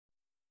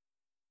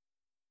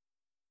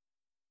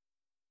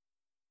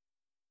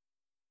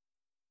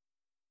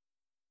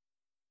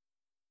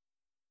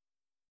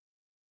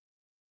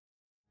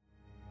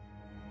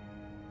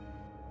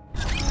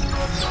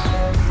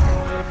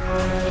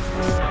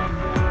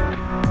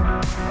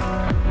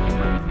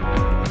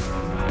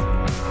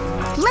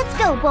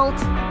go, Bolt.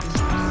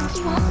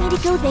 You want me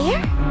to go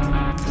there?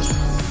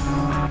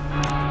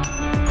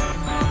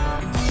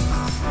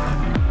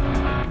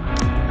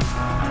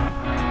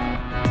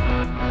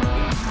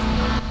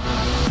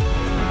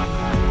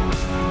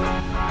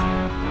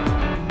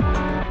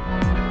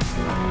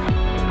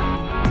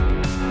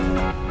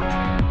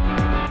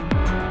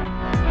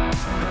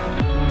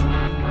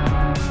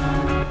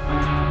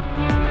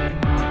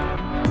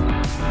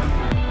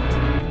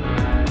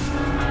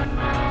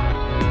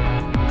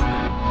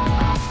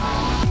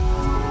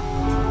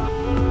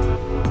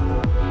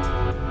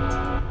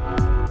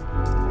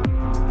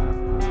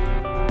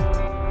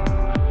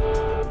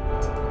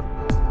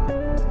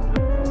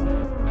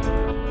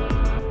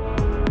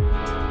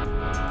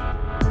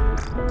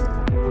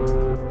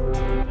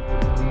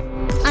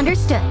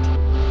 Understood.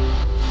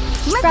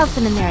 Let's route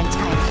them in their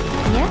entirety,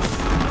 yes?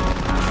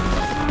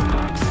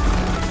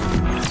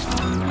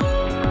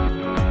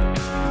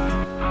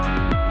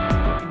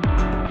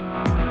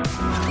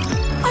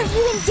 Are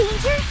you in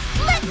danger?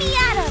 Let me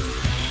at him!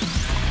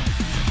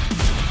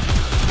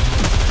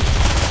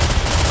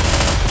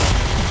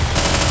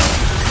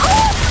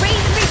 Oh!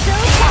 Raise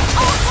yourself up!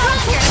 Oh, run!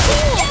 You're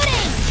shooting!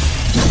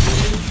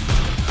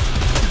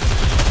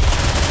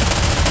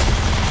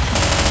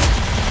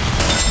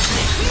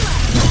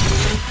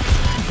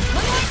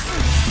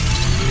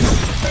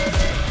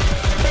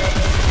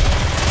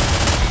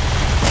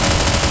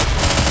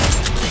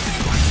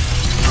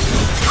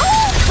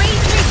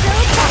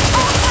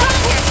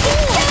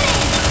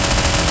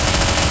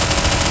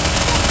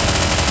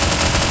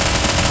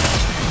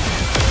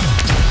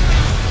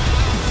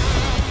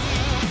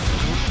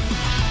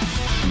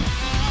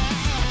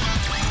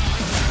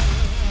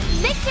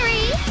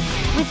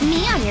 With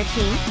me on your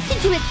team,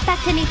 did you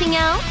expect anything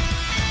else?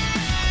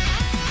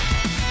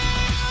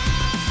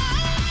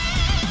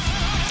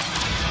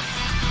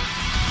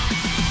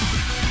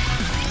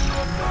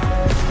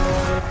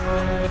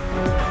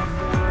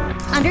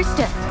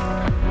 Understood.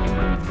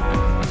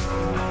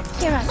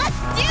 Here, let's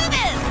do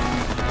this!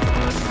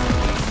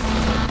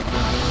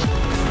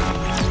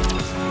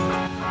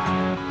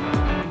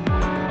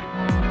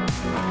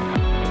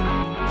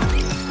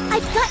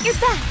 I've got your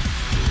back!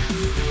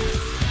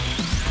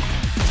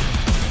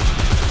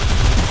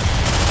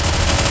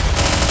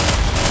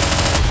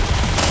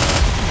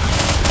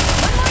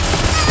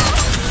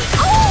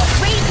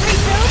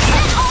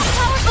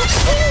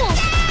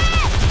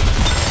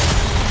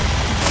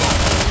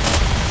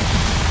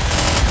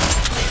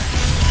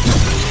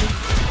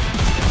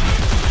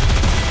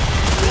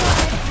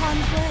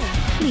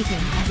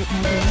 Fleeting as it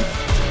may be.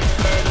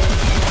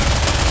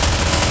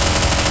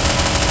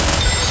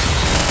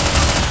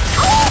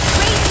 Oh!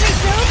 Raise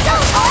yourself! So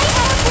I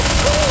have the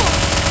school!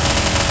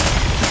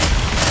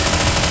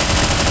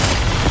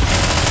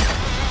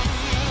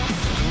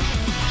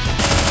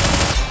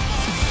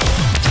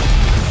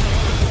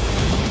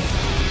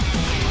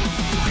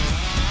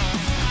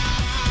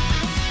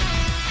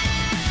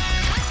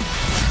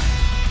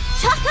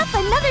 Chalk up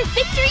another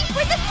victory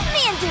for the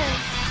commander!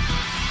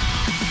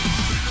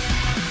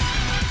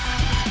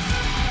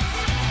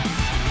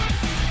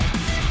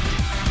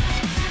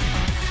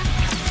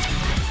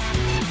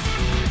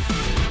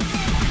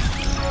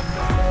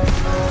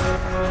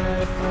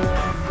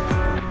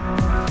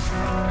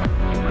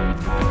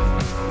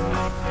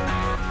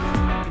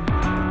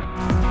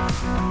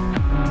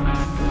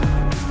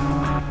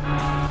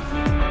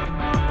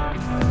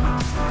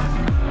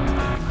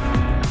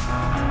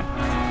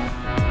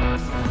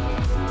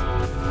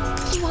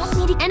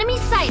 Enemy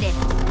sighted!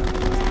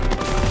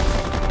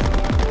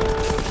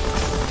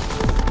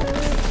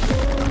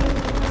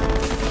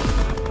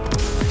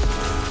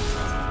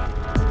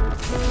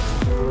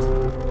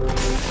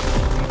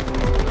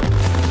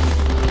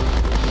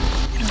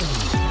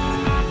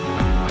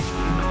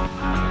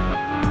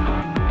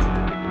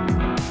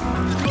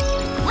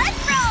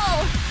 Let's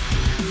roll!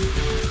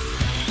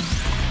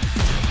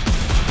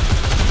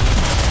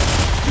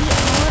 The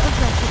hour of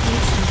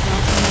retribution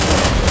draws near.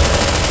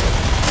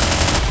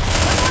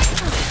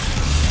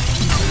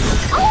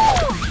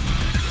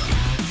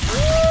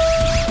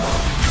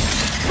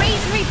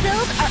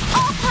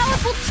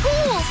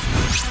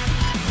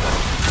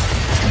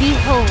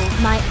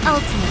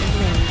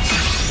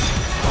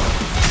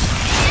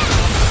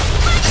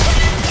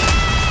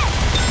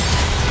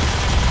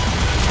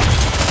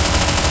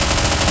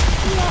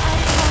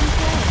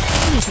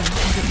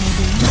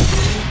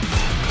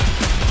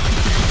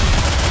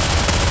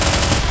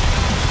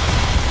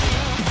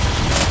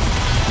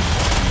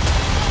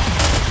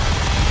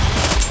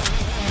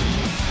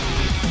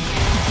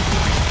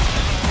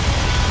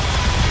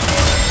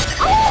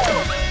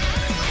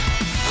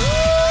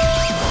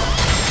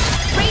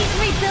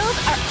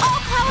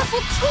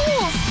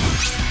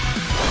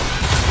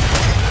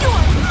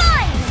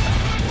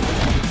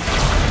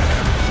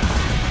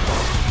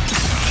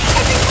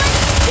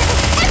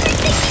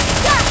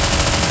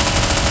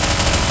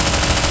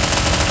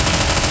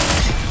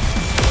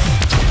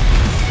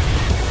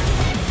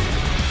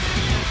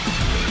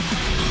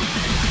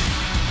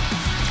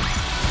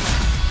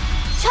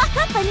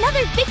 Look up,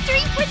 another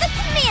victory for the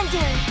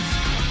Commander!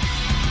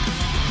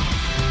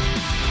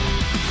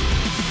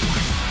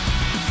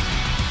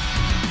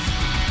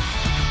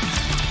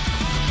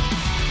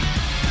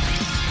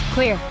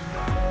 Clear.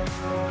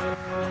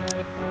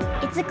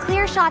 It's a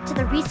clear shot to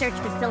the research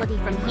facility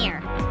from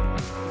here.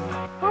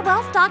 We're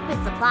well stocked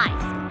with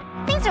supplies.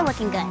 Things are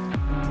looking good.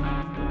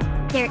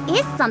 There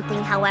is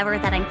something, however,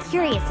 that I'm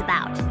curious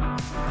about.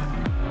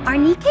 Are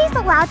Nikkes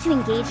allowed to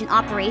engage in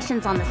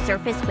operations on the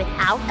surface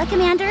without a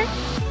commander?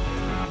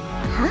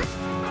 Huh?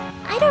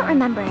 I don't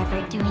remember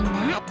ever doing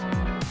that.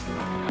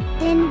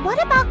 Then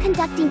what about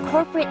conducting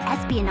corporate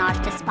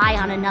espionage to spy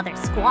on another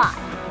squad?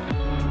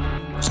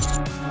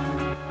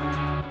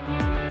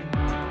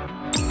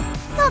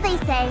 So they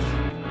say.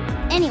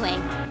 Anyway,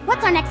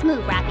 what's our next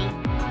move, Rappy?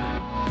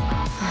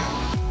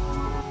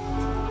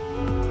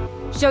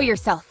 Show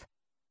yourself.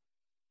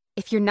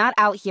 If you're not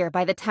out here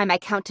by the time I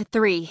count to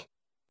 3,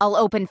 I'll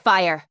open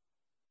fire.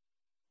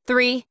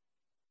 3,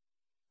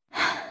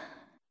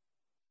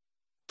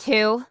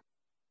 2.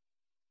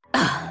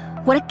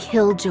 What a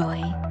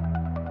killjoy.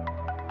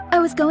 I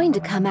was going to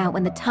come out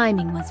when the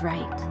timing was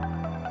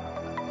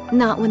right.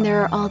 Not when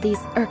there are all these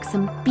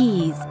irksome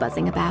bees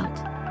buzzing about.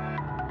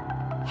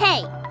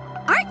 Hey,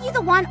 aren't you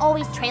the one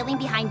always trailing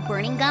behind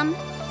Burning Gum?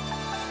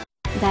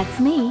 That's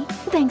me.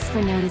 Thanks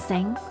for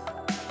noticing.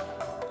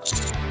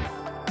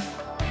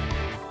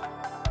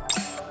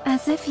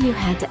 As if you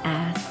had to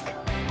ask.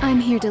 I'm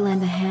here to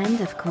lend a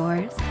hand, of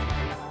course.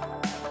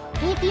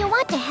 If you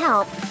want to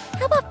help,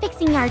 how about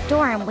fixing our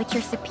dorm which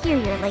your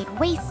superior laid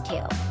waste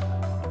to?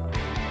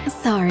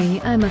 Sorry,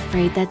 I'm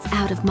afraid that's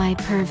out of my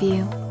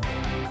purview.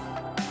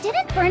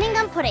 Didn't Burning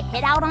Gum put a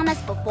hit out on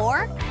us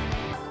before?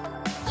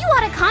 You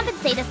ought to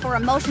compensate us for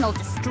emotional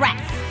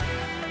distress.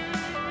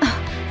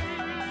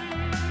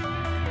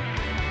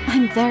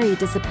 I'm very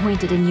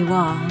disappointed in you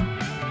all.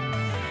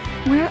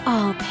 We're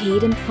all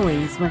paid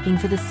employees working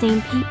for the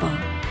same people.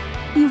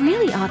 You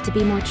really ought to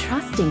be more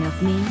trusting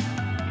of me.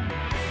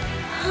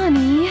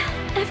 Honey,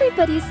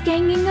 everybody's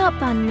ganging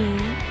up on me.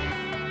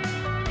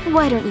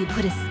 Why don't you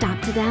put a stop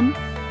to them?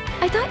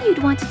 I thought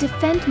you'd want to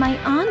defend my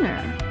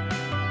honor.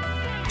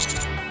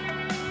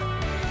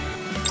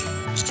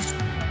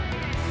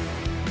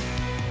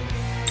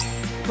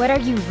 What are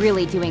you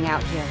really doing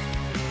out here?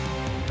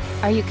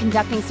 Are you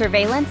conducting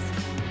surveillance?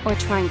 Or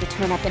trying to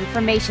turn up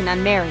information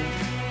on Marion?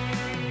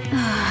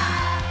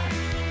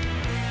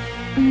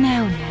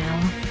 Now,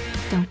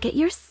 don't get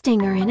your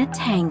stinger in a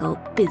tangle,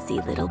 busy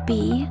little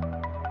bee.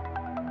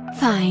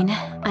 Fine,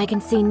 I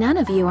can see none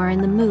of you are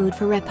in the mood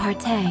for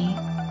repartee.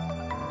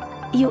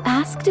 You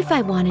asked if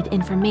I wanted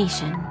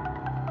information.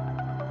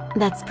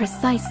 That's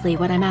precisely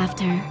what I'm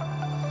after.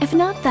 If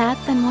not that,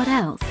 then what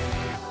else?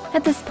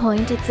 At this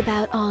point, it's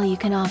about all you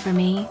can offer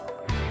me.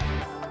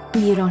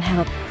 You don't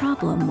have a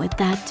problem with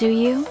that, do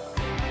you?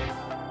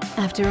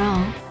 After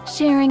all,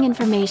 sharing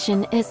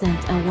information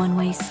isn't a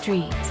one-way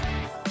street.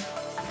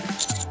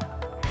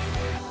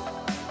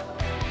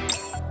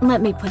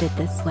 Let me put it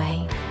this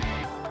way.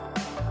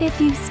 If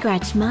you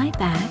scratch my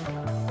back,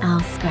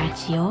 I'll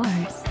scratch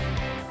yours.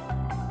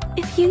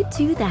 If you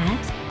do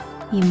that,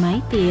 you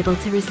might be able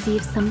to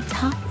receive some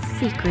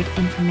top-secret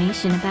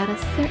information about a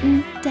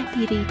certain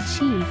deputy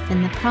chief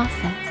in the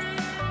process.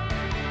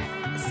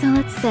 So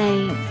let's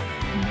say...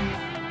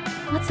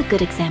 what's a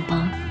good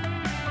example?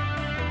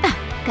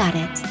 Got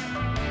it.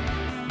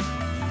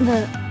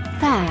 The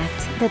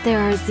fact that there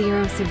are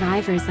 0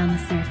 survivors on the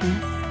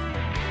surface.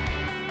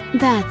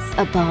 That's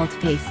a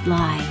bald-faced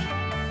lie.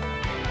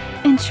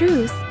 In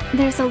truth,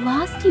 there's a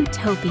lost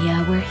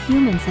utopia where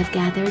humans have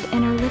gathered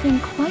and are living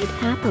quite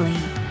happily.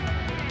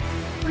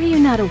 Were you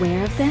not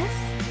aware of this?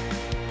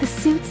 The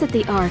suits at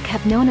the Ark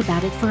have known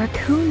about it for a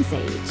coon's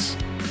age.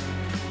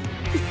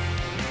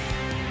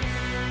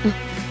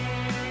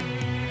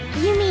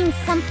 You mean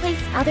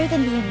someplace other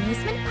than the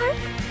amusement park?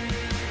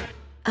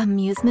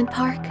 Amusement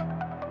park?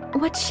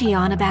 What's she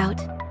on about?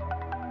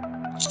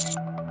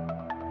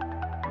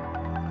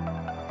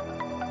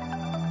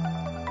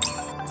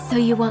 So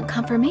you want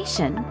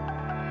confirmation?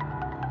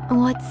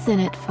 What's in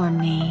it for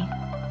me?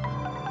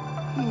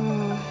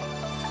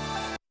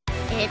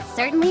 It's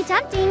certainly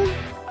tempting.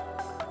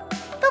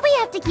 But we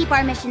have to keep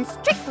our mission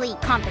strictly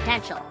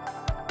confidential.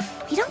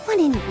 We don't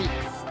want any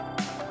leaks.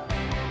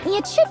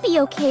 It should be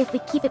okay if we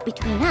keep it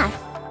between us.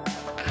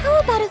 How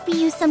about if we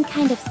use some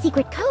kind of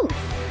secret code?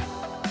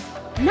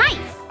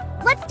 Nice!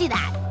 Let's do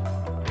that.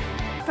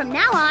 From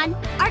now on,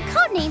 our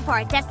code name for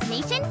our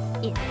destination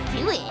is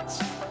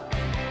Sewage.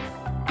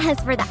 As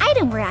for the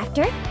item we're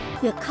after,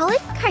 we'll call it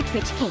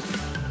Cartridge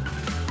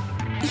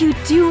Case. You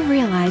do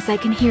realize I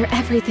can hear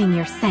everything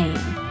you're saying.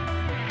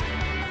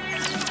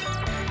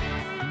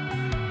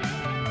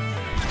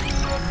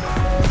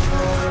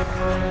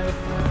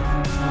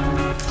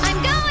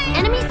 I'm going!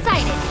 Enemy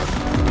sighted!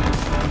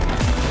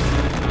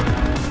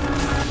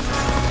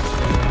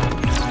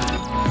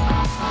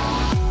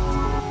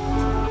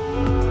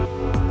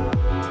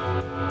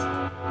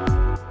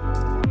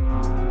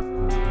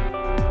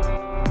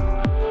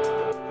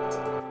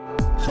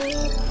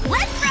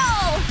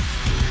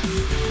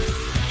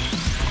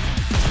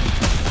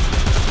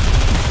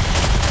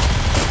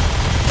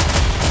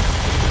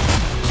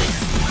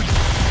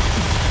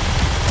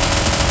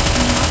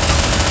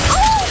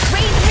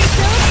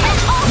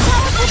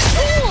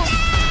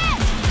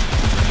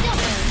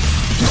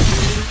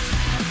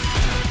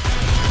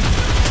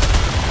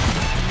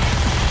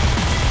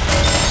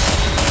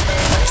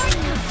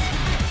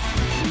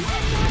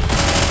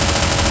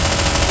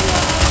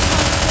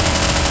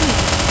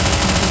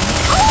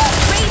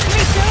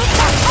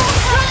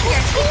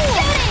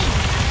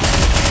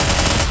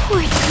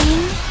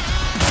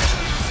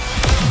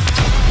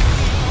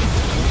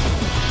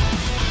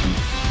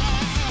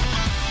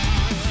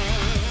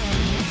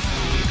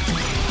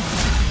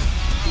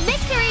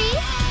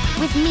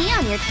 With me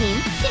on your team,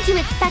 did you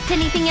expect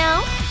anything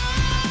else?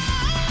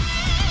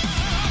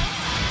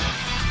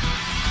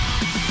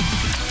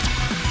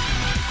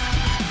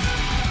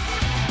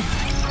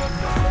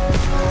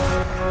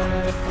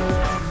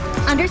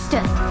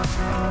 Understood.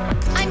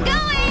 I'm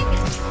going!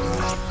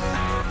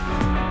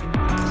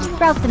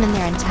 Route them in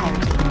their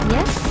entirety,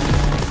 yes?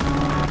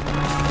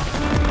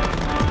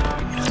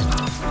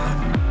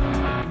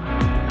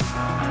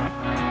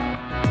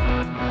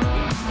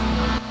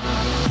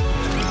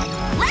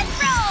 Let's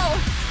roll!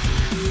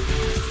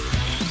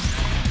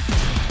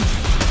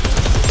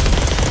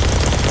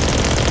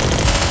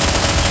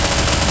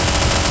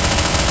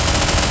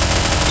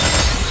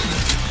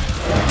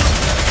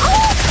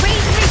 Oh,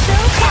 crazy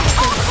results!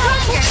 Oh,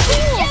 stronger!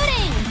 Keep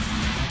shooting!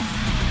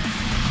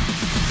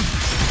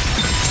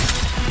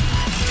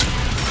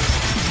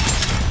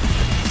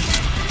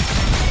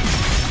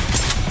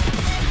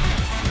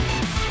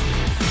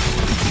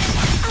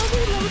 I'll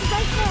reload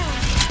right now.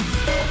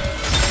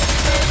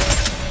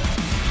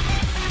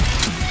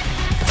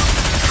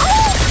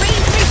 Oh,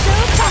 crazy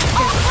results!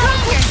 Oh,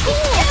 stronger! Keep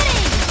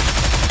shooting!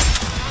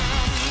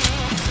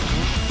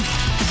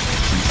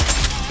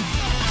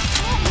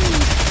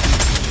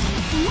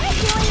 Am I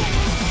doing it?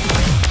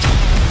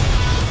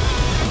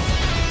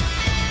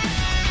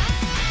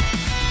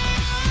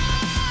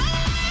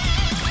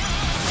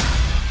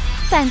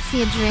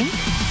 Fancy a drink?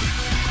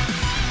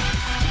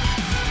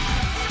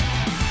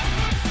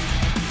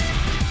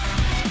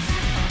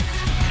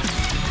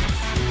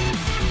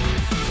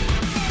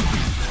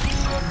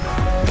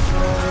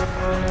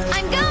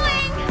 I'm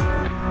going!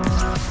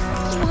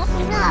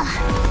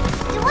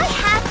 Do I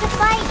have to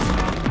fight?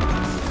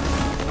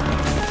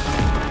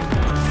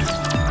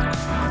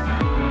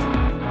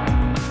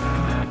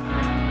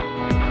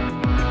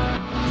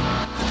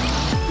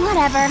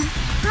 Whatever.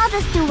 I'll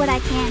just do what I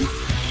can.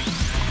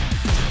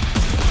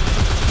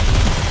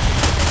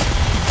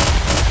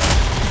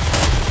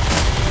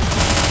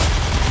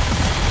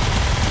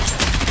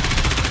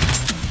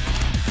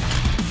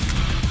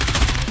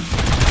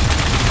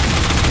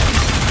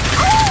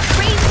 Oh,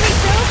 crazy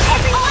results!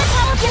 Everyone,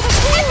 give us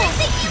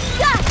everything you've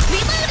got!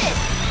 Reload it!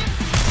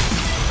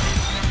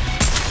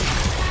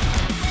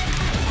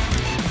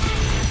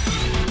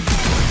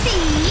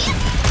 See?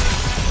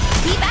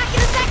 Be back in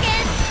a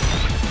second!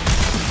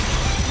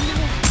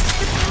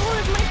 The power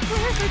of my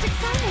prayers are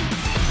declining.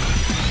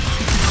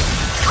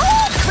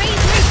 Oh,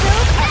 crazy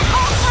results and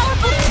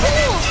all-powerful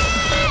tools!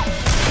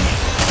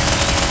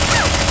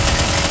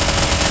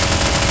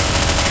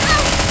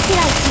 Did I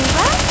do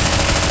well?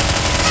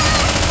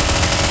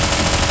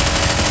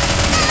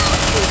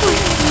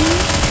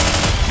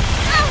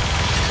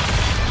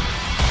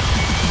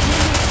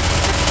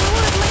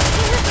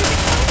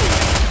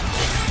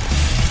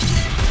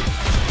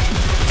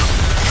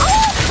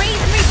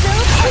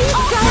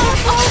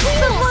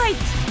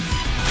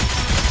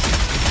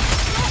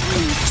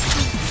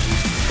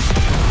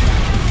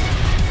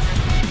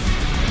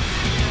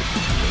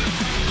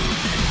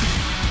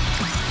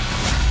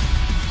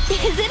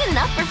 Is it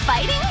enough for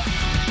fighting?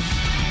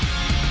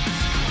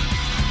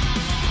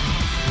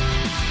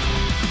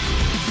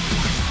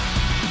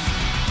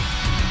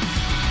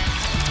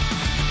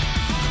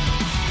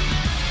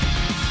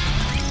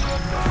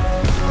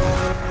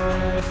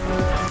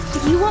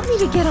 You want me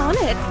to get on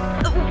it?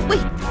 Oh,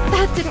 wait,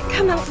 that didn't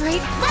come out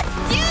right. Let's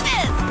do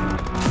this!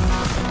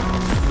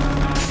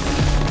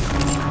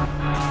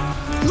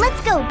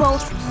 Let's go,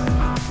 Bolt.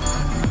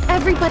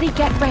 Everybody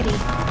get ready.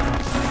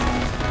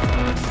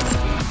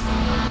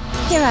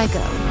 Here I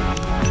go.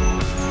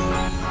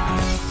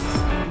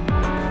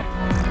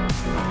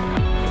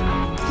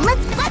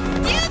 Let's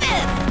do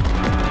this!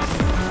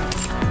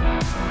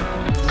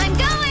 I'm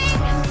going!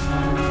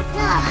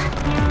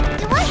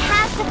 Do I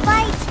have to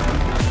fight?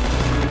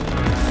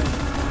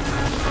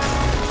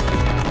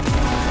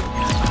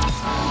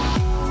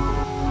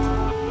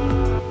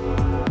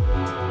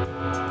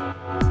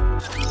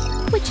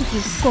 Which of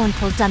you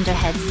scornful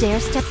dunderheads dare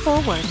step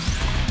forward?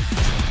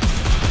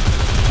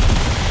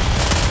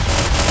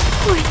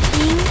 Poor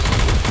thing.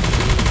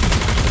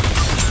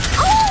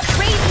 Oh,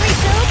 crazy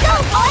results! Go,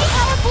 all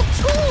powerful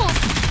tools!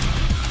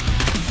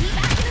 Be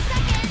back in a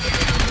second.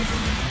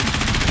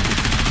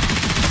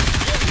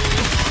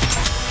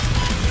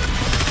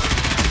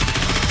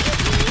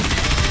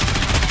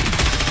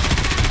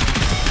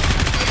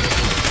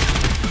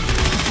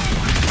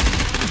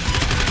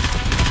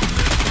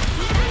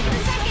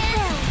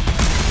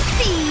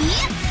 See?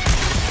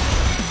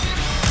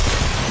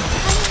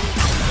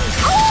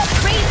 Oh,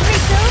 crazy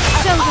results!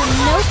 Show them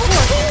no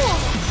quarter.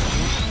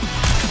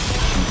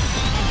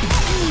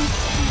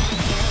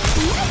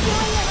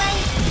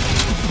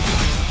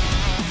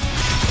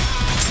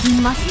 You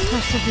must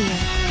persevere.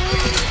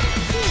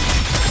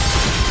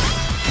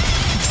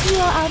 You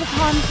are out of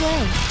harm's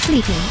way,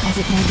 fleeting as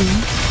it may be.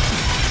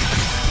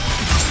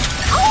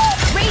 Oh,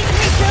 crazy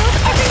results!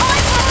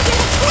 Everyone,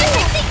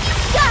 everything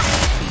you've got!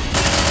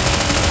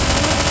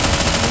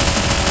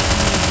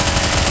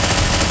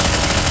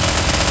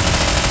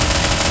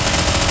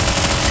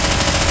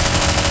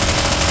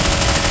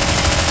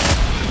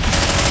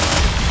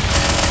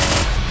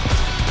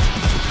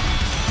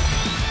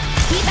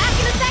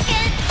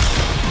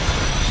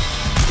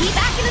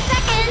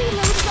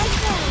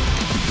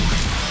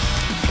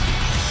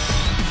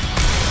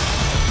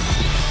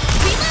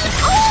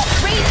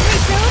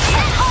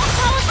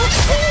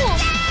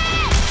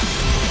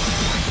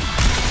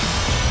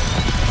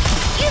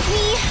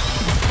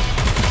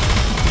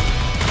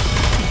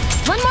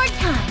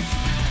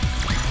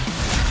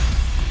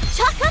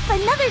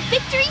 Another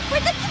victory for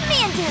the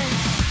Commander!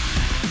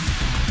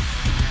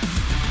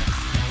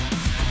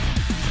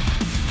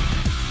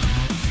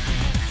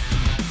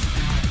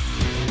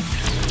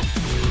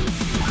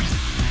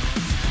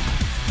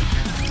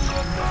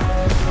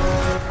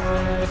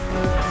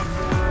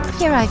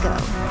 Here I go.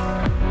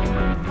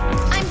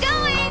 I'm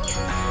going!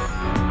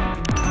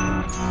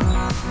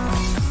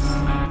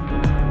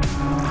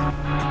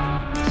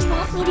 You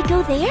want me to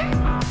go there?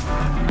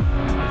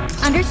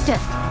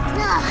 Understood.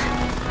 Ugh.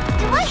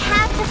 Do I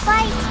have to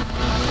fight?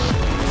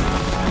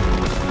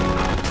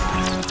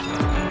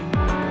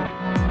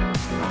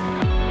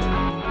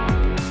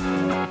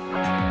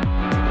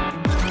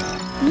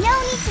 No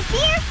need to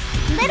fear.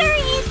 Litter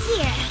is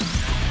here.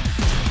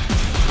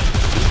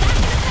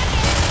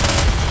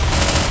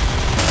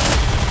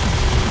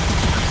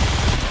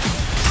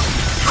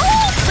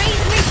 Oh,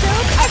 praise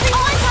yourself,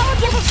 everyone! I will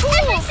give a fool.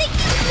 Everything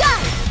you've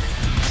done.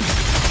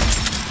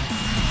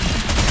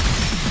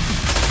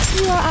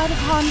 You are out of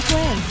harm's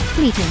way,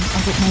 fleeting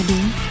as it may be.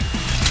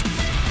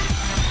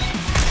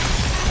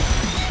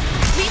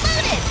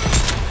 Reloaded.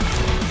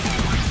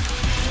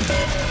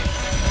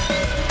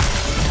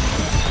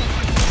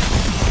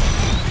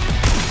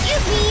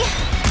 Excuse me.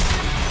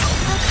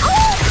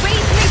 Oh,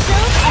 praise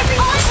yourself,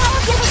 everyone! I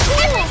will give a fool.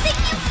 Everything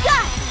you've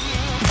got.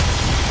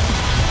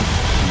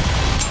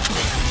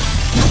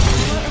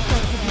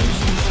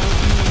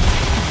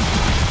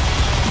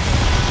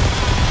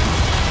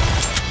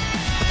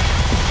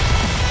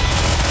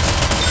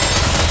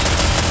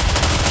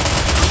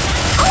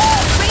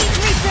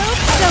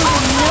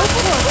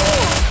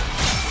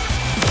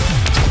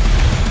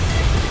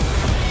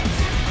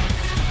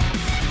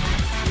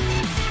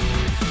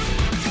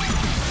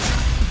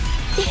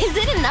 Is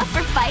it enough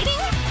for fighting?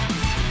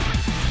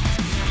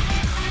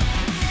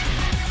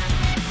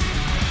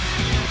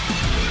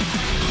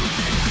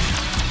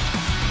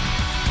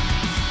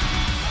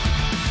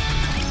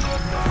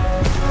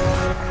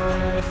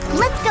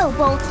 Let's go,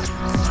 Bolt.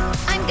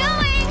 I'm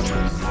going!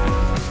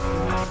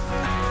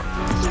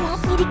 You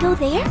want me to go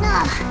there?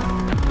 Ugh.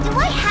 Do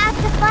I have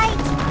to fight?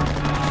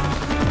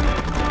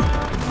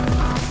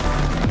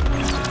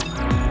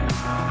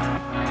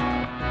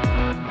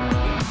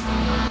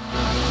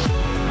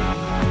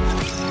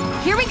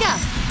 Here we go!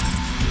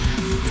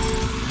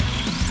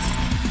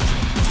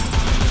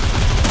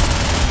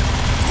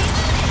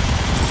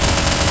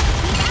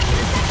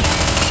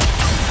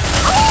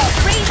 Oh,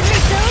 praise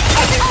yourself,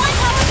 everyone!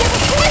 I will give a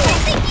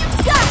everything you've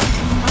got!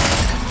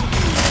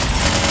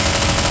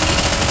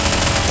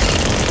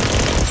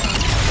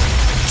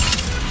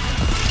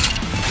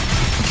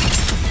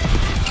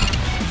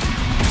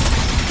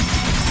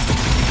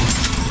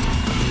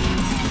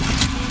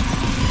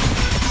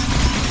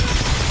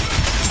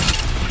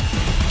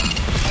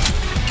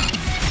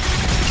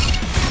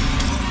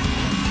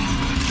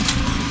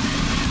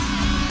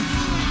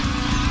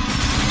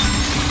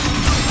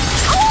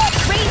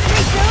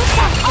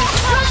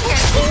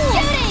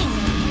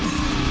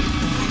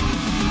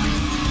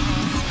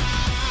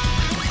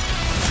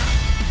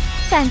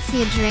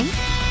 Fancy a drink?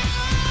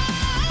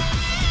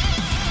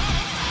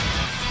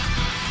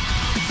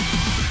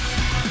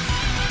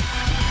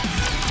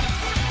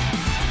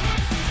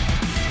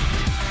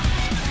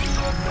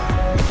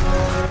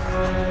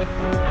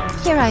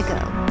 Here I go.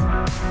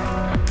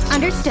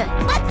 Understood.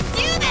 Let's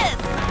do this!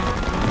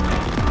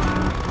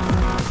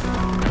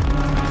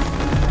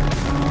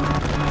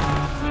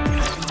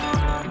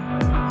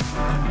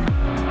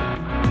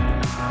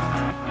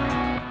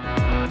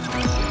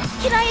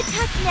 Can I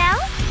attack now?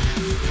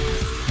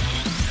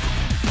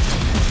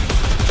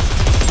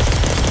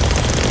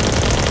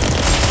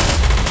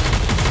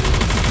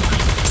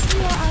 You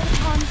are out of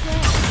harm's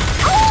way.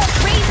 Oh,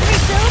 praise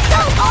yourself! So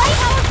all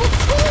powerful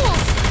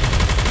tools!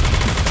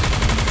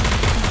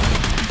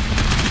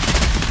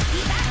 Be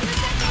back in a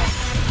second!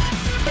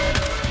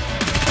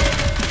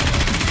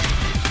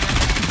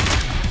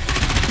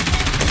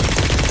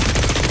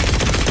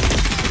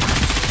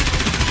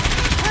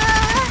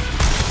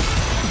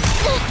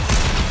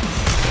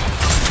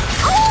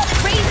 Oh,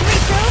 praise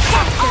yourself!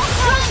 All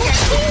powerful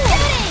tools!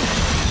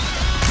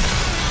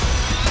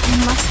 You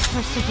must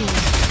persevere.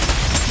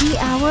 The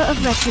hour of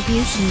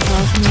retribution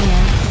draws near.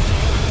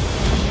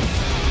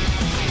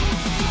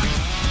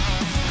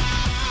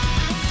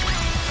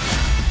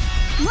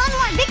 One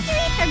more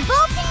victory for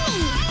Bolt and me!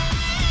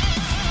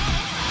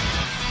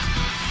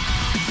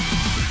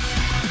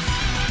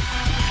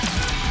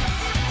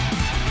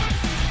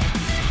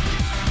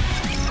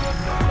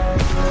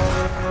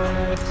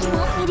 You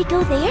want me to go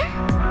there?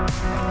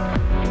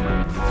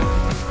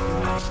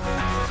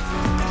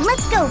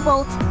 Let's go,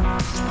 Bolt!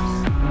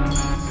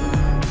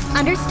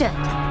 Understood.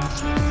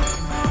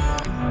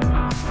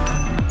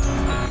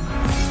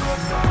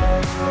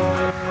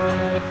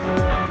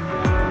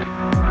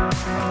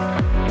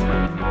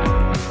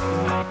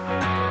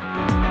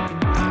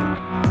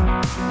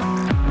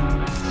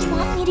 You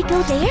want me to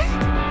go there?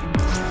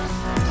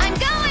 I'm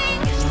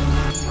going!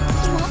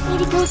 You want me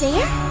to go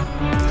there?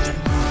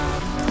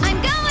 I'm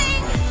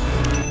going!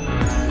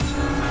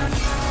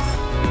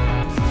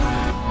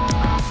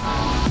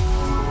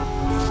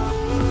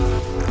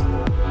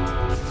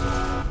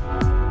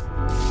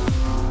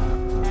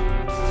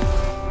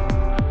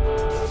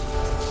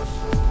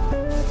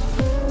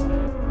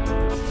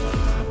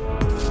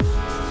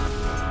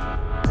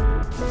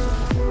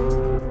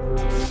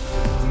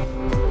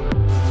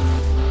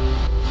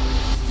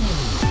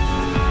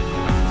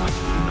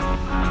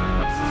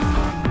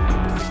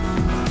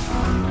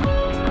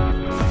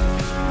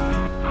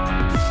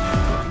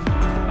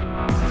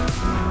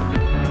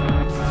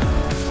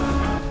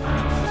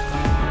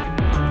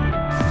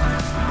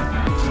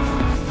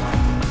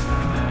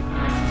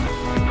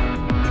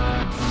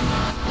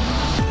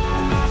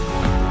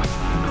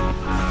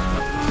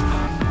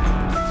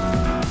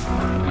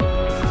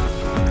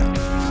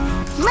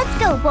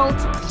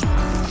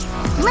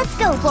 Let's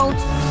go, Bolt.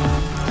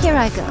 Here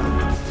I go.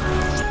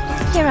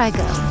 Here I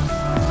go.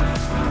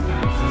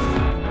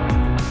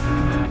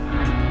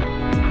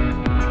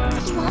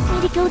 You want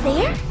me to go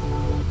there?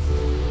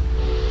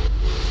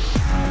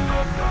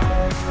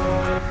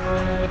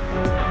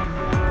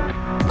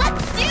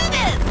 Let's do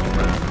this!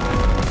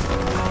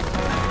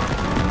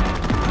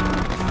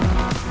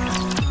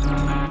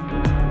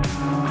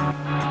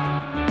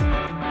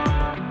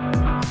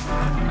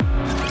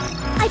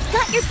 I've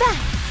got your back.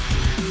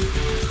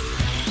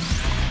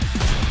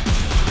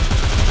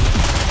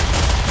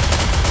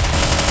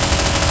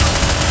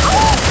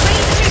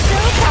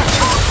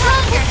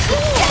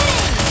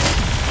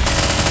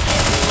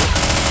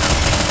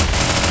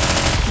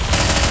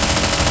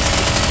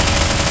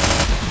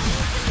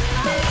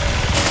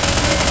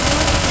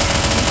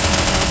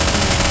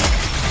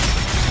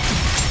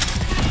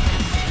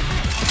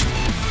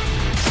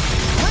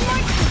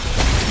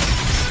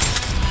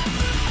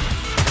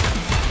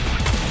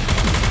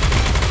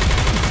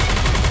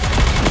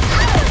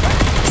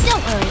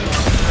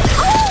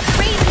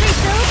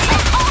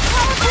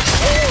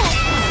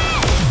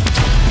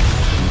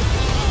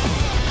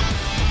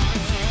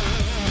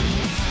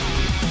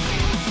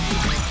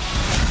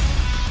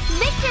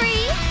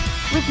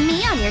 With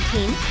me on your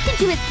team, did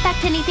you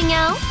expect anything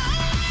else?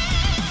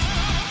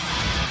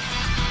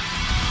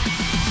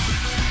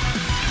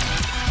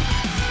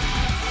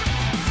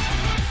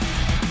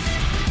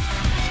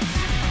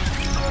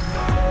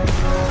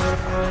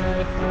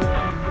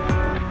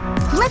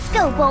 Let's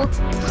go,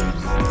 Bolt.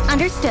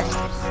 Understood.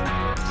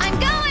 I'm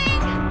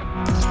going!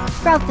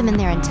 Route them in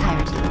their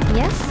entirety,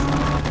 yes?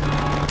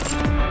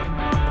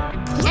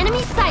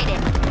 Enemy sighted!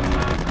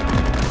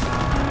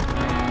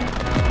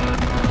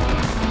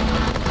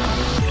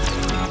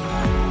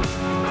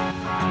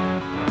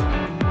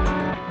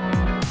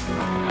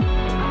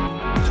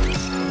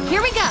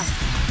 Here we go!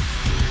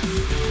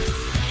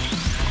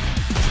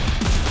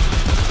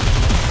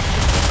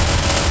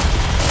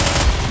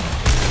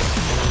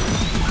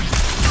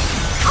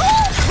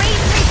 Oh!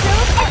 Raise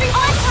yourself!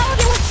 Everyone!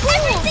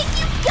 Everything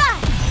you got!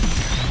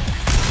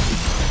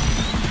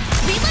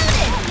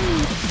 Reloaded!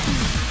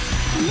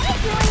 Am I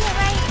doing it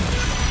right?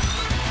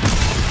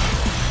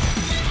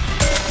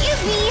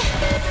 Excuse me!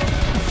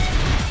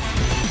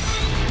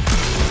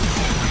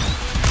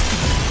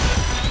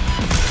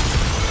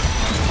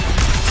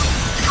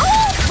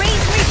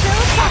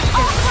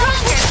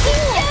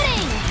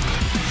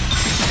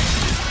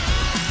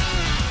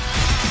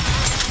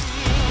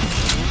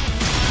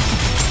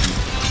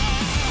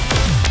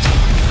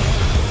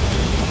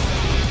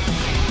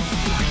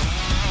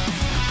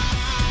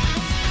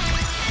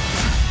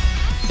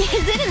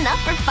 Is it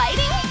enough for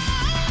fighting?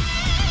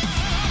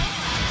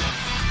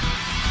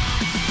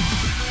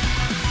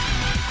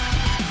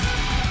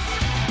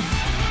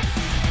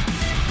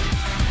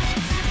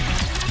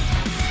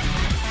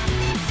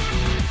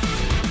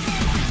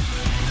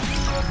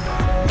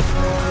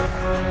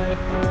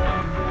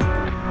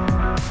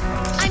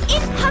 I'm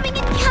incoming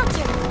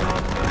encounter!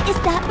 Is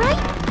that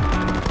right?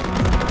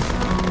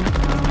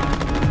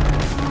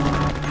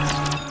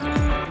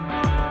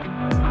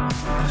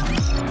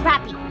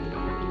 Rappy.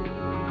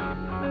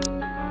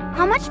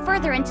 How much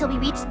further until we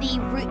reach the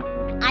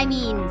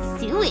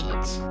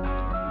sewage?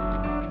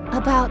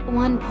 About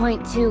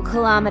 1.2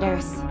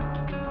 kilometers.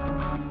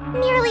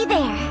 Nearly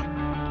there.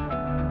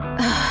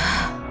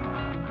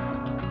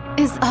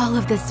 Is all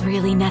of this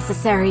really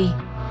necessary?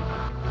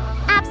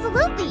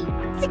 Absolutely.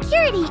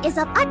 Security is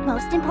of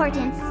utmost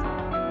importance.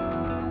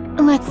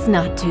 Let's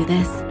not do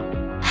this.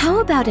 How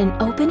about an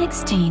open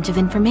exchange of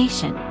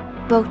information?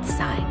 Both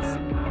sides.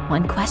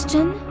 One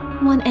question,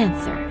 one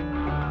answer.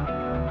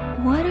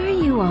 What are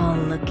you all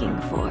looking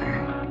for?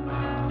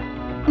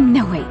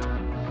 No, wait.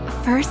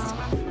 First,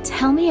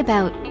 tell me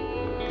about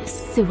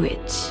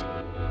sewage.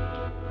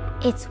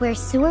 It's where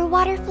sewer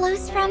water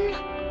flows from?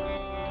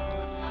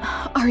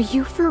 Are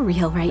you for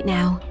real right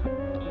now?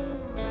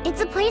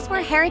 It's a place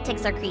where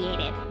heretics are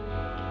created.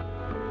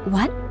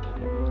 What?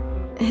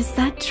 Is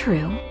that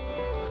true?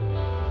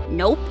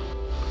 Nope.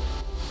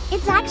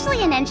 It's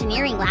actually an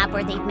engineering lab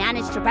where they've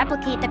managed to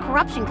replicate the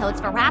corruption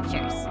codes for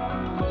raptures.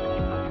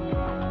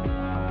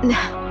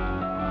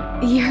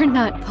 You're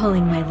not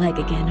pulling my leg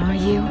again, are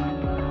you?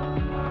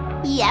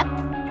 Yep.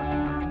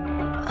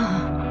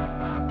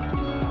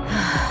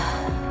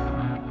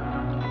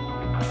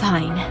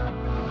 Fine.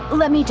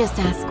 Let me just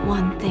ask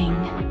one thing.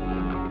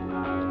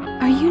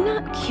 Are you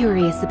not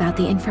curious about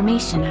the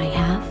information I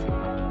have?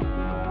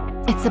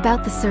 It's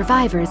about the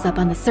survivors up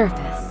on the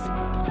surface.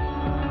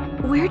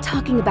 We're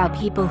talking about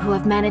people who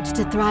have managed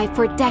to thrive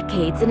for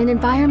decades in an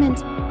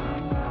environment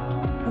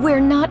where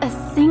not a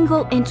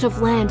single inch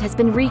of land has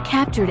been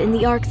recaptured in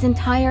the Ark's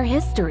entire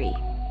history.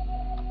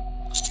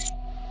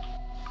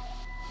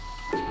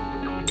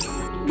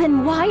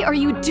 Then why are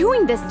you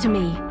doing this to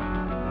me?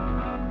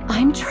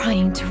 I'm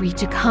trying to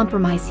reach a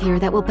compromise here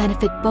that will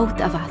benefit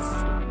both of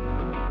us.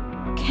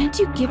 Can't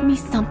you give me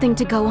something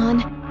to go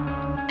on?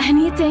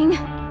 Anything?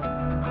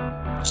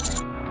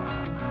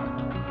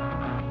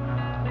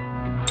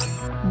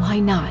 Why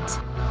not?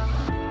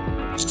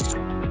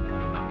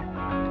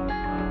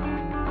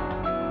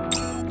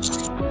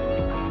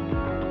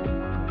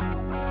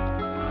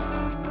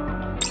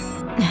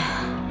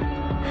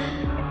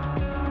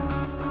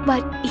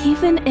 But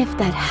even if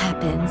that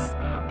happens,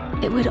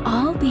 it would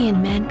all be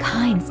in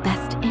mankind's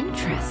best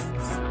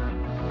interests.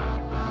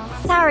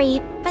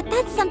 Sorry, but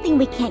that's something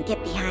we can't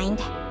get behind.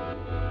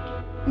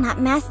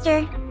 Not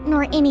Master,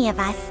 nor any of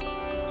us.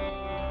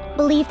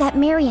 Believe that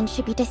Marion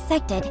should be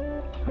dissected,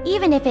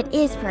 even if it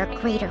is for a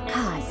greater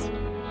cause.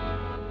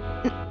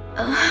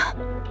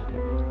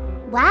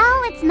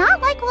 Well, it's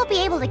not like we'll be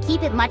able to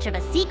keep it much of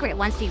a secret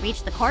once we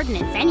reach the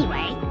coordinates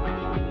anyway.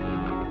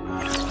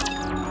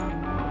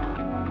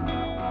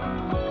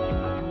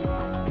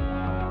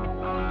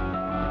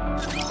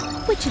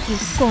 Which of you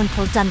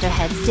scornful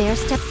dunderheads dare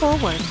step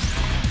forward?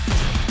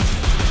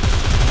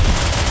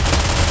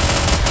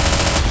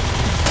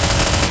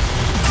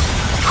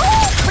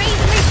 Oh,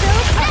 bravery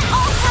shows an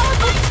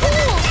all-powerful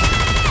tool!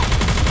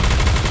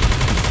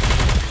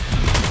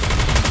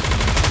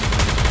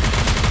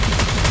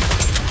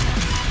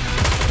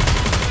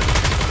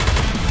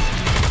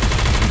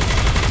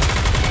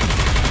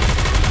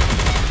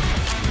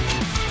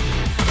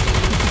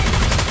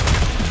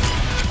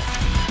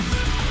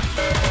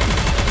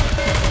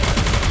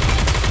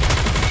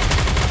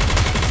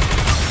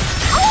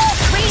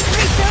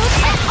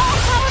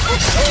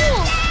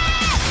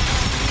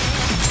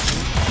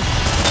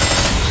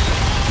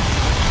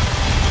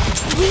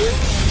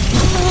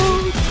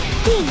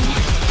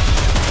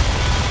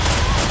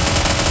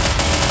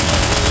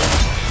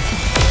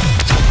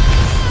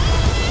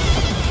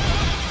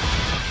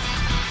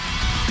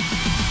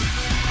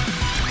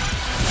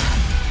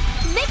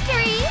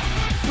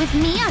 With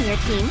me on your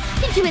team,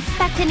 did you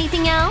expect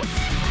anything else?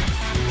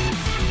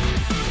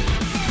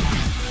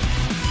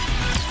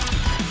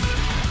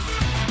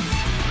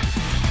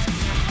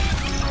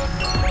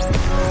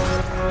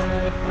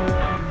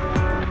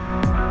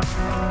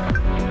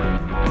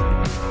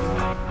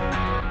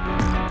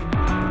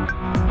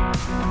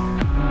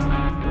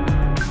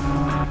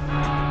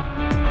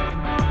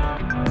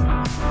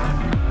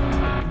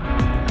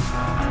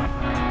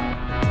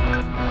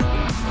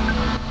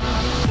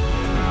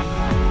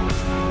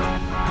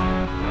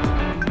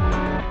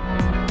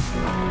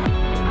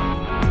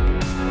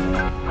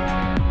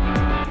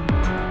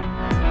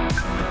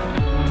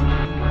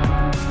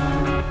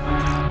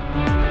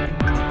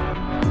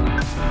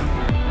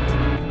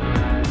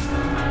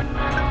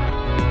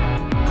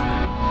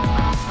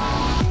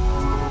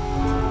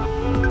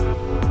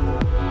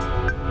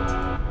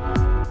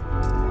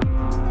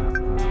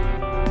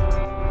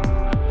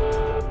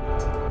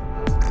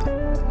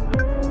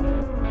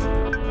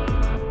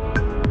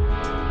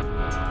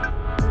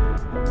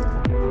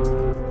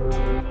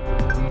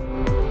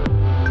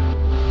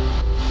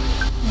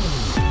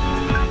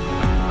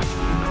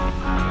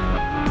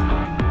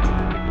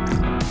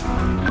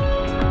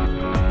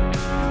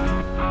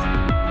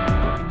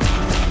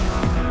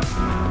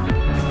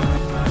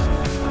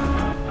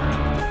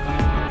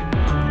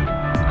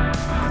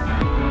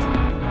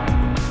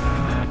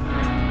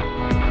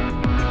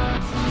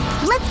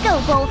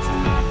 Bolt.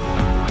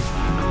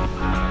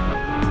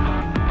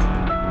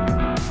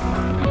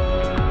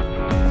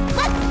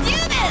 Let's do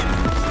this!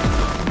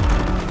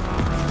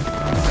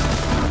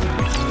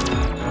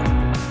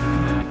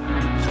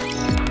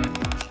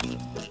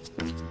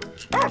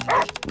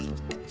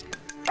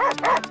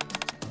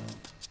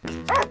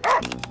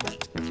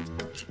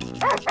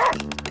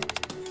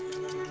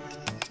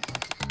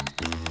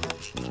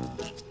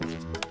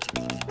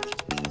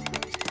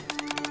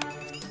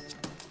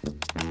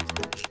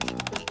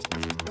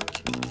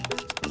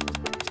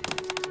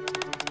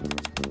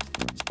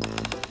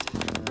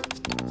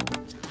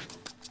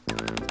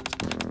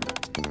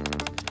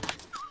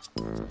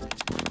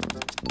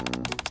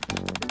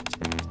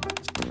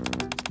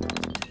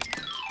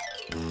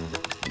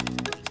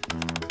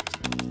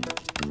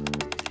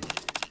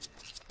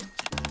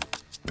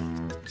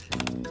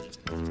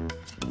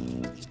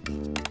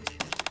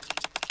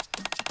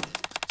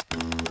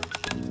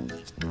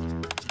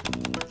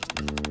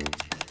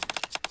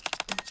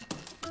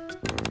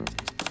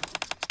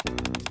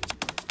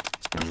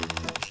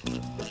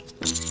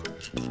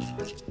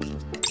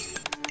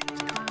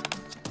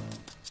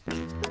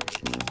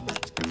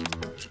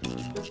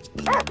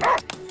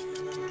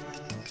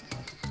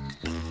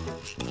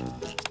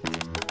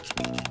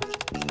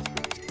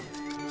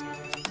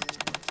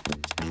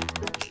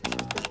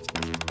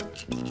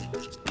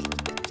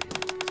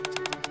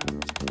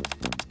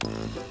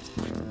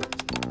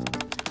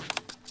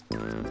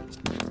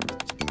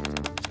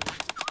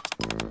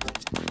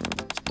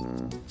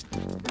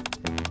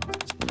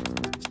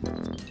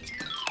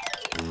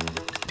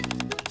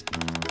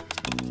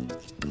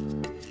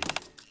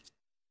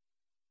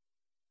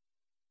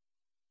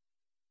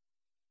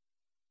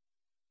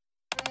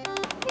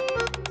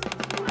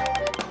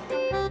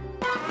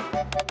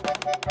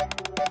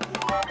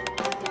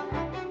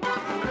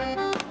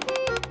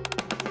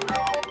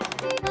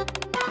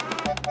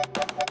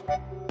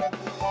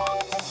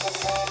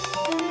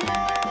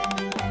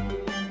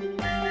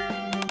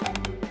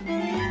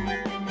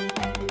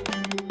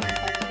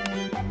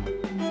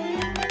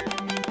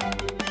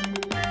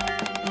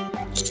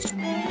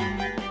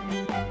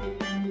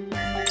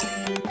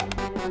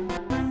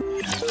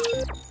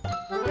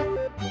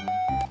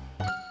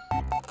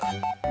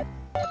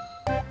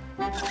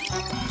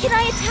 Can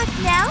I attack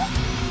now?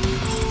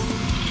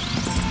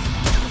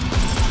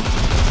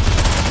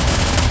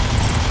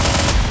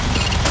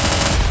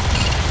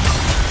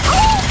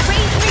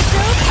 Raise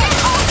yourself and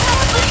all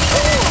powerful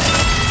tools!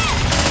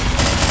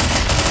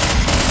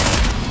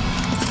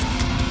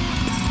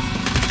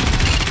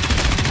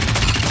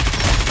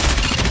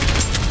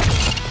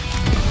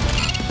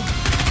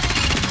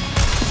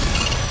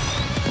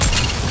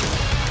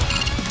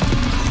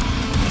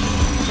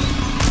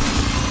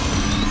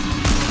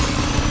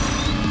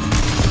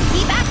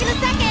 Be back in a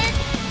second!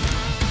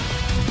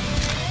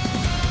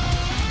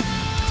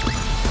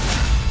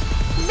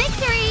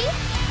 Victory!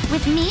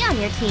 With me on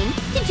your team,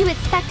 did you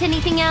expect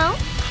anything else?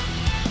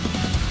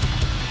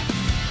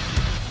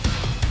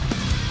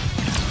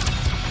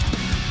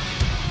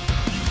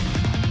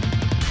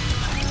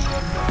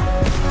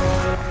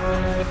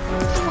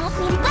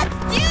 Let's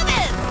do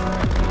this!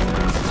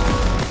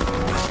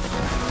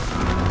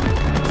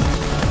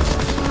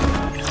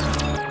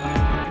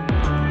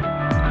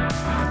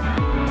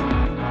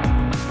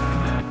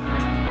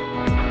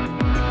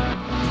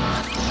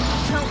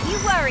 Don't you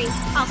worry,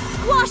 I'll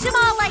squash them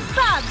all like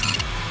bugs!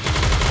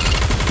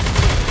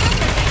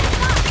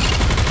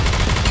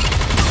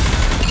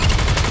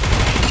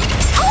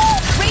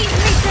 Raise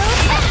yourself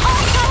and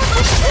all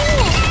powerful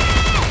tools!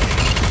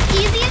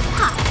 Easy as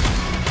pop.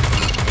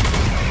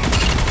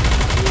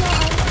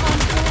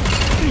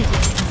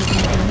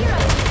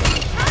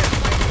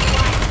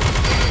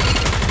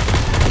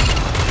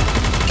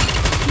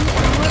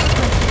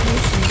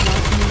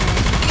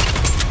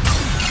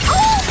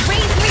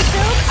 Raise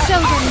yourself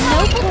show them no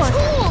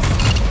quarter!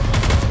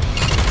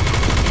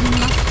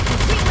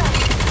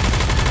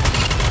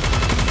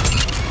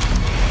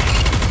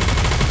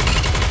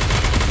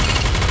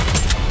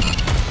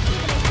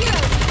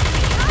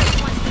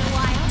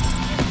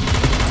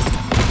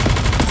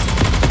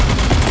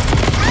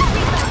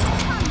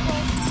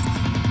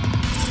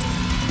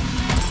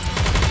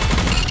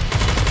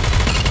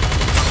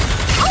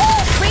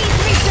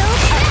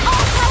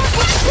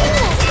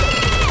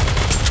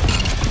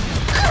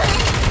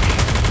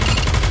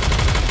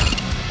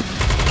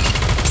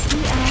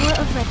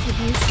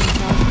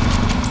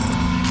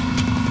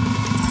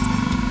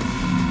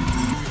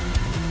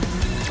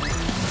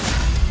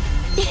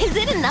 Is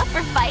it enough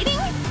for fighting?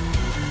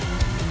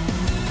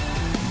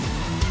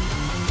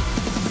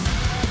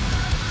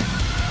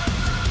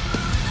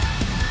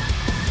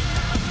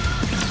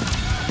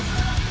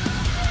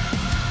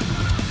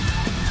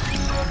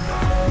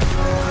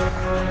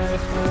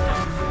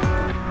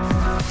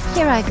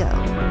 Here I go.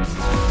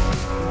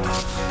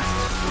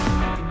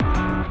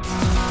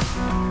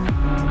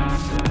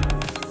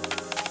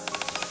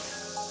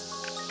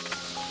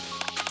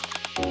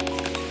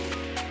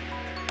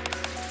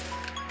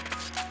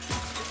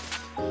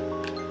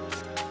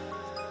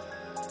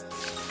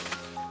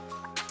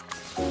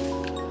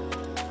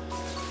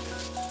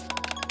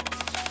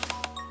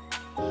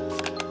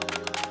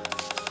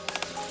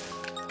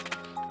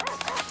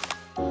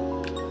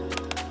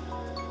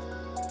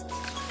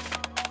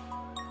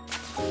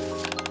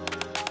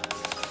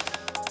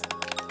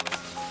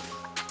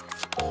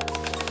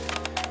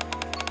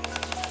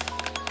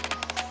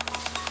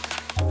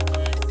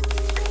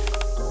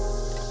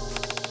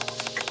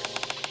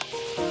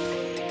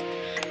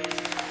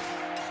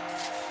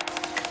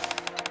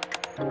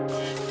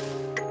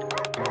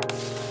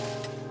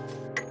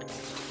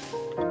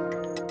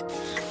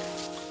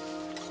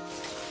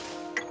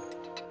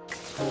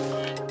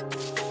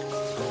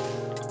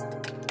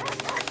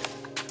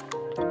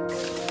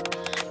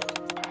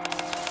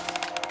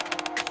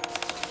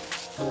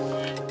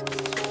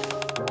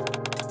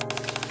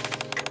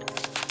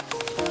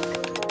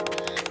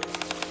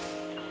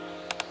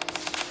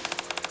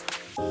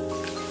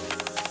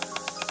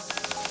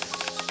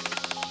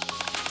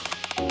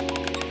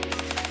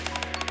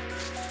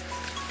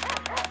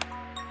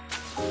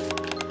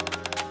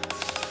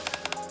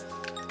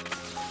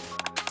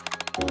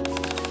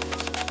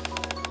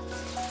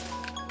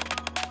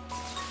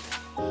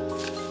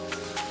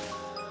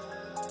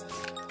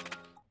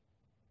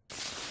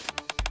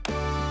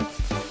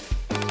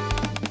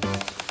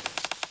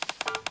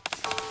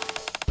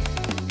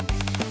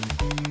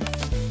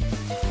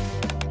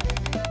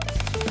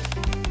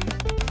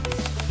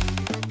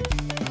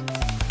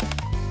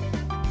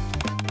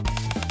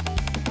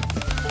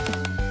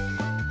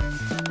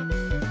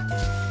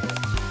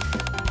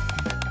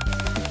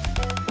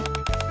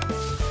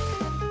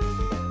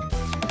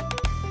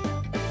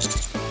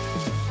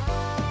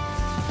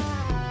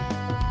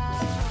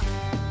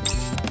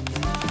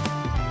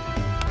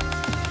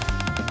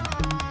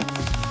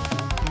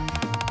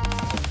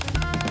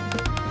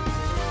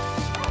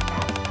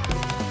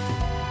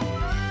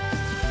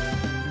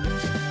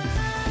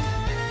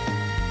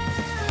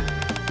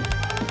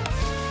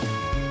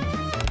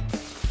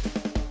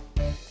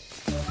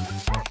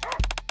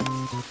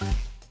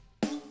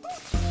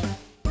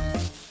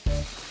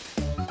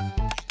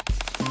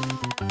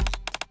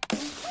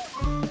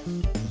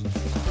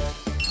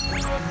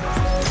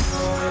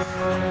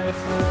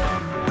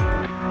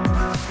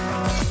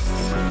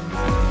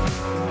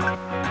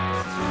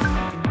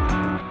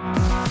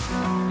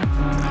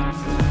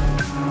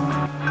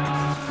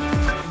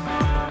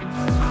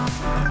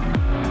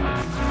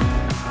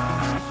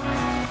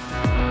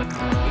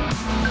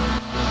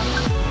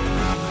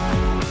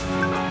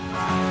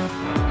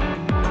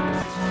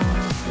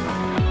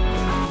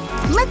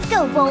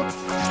 go, Bolt.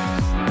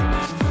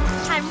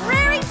 I'm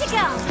raring to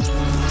go.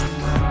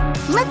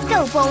 Let's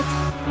go, Bolt.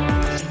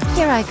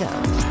 Here I go.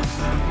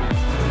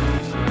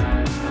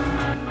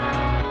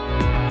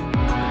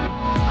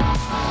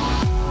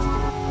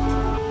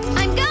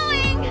 I'm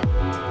going!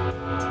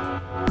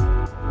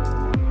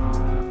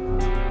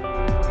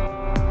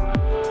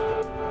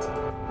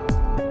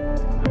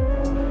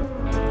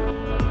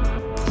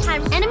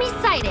 Enemy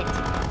sighted.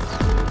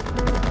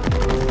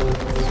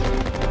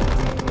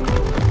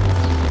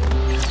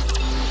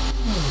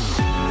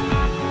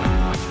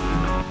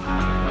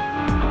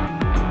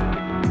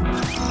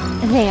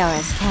 They are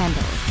as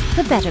candles,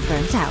 the better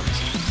burnt out.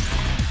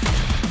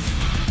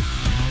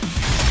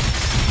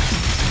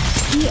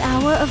 The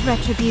hour of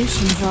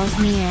retribution draws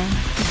near.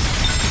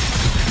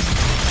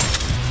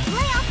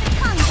 Lay off the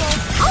tongue,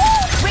 Bolt.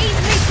 Oh! Raise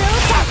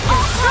rebuild that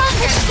all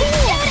stronger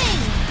shooting!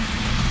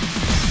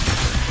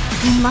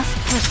 You must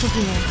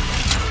persevere.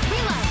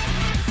 Reload.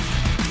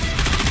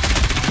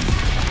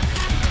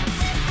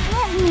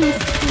 Let me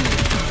see.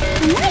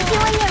 Am I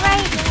doing it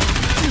right?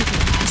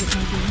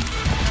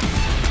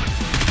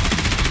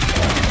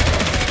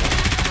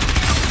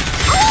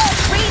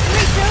 Raise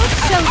rebuild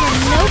Show them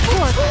no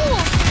quarter.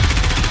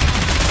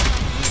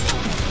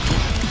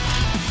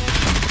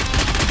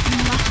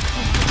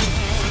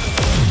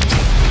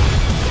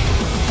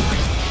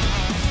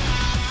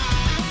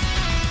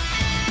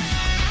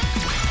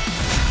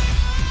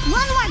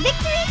 One more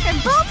victory for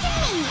Bolt and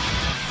me!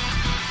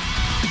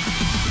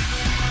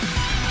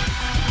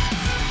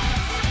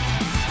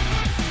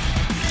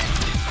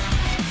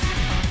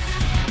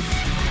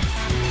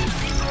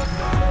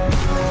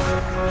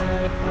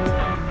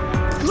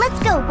 Let's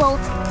go,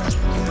 Bolt!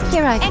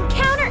 Here I go.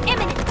 Encounter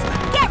imminent!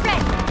 Get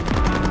ready!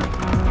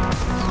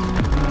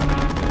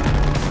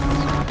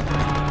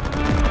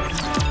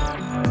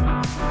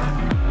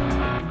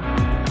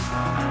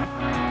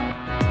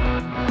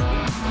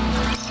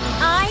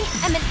 I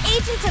am an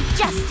agent of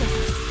justice!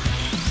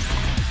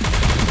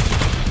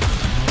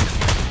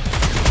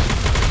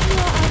 You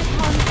are out of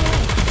harm's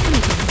way.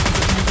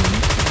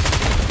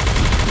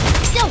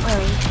 Don't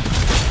worry.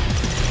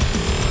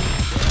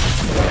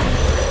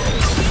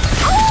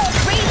 Oh!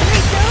 Raise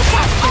rebuild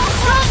that all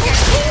stronger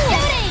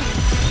shooting!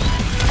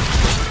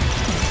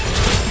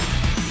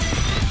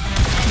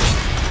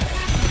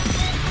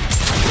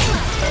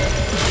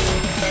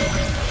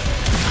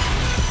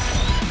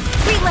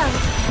 Reload!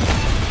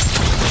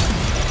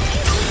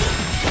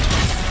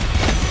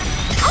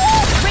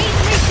 Oh! Raise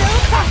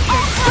rebuild that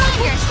all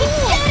stronger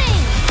shooting!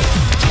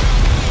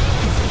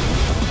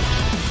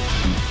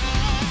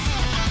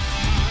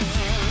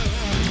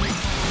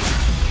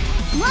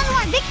 One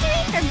more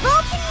victory for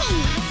Bolt and me!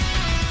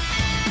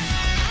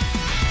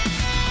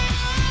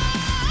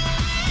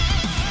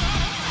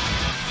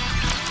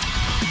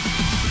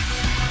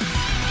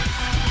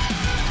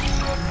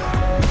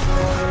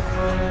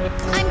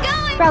 I'm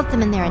going! Route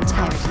them in their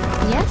entirety,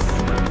 yes?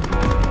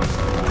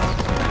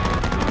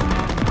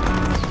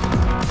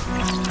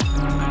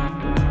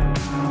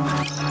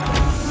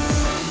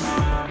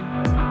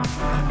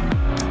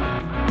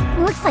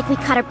 Looks like we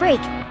caught a break.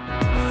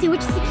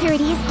 Sewage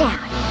security is down.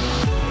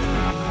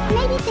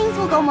 Maybe things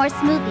will go more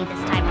smoothly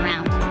this time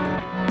around.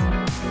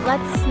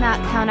 Let's not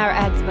count our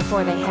eggs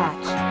before they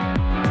hatch.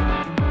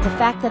 The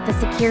fact that the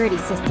security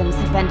systems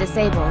have been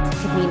disabled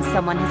could mean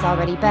someone has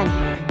already been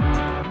here.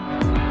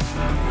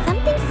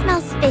 Something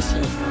smells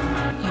fishy,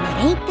 and it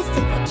ain't the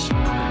sewage.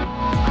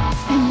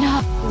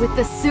 Enough with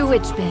the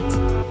sewage bit.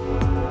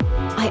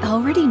 I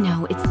already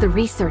know it's the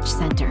research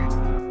center.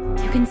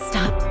 You can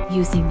stop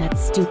using that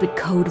stupid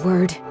code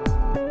word.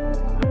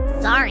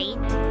 Sorry.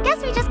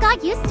 Guess we just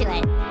got used to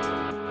it.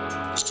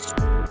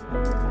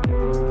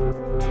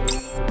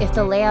 If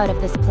the layout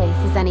of this place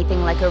is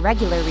anything like a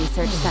regular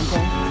research center,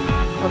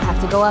 we'll have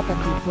to go up a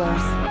few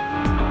floors.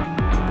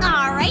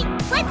 Alright,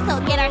 let's go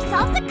get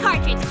ourselves a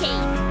cartridge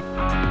case.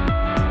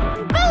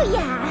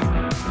 Booyah!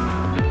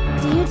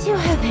 Do you two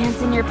have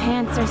hands in your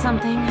pants or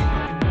something?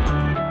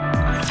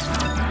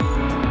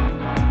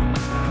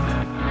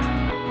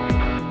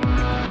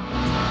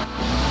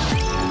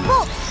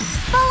 Bolt,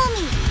 follow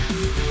me.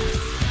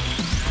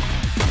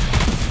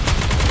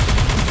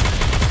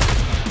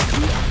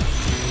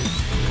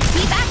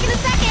 Be back in a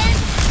second.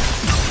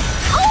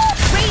 Oh!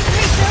 Raise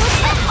rebuild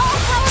and all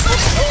powerful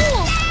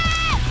tools!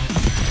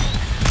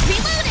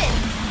 Reloaded!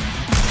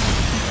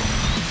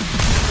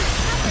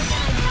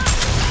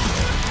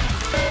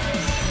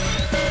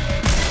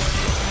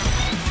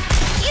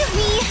 Excuse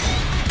me.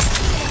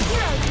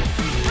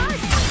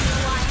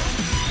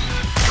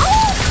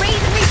 Oh!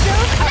 Raise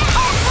rebuild and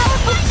all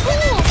powerful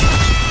tools!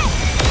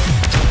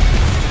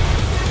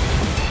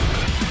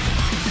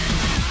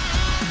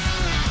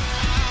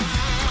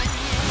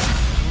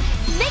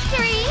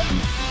 Victory!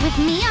 With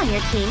me on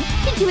your team,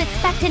 did you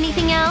expect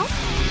anything else?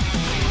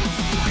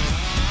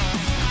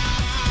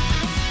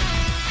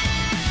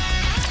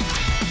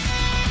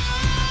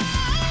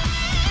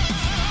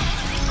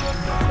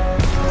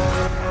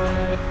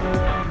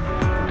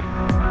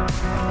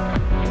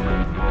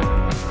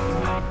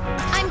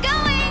 I'm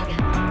going!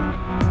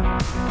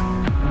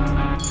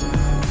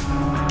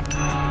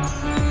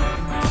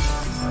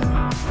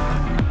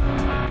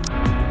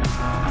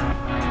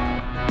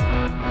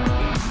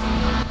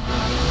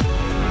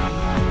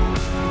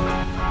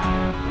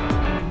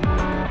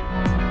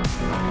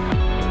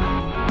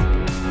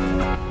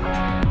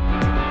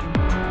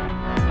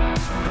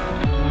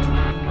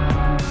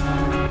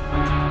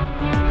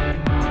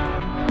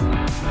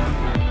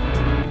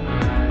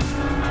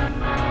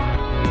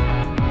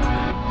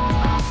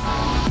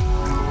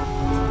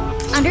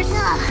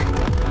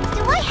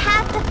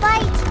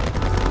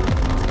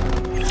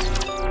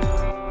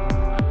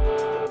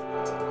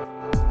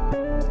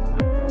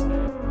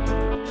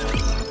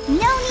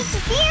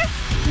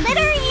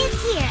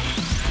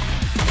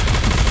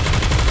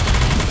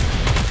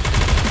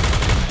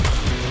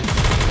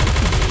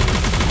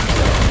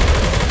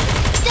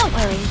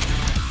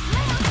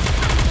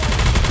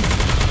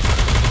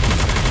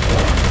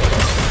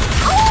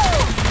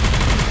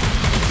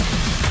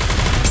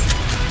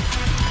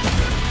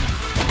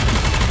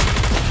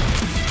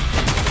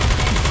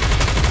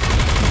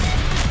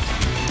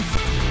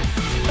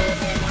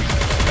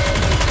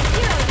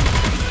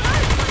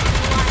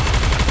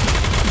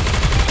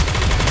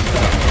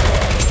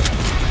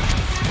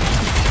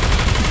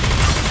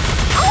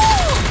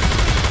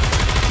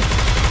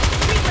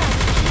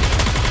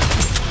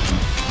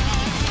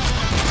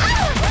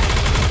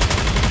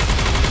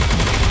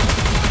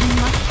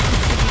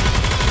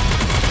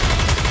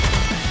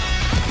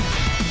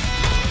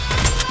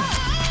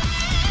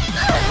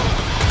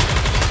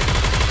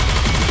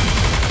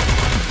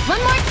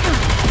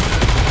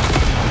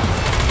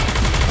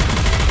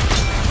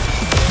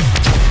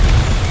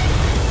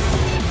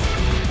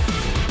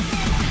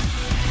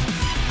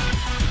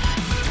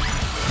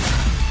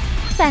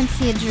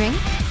 Fancy a drink?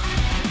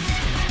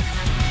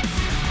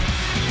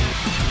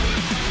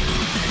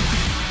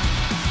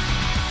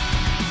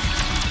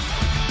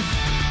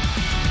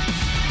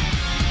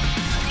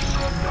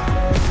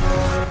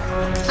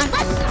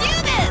 Let's do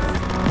this!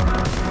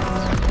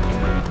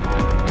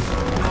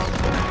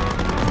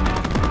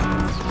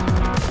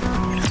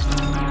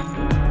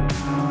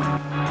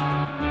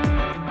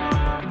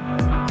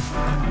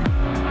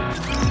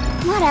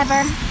 Whatever.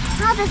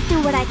 I'll just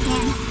do what I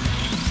can.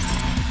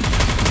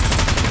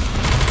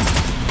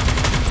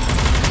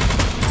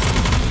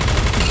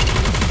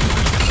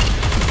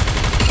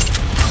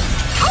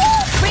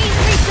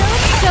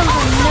 Show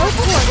them no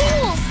quarter.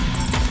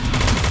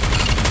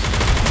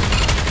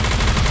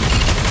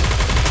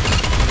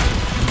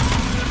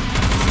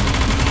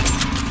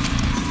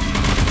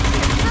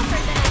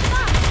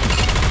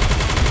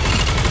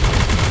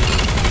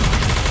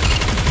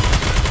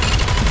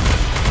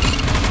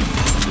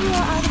 You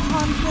are out of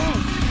harm's way,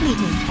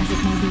 fleeting as it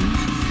may be.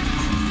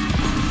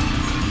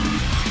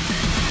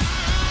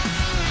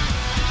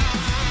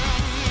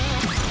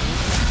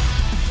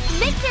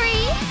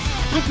 Victory!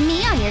 With me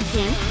on your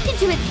team, did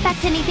you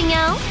expect anything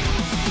else?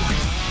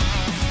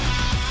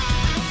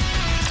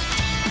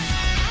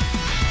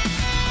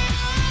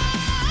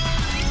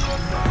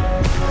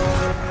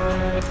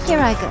 Here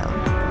I go.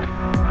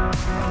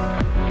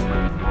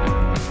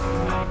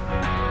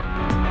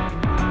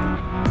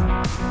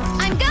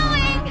 I'm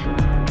going!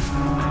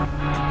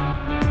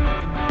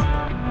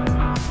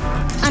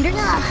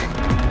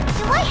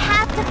 Do I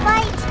have to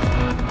fight?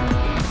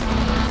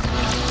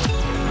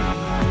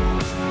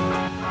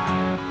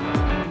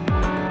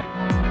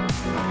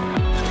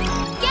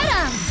 Get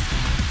him!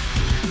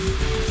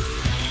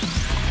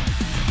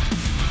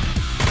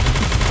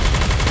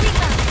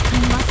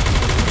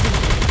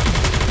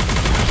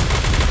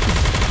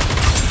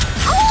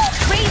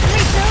 Raise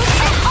rebuild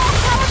and all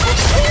powerful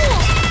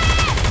tools!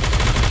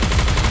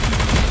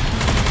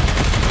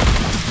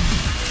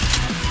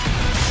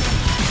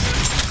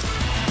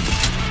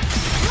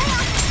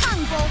 Last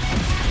tongue bolt!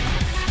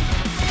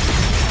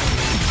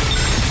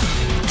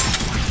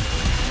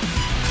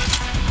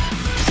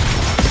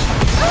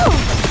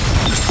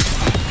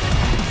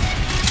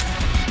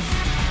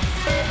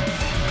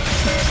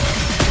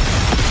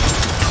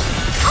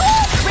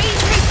 Raise rebuild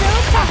and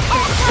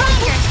all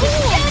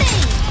powerful tools!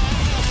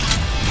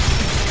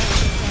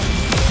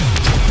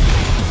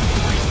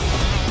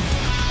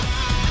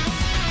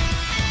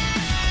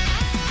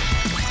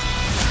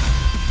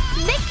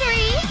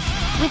 Victory!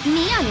 With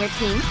me on your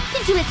team,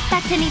 did you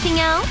expect anything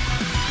else?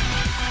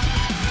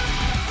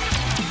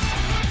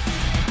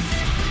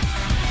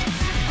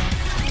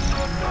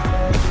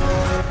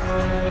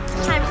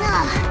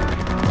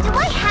 Do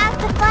I have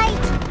to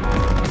fight?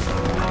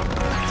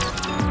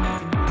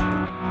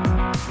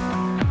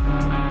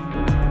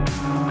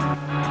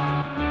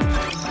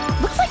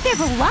 Looks like there's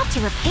a lot to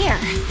repair.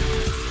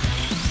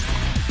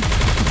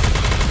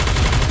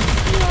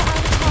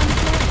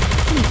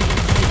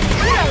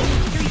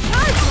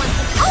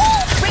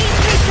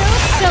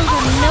 Show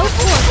them no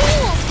quarter.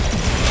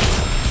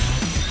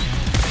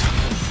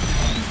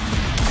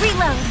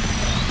 Reload.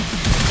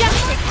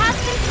 Justice has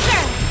been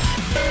served.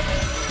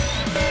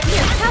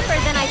 You're tougher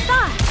than I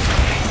thought.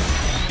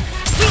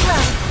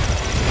 Reload.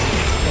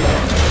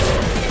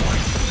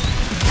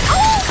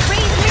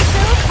 Raise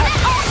rebuild and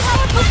all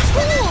powerful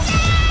tools.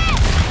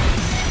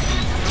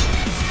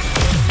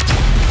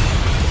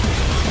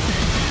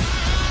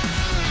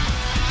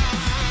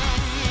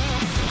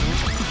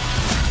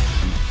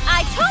 I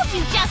told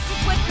you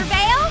justice would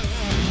prevail!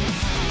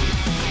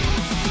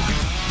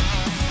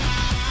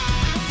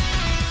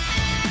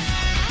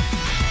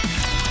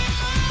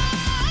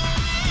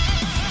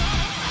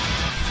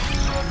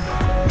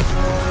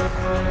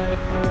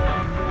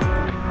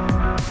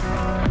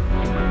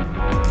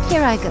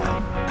 Here I go.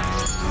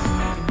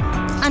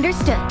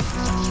 Understood.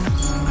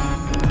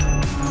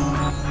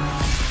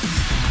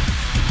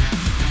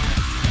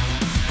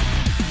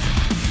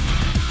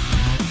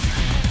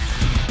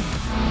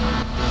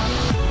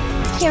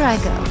 Here I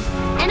go.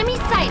 Enemy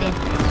sighted.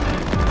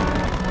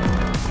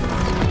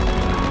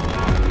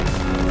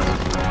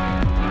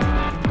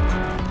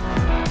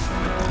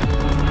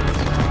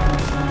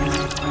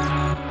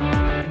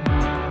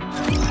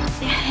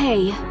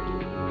 Hey.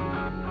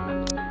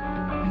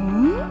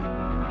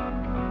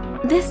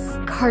 This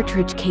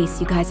cartridge case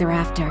you guys are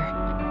after.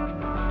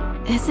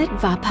 Is it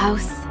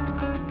Vaphaus?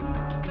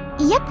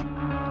 Yep.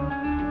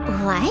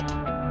 What?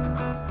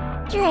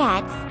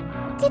 Drats,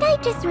 did I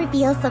just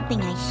reveal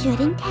something I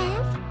shouldn't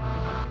have?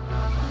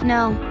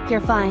 No,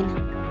 you're fine.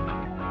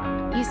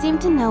 You seem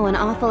to know an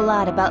awful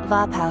lot about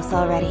Vaphaus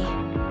already.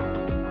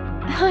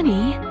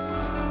 Honey,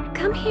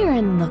 come here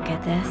and look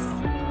at this.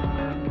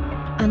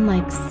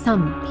 Unlike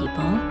some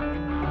people,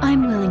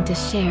 I'm willing to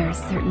share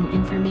certain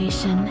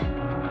information.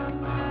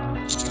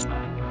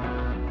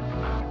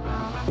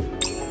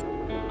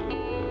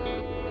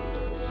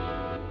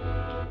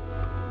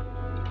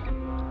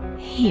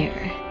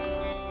 Here.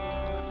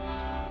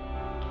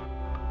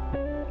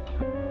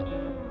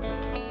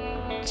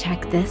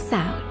 Check this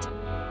out.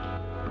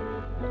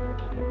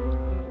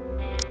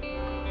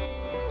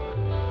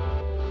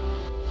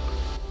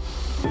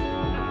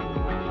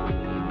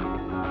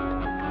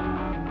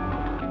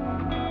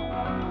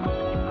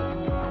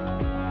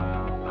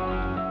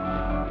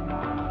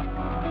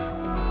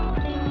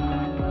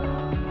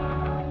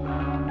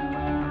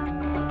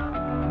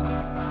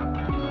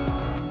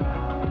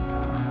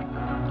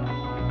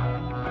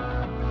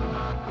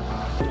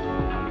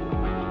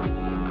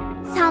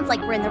 sounds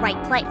like we're in the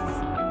right place.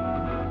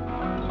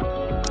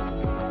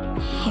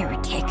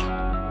 Heretic.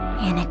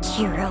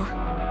 Anachiru.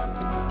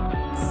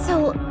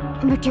 So,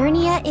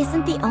 Modernia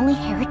isn't the only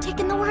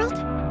heretic in the world?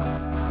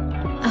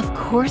 Of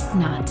course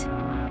not.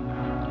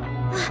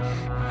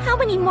 How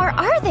many more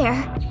are there?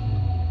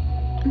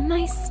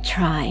 Nice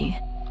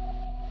try.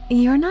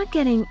 You're not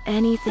getting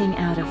anything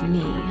out of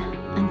me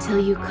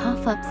until you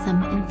cough up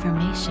some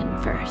information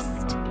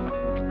first.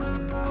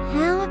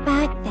 How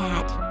about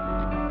that?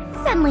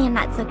 Suddenly I'm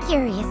not so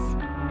curious.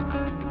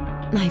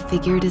 I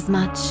figured as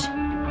much.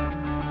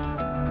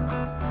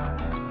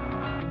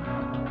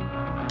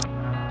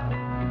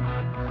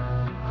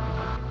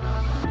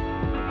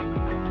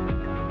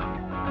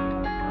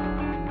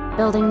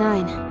 Building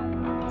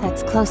 9.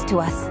 That's close to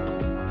us.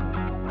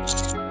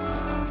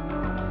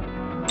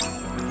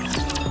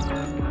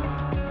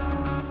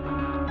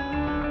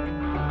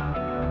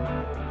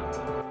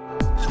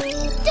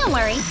 Don't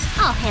worry,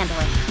 I'll handle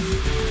it.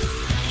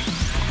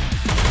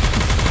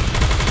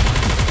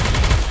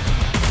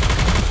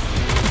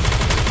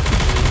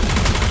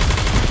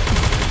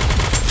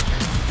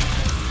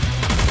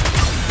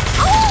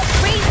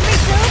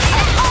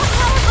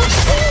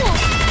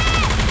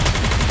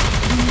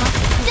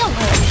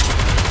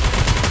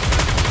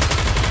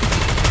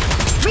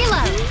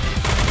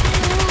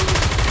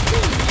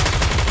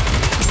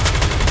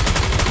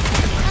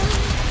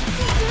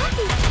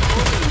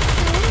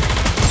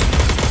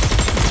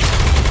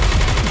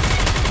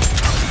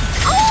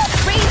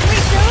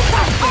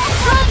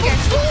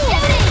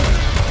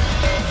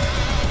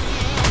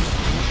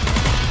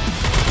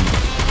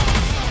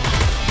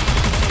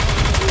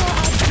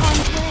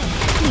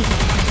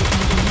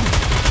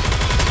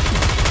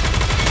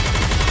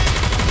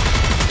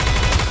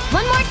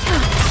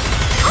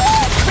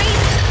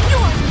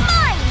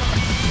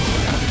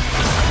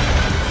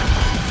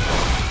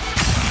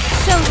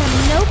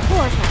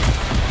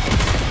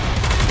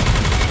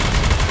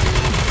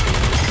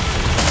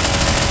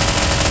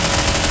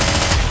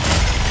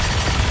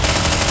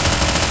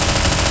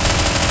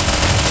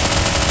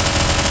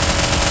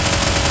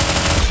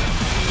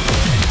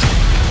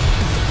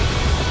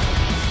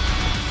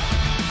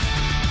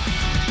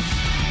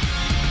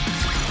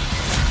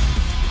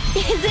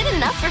 Is it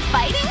enough for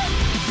fighting?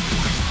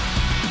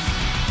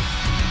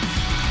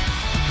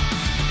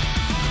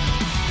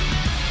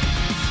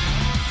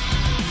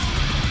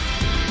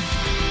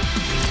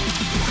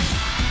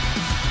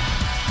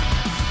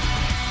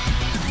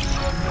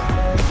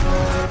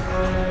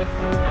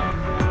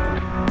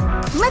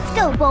 Let's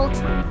go, Bolt.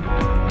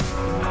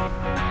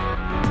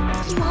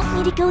 You want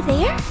me to go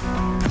there?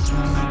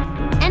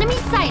 Enemy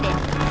sighted.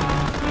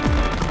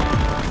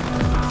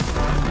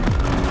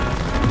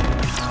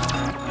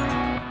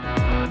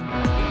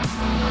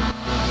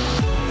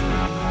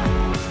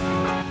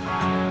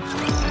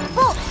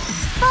 Bolt,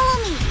 follow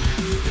me.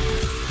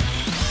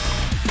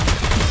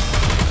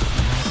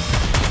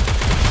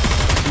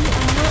 The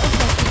hour of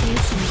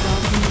retribution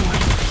draws near.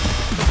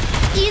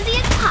 Easy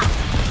as pop.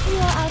 We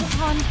are out of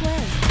harm's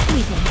way. We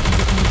don't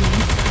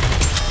independent.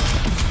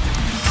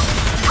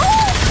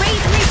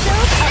 Praise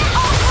yourself and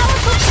all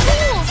powerful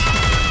tools.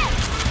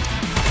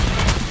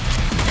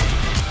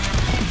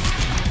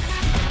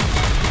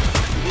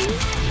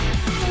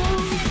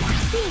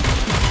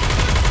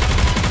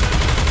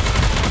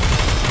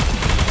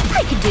 I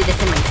could do this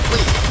in my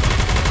sleep.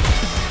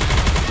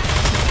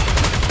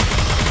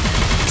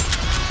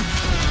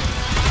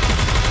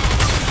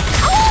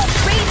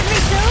 Praise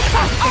yourself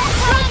and all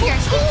powerful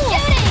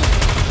tools.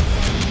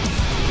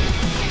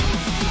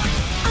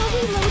 I'll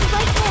reload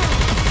right now.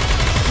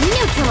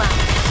 Neutralize.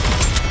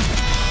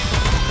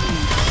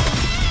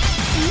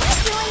 Am I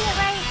doing it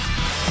right?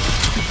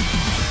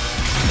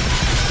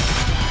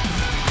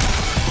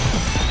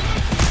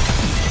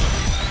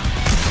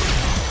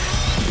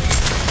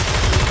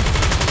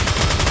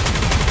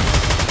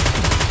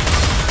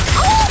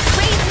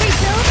 Praise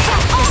yourself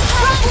and all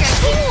powerful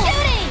tools.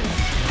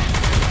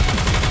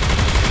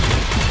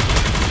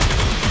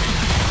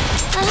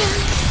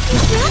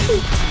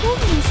 Robbie told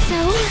me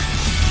so.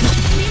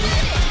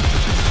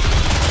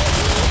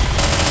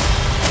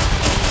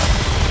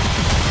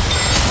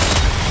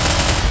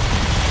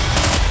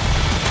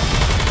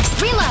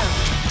 Reload.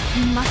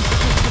 You must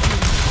persevere.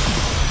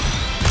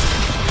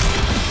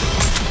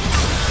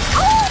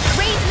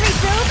 Praise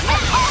yourself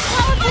and all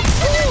powerful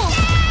tools.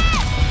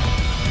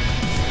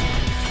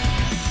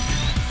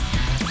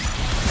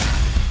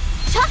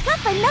 Chalk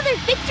up another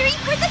victory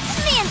for the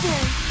commander!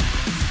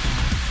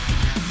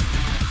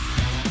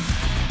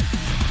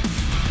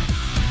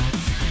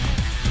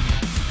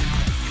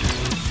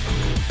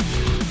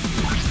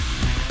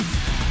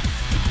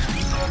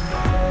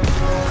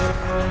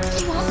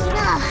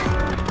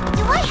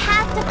 Do I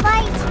have to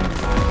fight?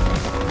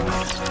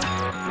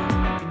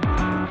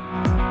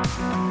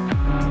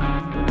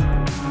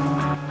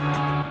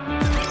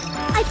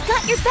 I've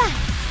got your back!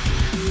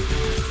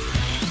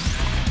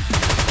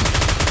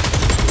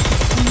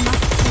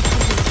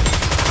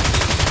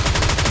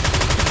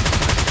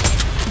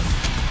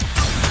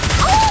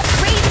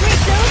 Praise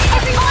yourself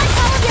and all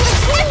powerful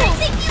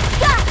tools.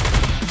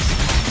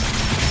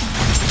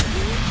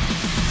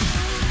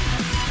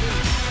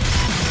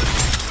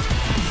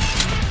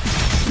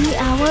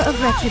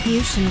 of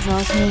retribution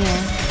draws near.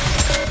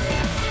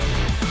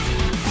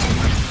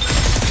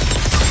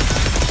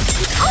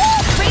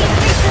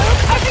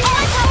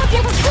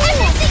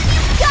 Everything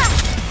you've got!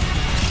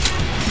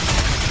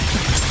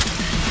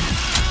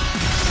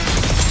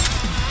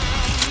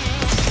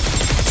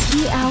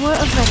 The hour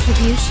of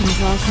retribution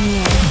draws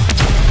near.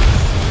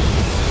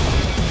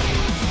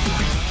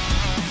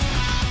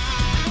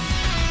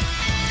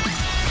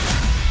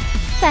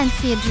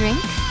 Fancy a drink?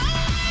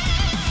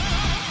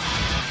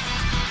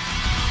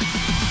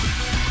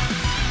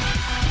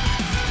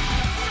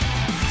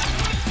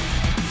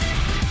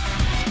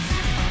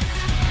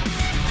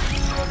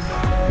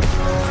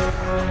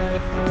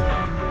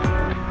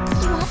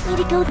 You want me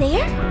to go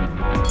there?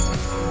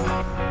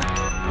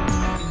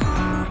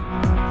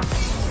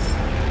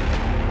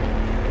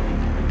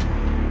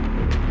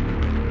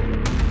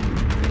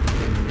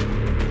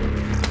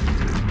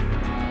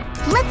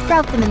 Let's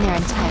route them in their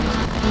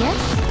entirety, yes?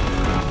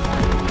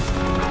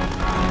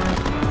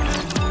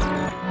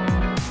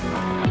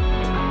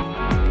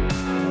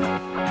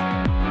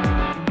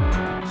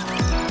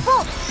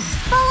 Bolt,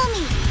 follow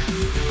me!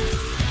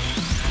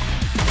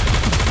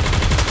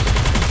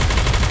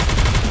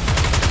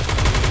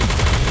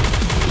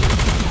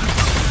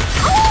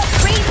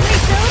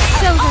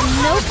 Show them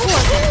no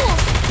quarter.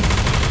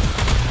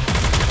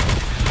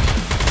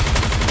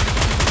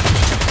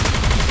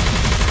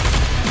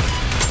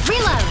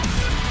 Reload!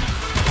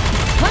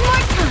 One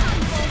more time!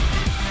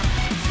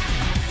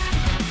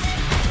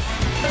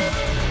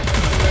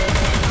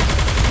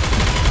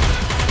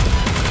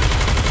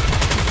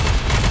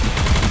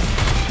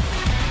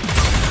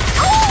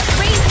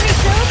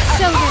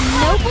 Show them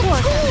no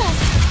quarter.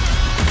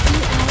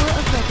 The hour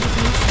of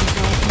retribution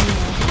draws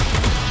near.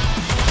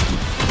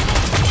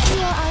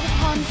 You are out of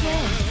harm's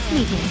way,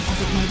 fleeting as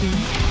it may be.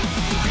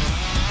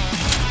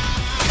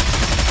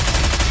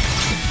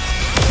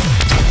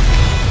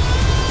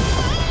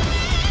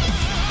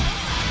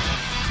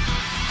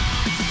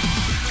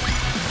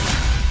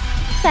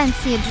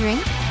 Fancy a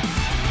drink?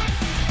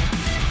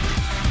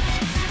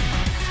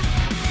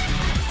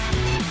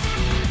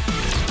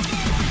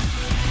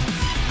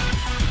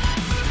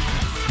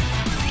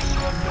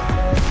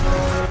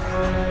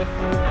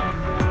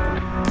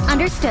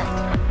 Understood.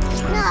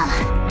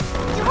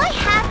 Do I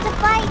have to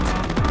fight?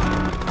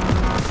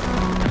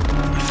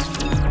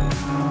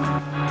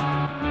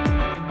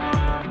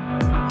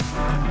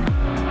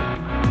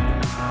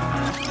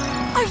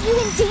 Are you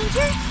in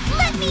danger?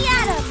 Let me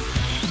at him!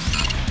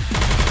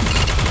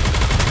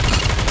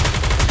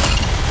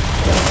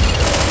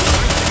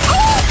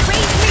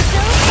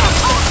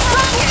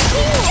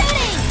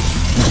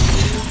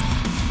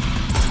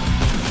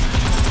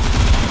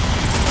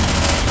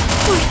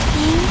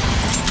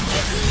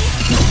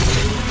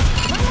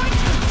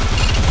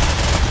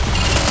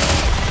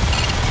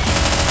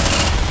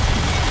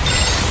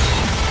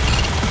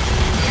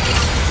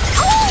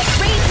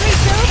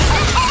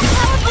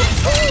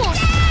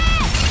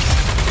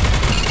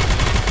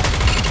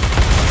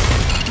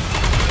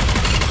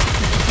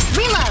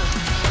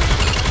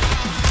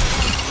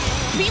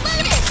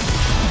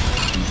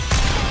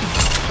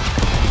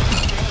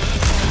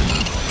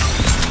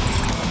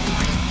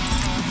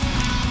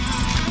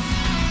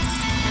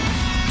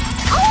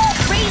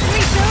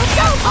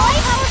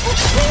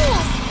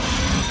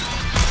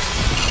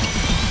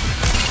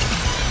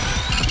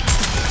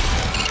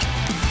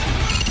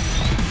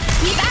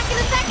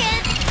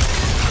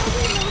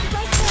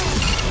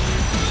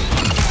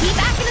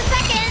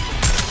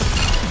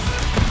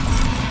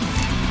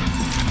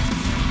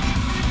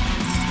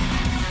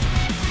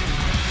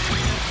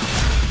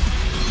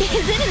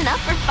 Is it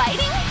enough for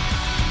fighting?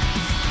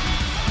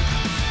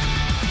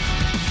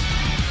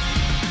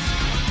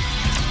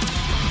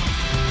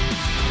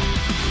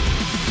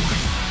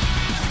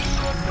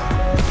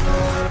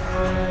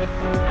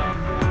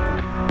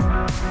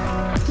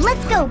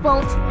 Let's go,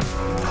 Bolt!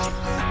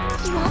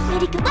 You want me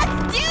to go? Let's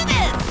do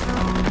this!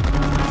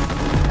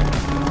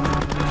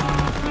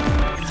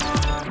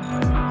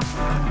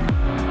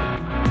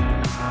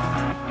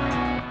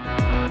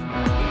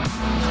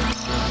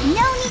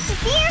 No need to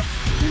fear!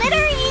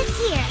 Litter is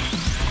here!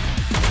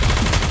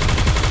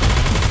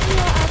 You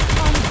are out of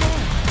harm's way.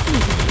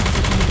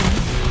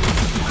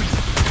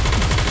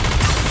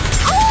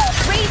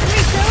 Raise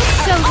yourself!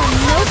 Show them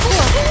no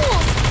quarter.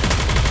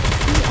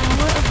 The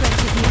hour of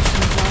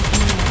retribution draws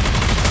near.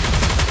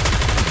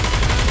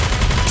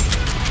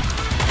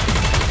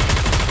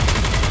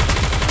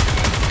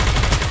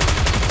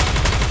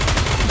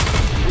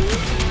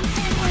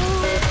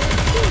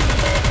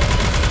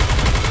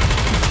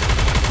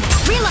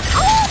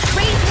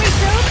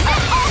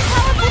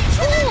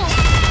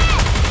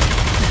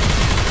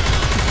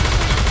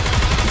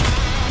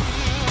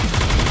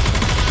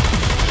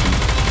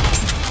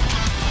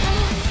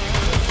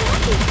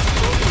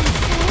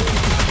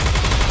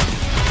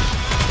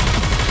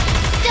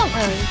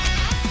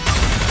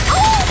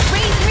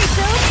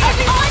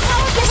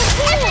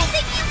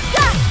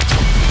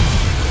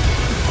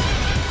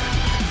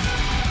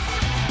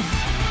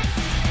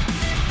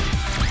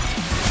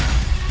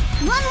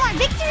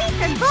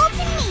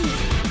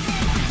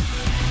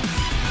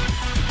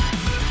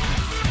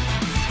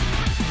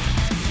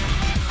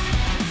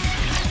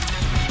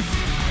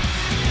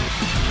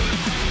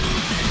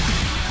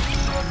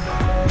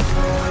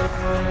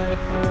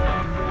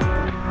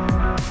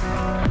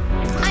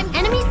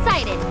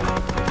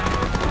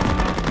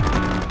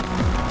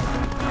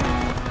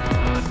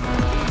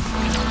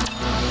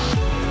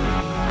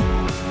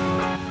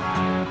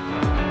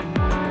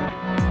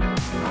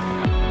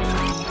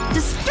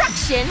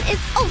 is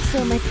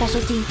also my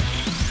specialty.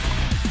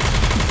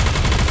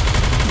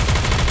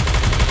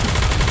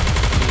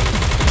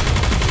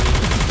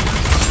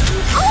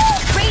 Oh!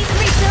 Raise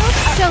refills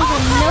show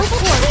them no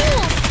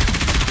quarter.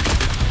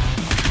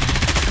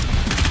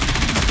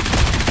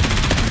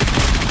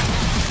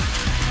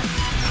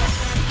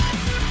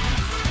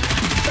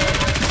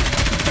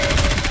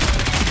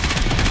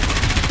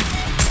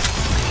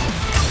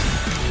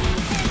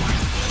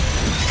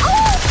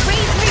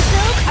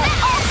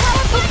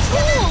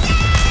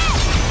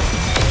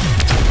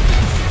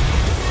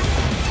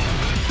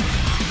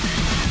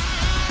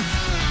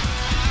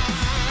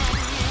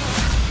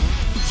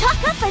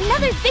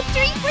 Another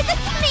victory for the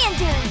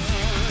Commander!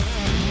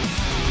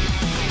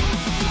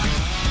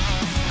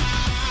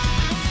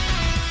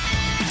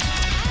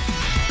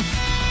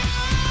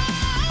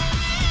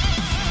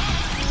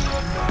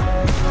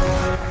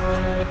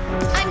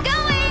 I'm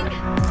going!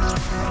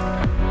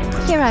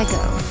 Here I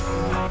go.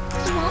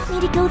 You want me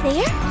to go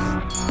there?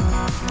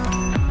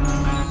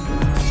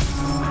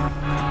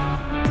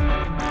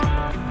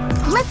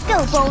 Let's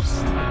go, Bolt!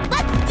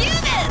 Let's do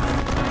this!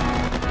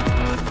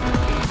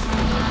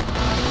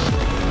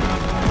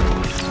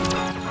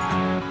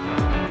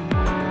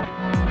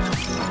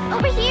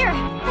 Over here!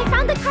 I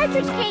found the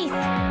cartridge case!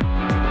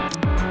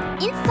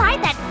 Inside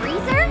that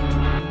freezer?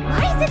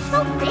 Why is it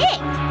so big?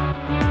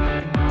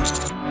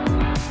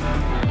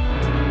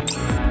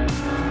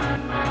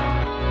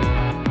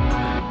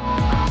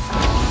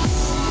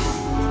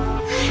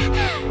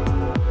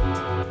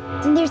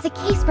 There's a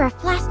case for a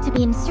flask to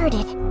be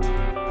inserted.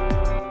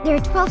 There are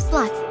 12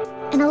 slots,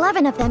 and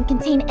 11 of them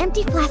contain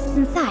empty flasks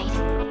inside.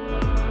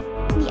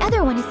 The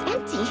other one is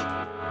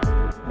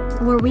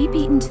empty. Were we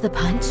beaten to the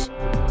punch?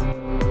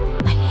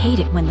 I hate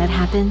it when that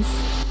happens.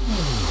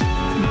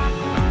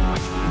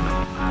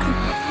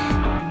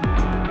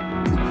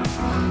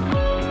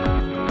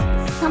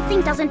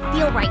 Something doesn't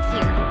feel right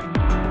here.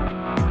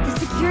 The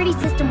security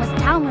system was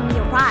down when we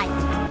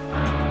arrived.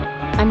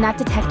 I'm not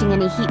detecting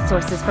any heat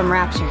sources from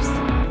raptures.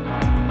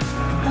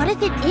 What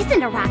if it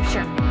isn't a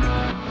rapture?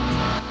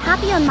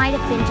 Papillon might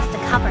have been just a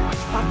cover,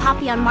 while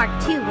Papillon Mark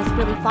II was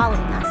really following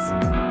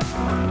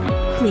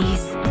us.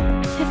 Please,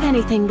 if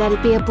anything,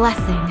 that'd be a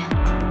blessing.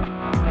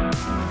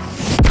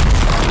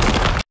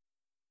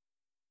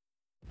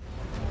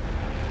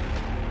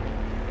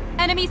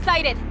 Enemy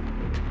sighted!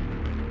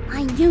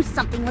 I knew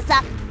something was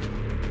up.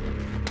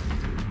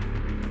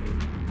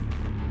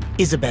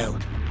 Isabel,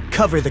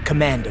 cover the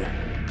commander.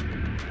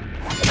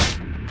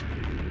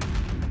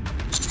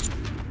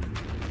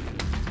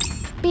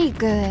 Be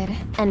good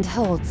and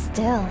hold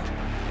still.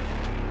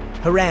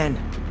 Haran,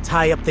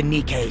 tie up the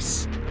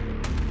Nikkes.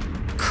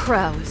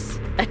 Crows,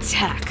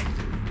 attack.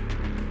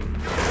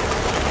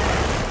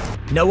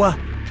 Noah,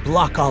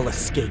 block all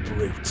escape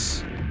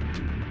routes.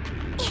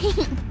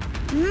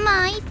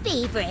 My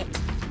favorite.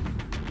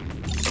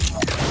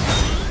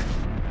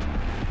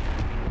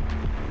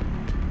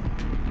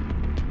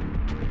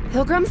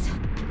 Pilgrims?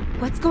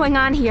 What's going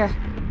on here?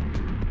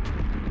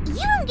 You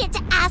don't get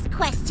to ask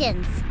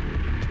questions.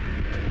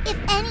 If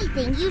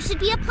anything, you should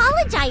be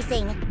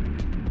apologizing.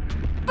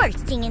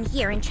 Bursting in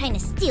here and trying to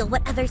steal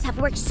what others have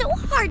worked so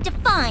hard to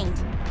find.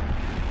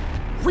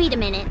 Wait a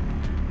minute.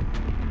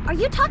 Are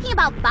you talking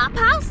about Bop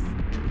House?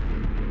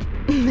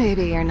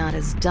 Maybe you're not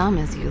as dumb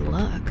as you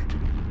look.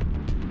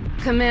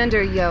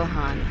 Commander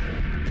Johan.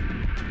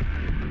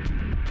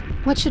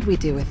 What should we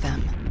do with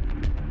them?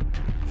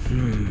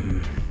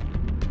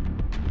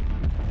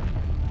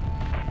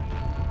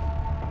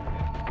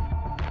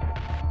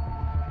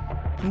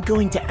 I'm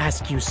going to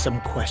ask you some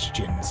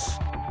questions.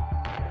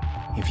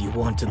 If you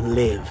want to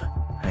live,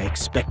 I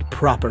expect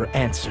proper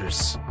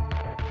answers.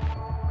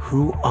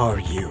 Who are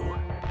you?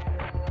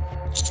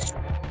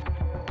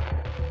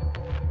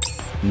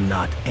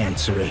 Not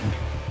answering.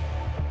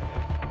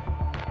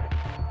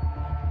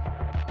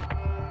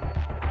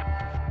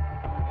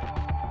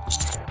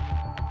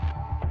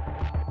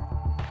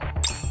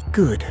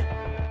 Good.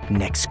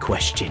 Next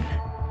question.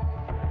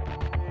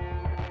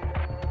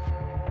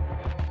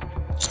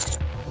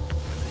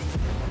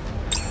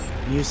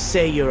 You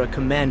say you're a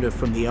commander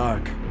from the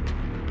Ark.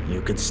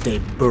 You could stay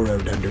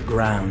burrowed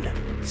underground,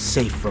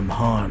 safe from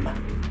harm.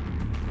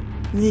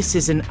 This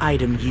is an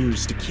item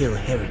used to kill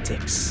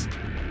heretics.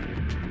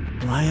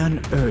 Why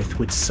on earth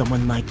would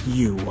someone like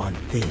you want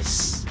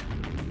this?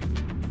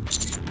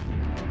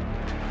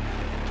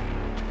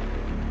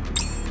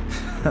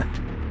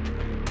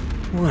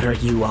 What are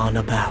you on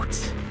about?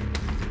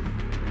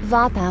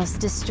 Vophouse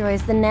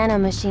destroys the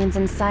nanomachines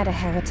inside a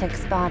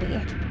heretic's body.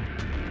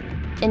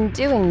 In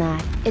doing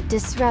that, it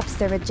disrupts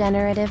their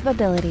regenerative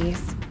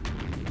abilities.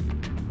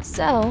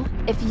 So,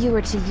 if you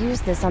were to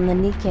use this on the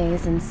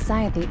Nikkes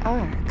inside the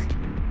Ark...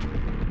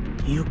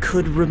 You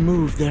could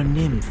remove their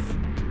nymph,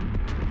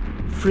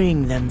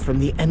 freeing them from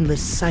the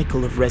endless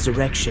cycle of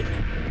resurrection,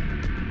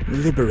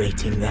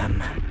 liberating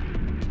them.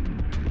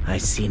 I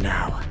see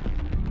now.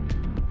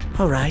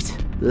 Alright,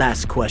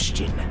 last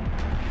question.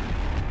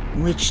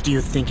 Which do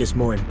you think is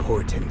more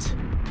important?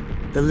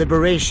 The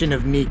liberation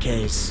of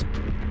Nikkes,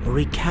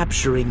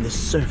 recapturing the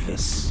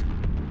surface.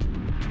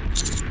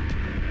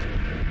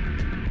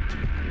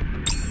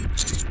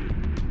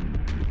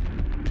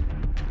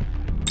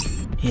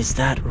 Is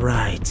that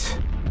right?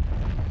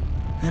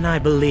 Then I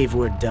believe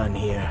we're done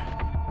here.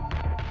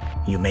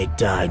 You may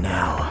die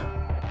now.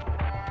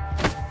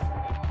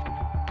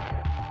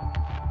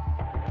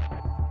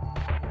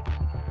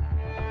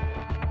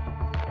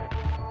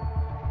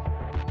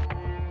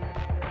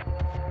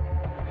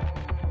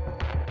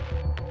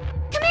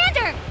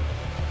 Commander!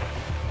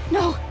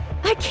 No,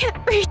 I can't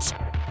reach.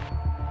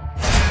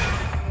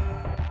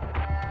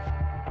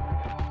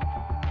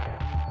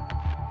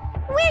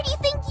 Where do you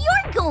think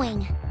you're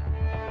going?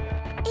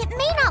 It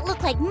may not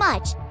look like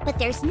much, but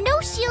there's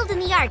no shield in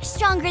the Ark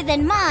stronger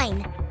than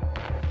mine.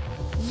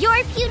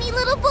 Your puny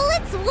little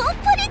bullets won't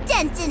put a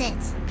dent in it.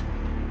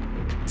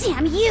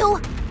 Damn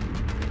you!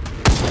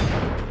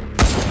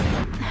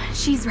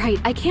 She's right,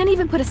 I can't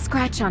even put a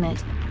scratch on it.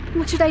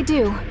 What should I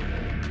do?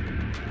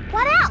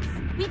 What else?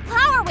 We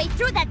plow our way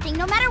through that thing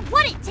no matter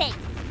what it takes.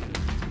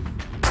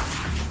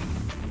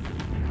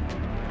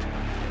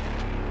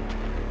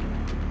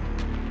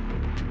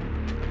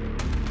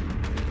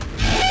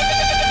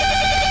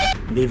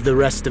 Leave the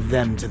rest of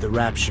them to the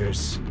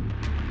Raptures.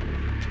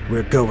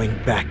 We're going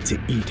back to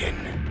Eden.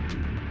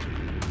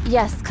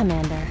 Yes,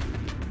 Commander.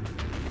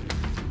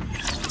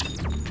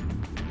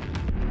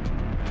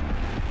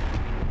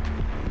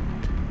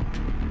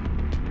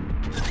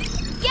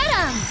 Get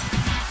him!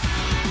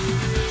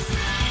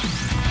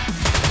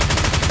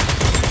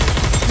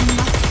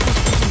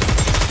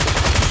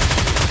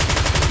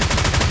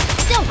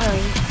 Don't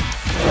worry.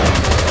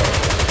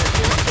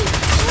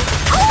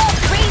 Oh!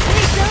 Raise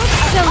yourself!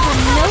 Show them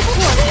no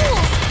quarter!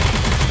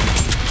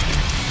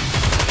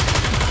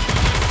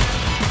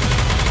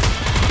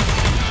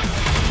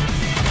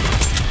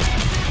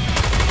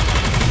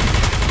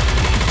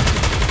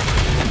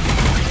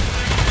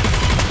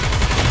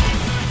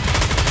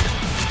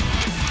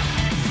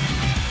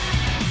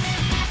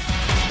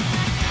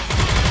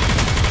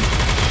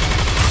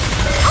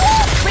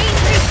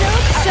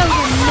 Show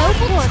them no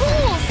quarter!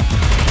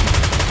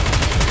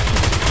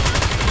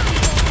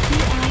 The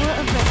hour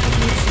of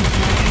retribution is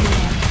now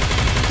near.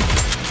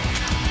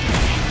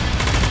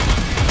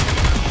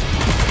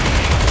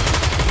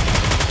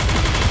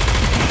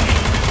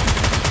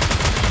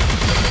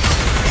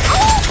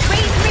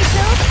 Raise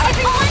yourself!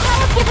 Everyone,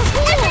 give us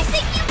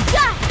everything you've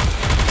got!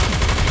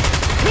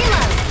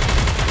 Reload!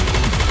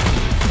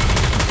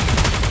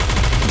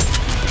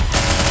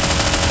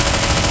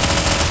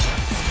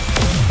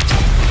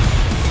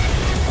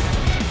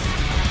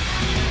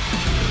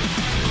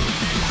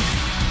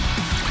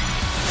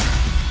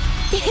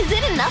 Is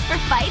it enough for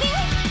fighting?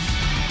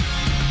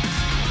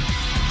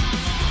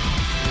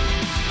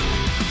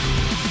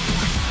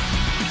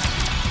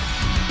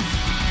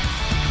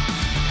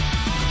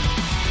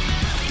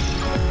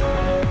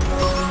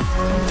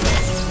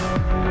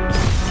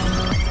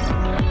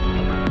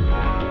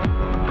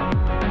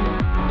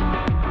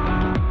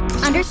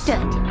 Understood.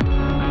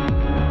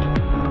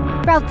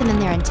 Route them in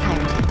their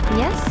entirety,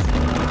 yes?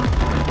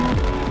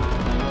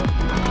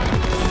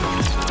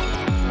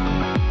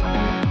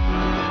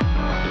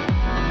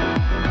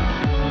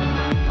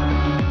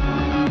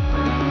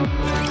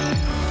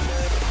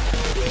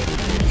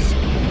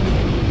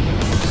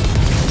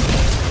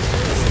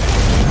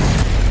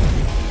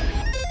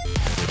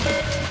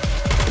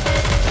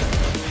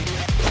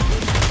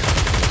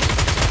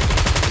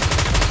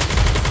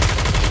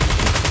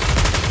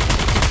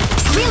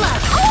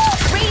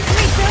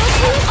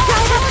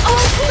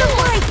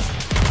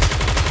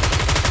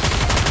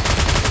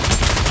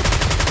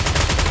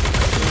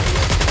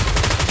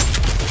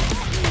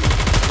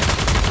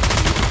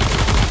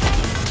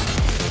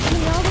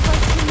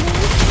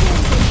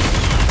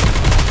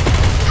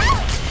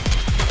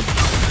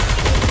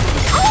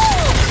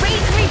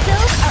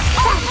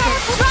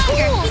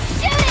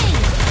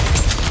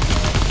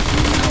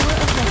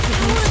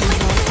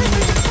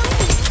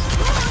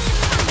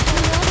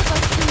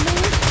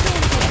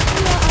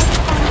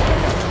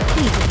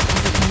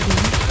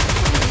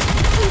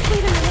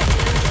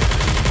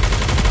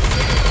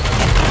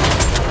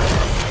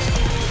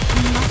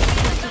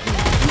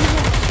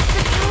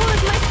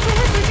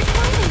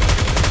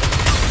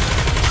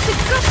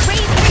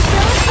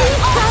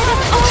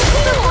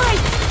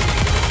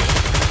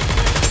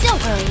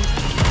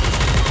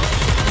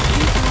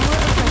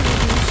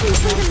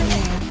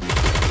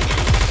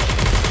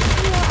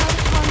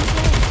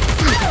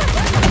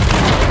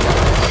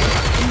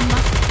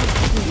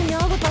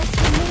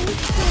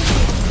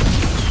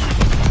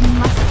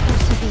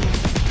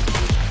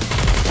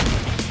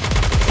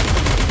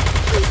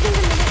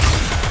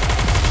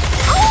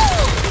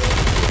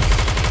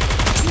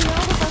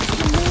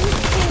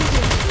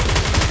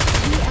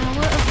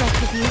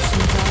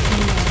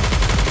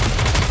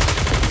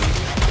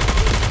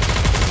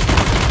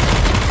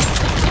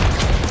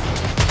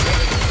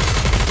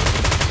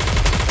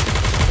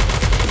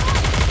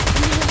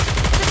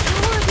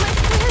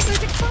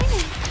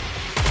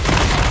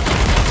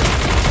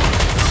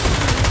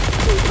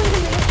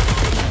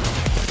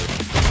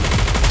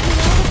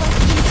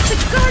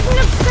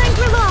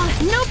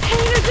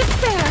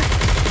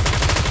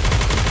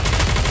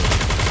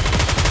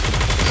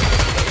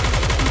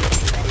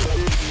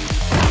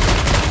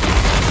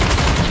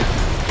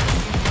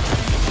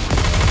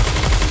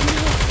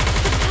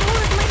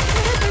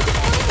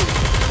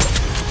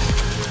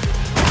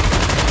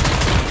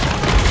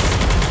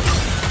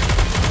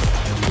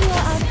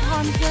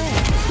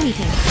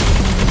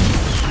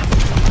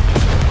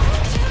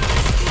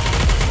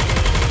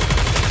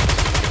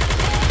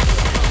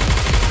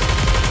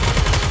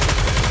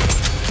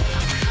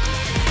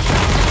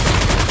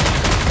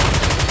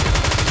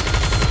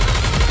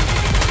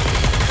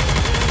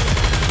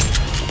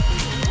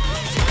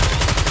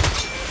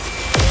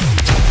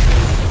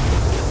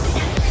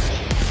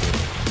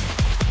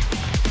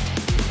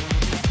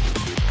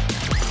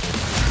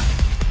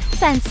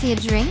 Fancy a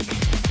drink?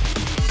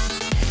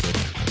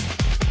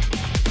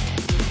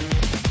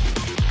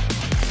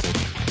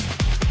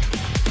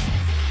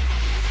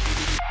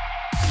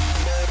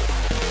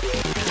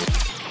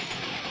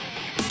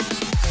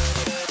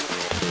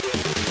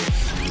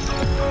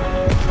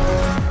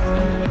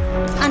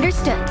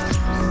 Understood.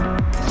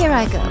 Here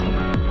I go.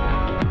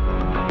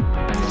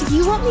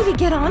 You want me to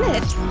get on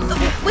it?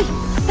 Oh, wait,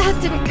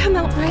 that didn't come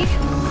out right.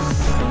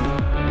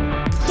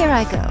 Here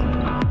I go.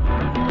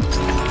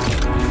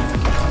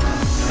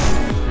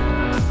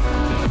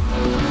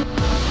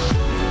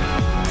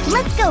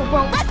 Let's go,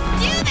 well, let's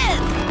do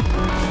this!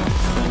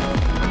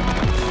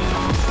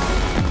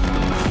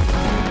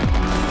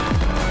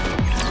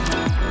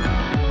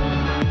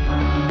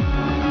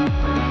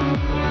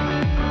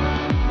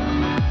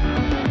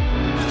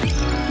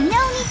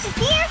 No need to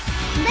fear,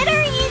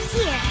 litter is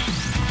here!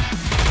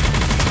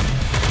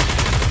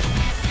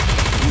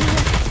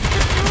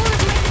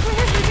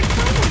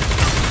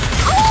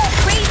 Oh,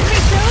 great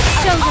regrowth!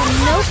 Show them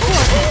no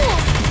quarter.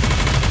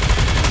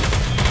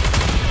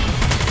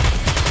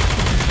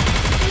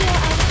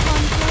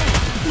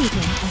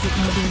 As it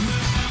may be.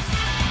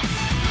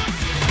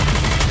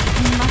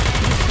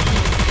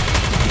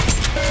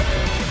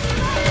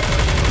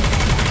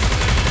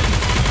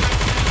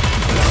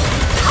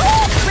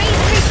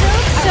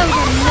 Show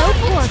them no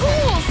quarter.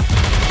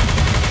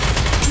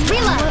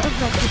 Reload! Power of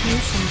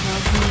retribution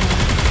draws near.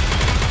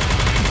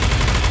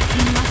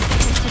 You must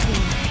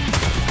persevere.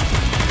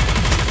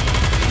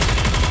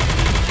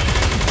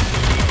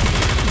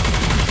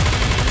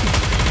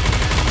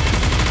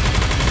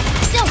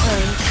 Don't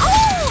worry. Oh!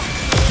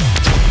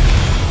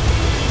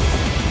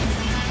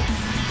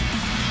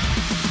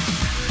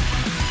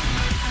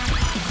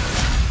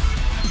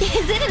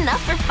 Is it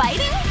enough for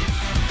fighting?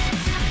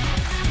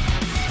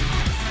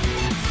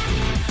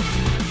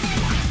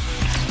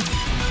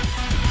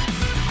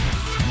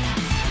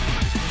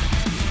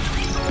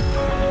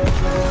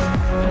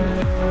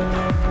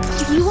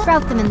 You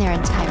sprout them in their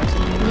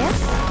entirety, yes?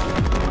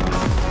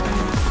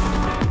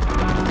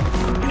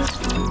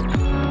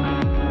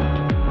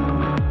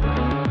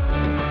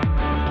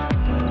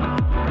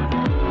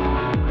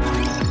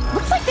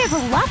 Looks like there's a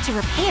lot to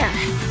repair.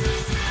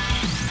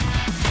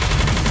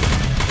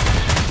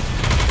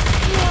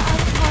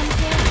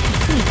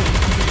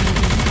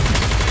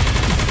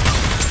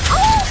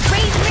 Oh,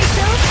 great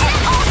rebuild and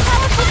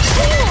all-powerful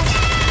tools!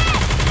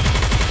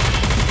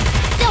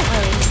 Don't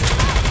worry.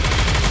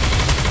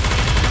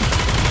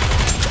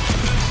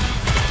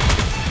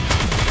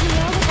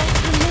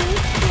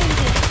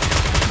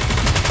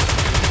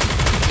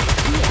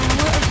 The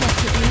hour of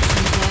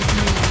retribution draws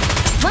near.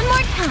 One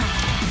more time.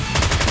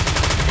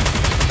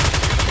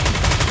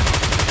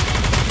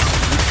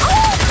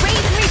 Oh,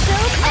 great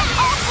rebuild and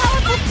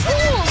all-powerful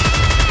tools!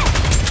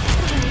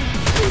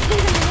 Please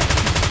wait a minute.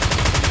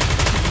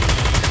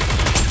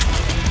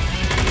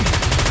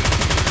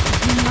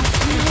 You must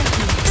be ready.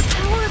 The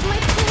power of my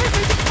prayers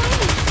are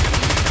declining.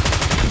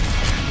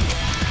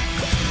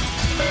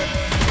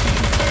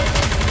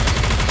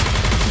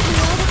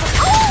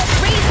 Oh,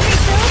 great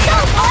rebuild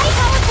and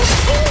all-powerful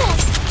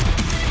tools!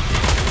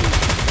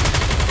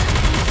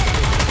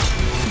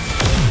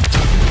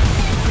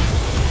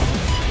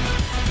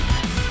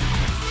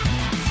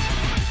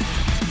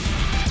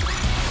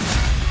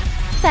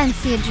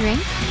 Fancy a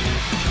drink?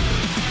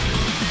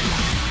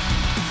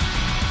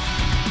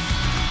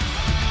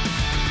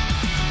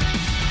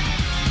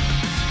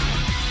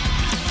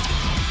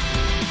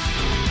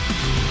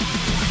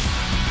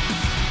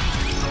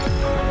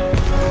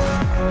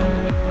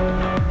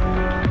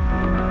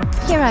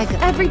 Here I go.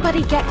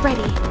 Everybody get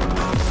ready.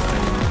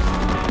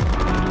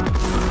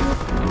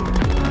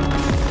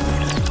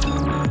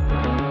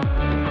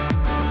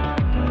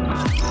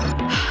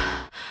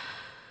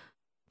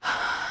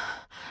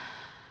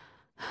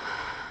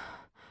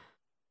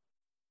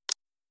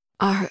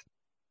 Are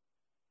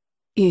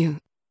you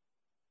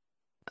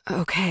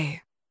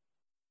okay?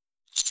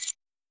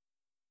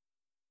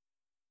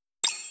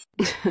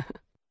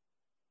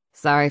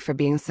 Sorry for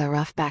being so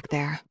rough back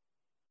there.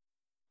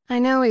 I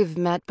know we've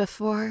met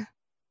before,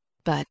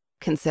 but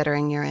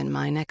considering you're in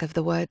my neck of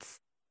the woods,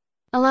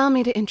 allow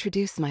me to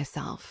introduce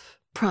myself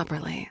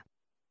properly.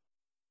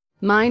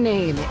 My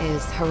name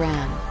is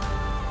Haran.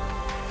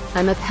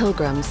 I'm a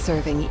pilgrim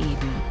serving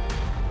Eden,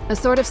 a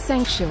sort of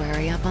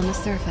sanctuary up on the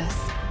surface.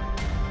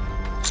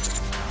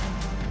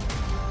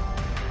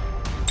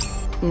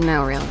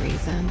 No real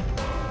reason.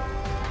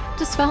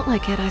 Just felt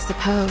like it, I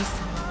suppose.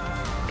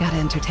 Gotta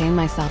entertain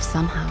myself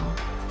somehow.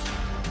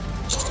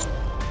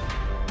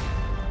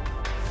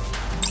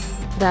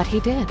 That he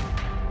did.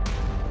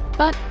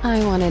 But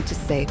I wanted to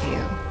save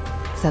you,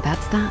 so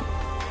that's that.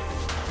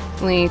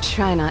 We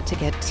try not to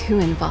get too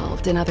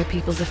involved in other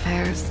people's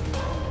affairs.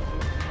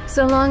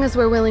 So long as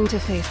we're willing to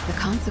face the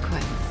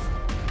consequence,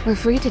 we're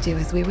free to do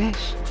as we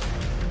wish.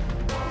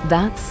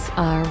 That's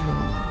our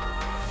rule.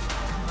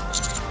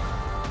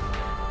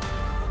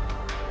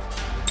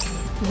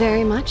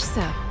 Very much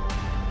so.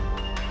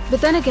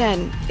 But then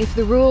again, if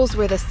the rules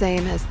were the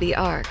same as the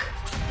Ark,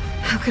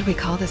 how could we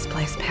call this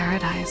place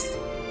paradise?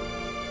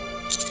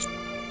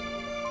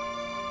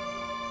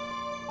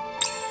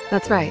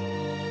 That's right.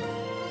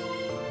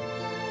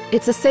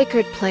 It's a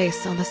sacred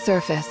place on the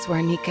surface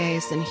where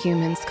Nikkes and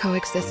humans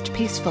coexist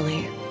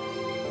peacefully.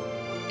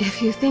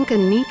 If you think a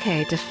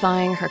Nikke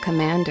defying her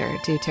commander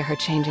due to her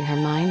changing her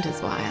mind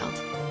is wild,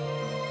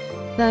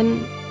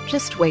 then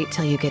just wait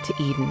till you get to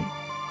Eden.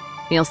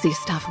 You'll see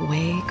stuff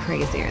way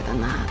crazier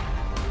than that.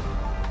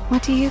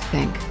 What do you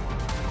think?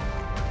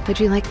 Would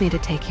you like me to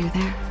take you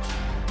there?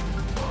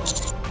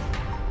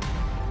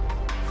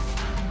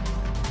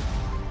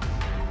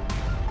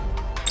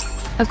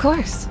 Of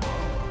course.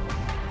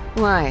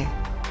 Why?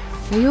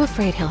 Are you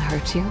afraid he'll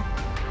hurt you?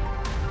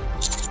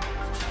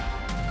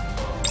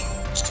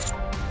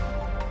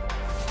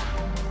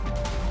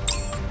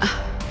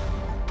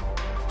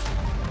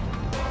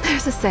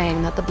 There's a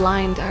saying that the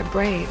blind are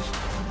brave.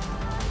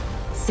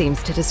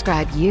 Seems to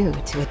describe you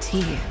to a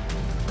T.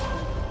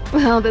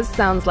 Well, this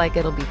sounds like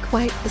it'll be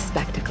quite the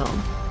spectacle.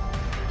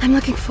 I'm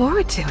looking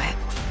forward to it.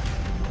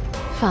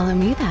 Follow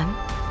me then.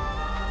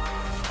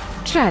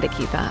 Try to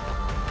keep up.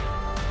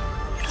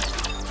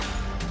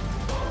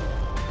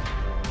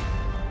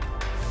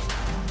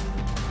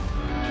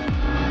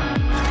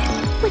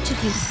 Which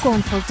of you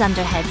scornful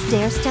dunderheads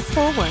dare step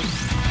forward?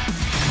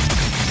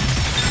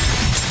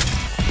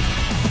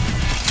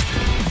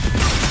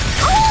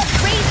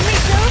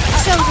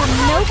 Show them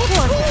no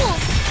quarter.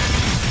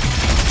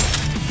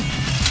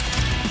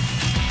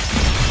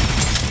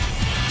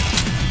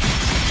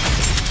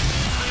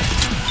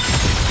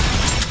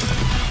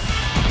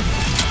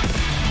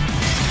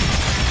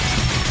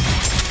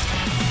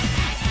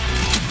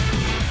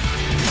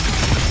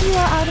 You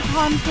are out of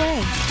harm's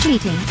way,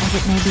 fleeting as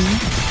it may be.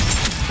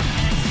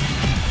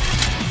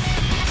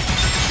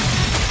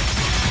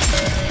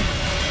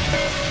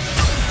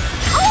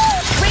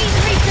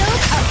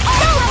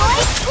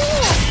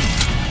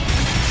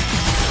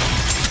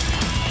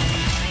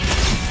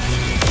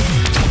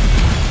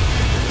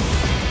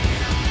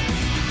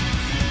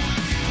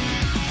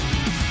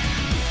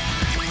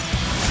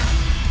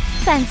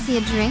 Fancy a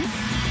drink?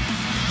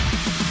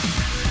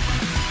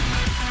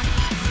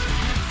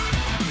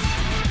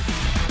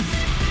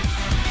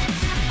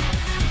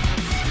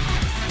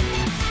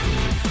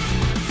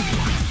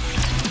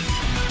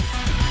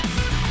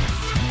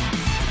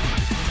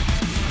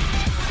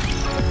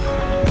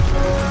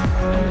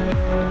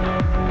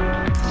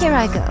 Here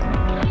I go.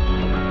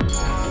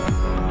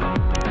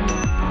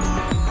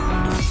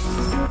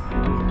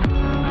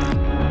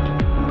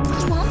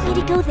 You want me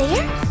to go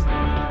there?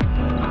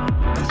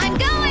 I'm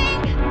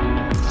going!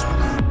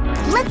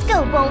 Let's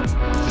go, Bolt!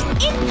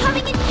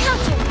 Incoming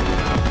encounter!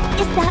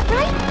 Is that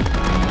right?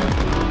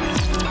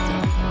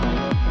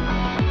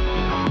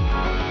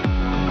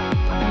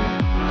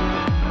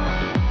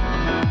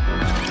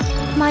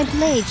 My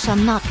blade shall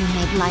not be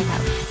made light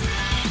of.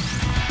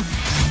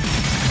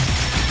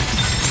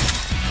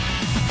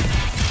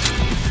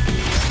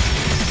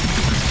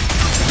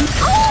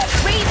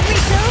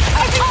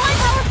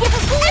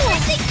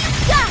 Everything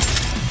you've got!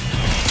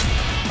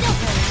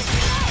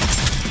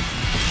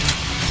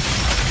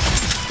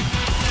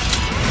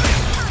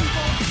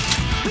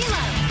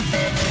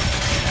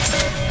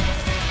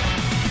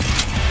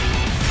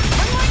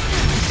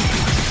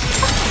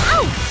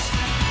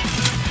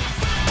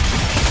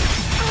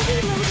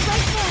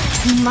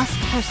 You must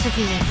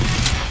persevere.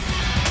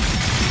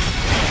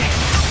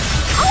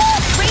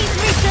 Raise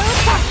rebuild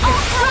faster!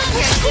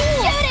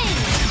 Shooting!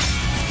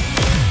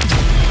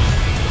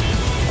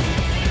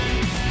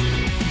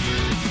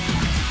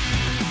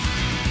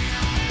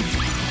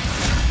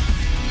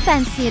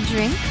 Fancy a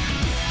drink?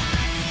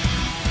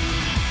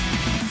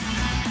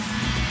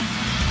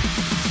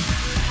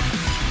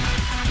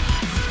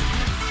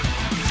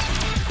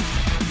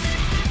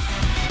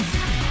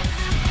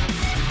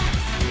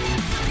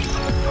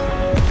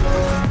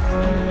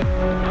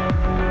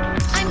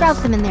 I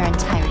route them in their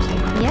entirety,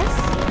 yes?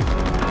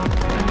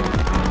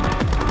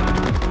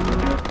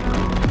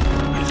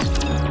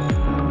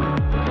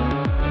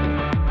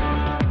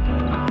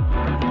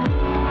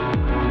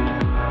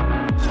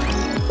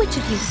 Which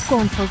of you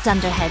scornful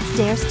dunderheads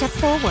dare step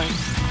forward?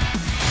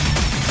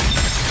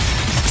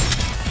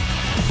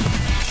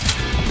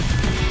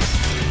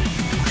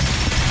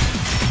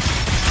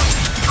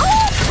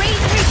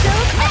 Raise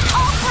rebuild an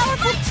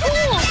all-powerful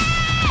tool!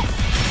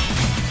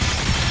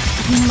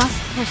 You must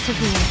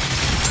persevere.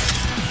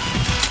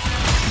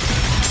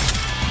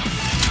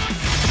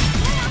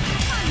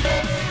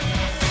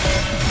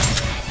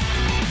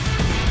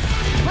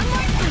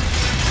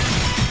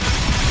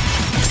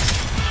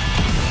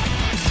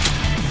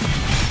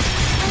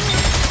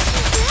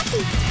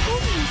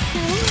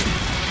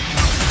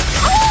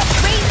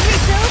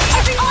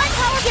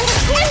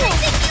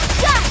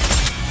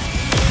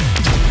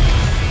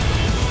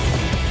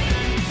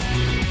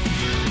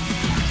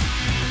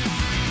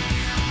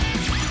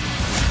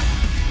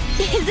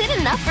 Is it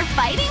enough for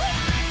fighting?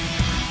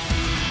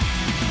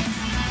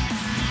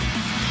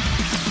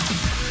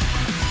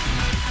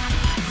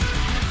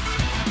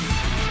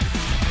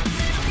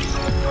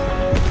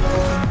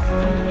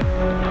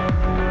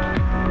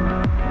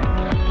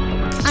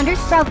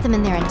 Undersprout them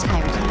in their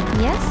entirety,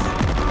 yes?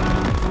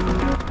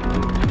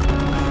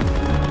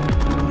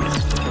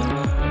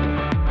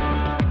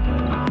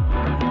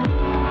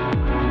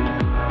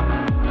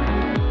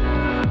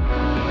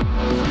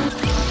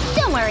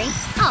 Don't worry,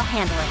 I'll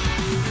handle it.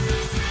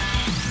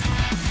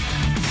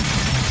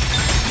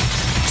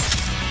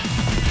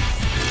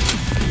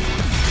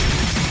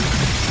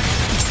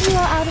 You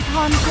are out of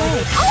harm's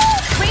way. Oh!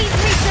 Raise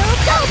refills!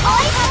 Go!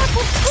 All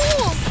powerful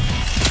tools!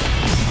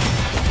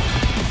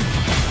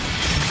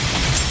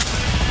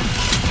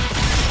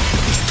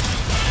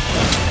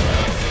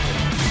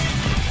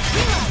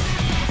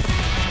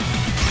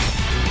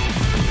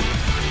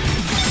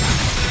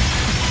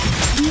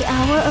 The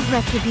hour of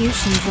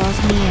retribution draws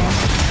near.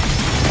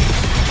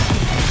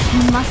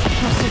 You must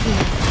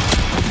persevere.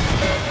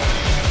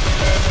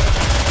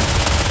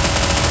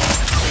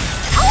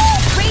 Oh!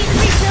 Raise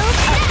refills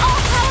and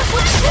all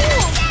powerful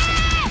tools!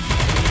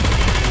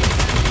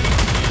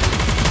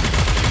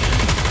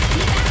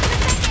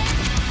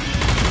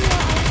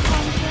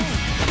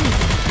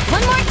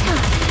 One more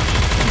time.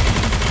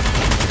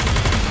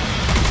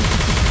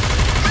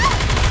 Ah!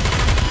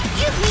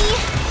 Excuse me.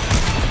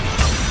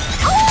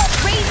 Oh!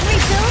 Raise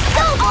refills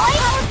and all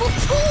powerful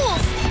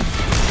tools!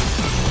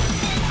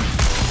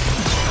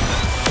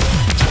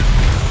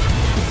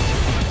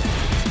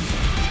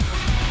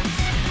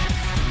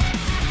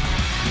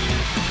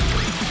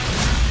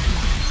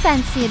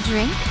 Fancy a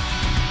drink?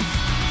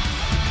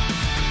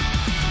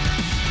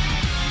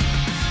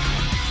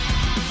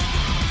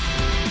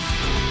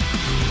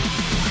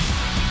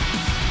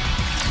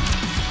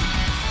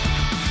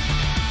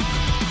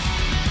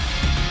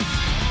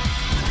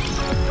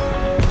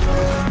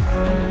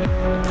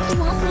 You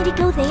want me to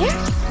go there?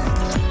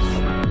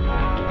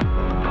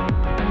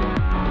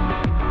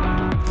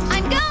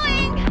 I'm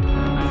going!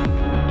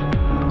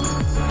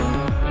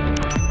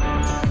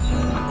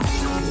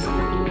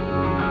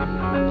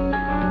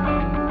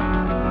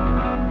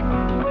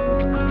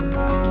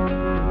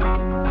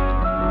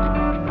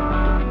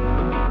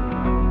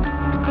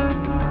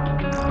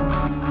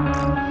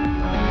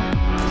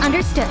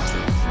 Understood.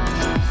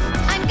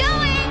 I'm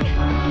going!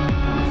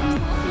 You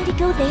want me to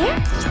go there?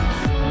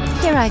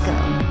 Here I go.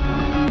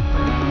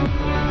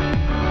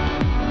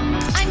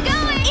 I'm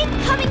going!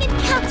 Incoming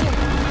encounter!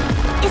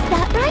 Is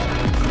that right?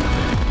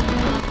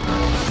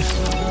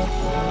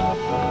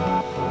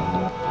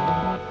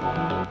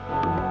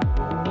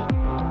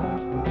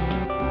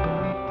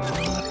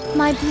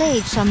 My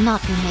blade shall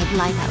not be made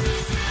light of.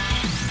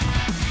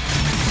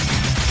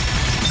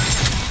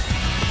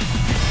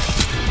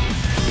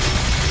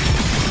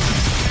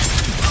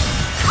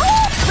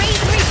 Oh!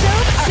 Raise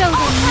refills Show are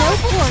all them no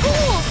powerful quarter.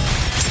 tools!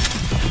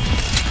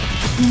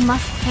 You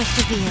must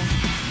persevere.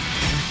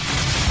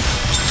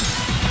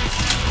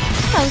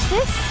 How's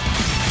this?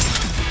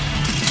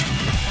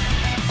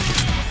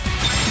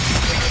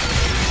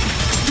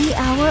 The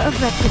hour of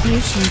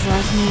retribution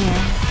draws near.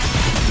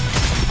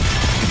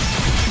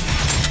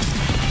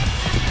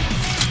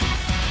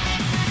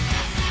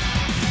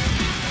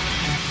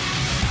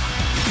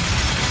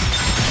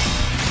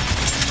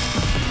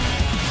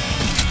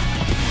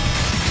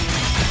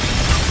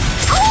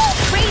 Oh!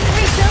 Raise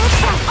refills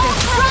are all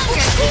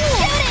powerful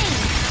tools!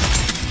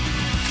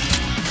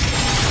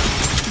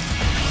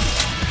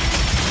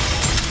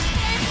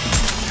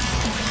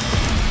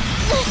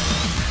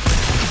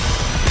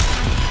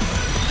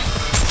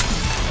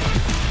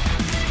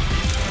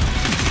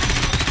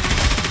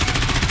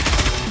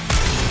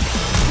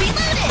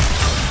 Reloaded!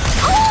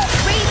 Oh!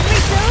 Raise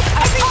refills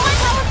are all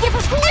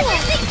powerful tools!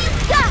 Everything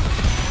you've got!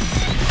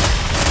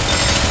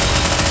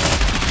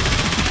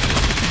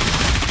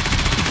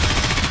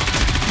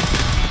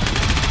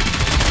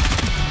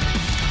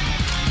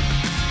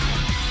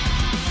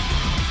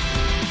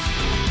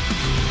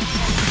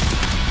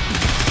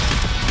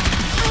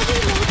 I'll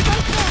reload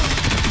right now.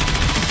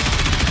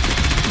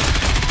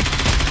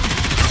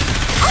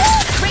 Oh!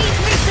 Raise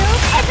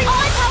refills and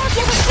all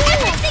powerful tools!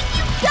 Everything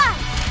you've got!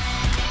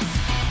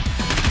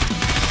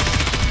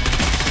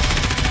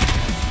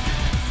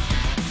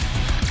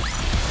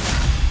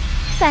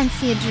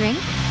 Fancy a drink?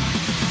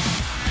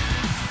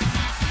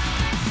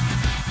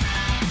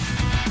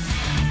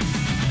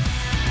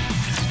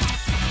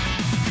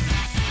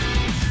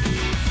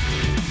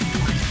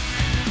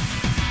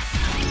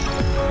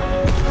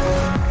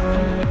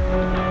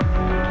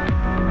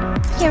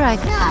 Here I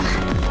go.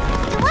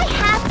 Do I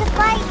have to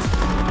fight?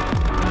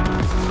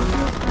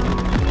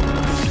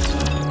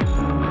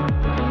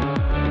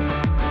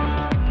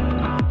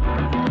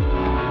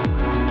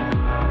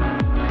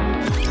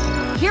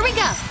 Here we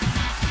go.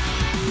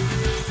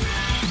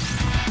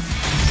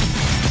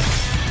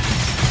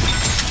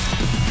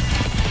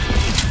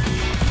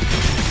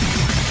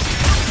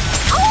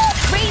 Oh!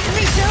 Raise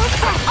refills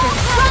are all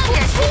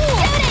powerful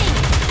tools!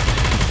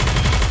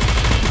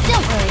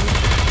 Don't worry,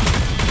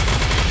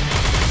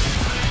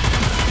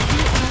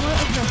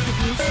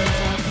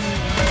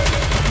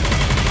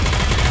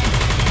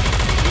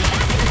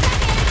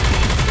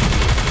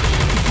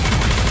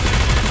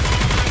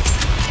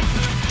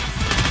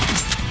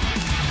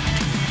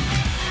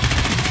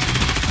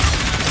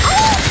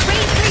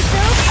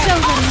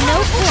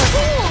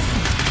 portals!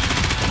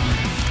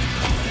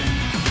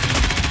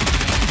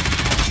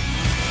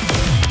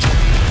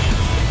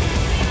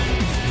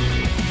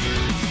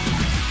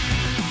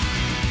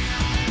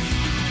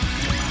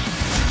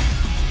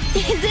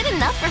 Is it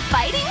enough for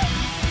fighting?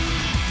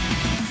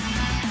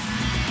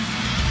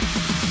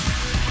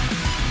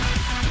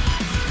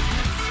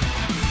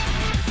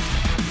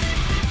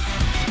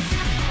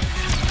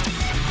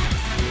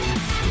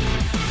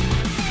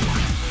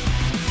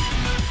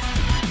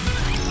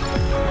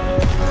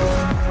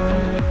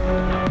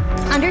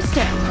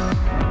 Understood.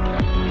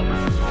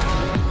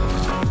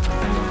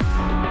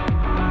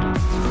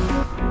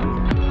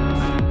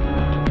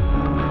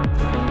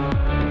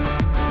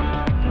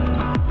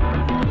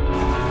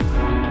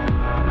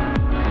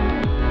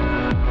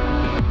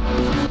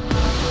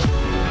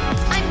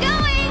 I'm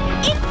going!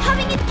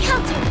 Incoming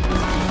encounter!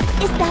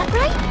 Is that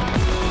right?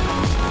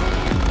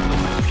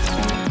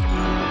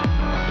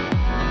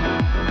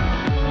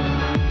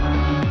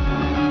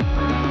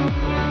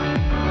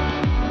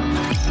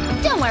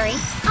 Don't worry,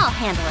 I'll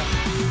handle it.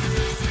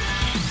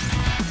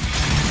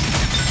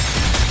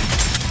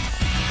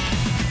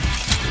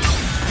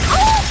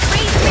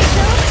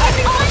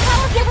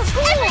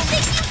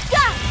 Everything you've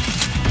got!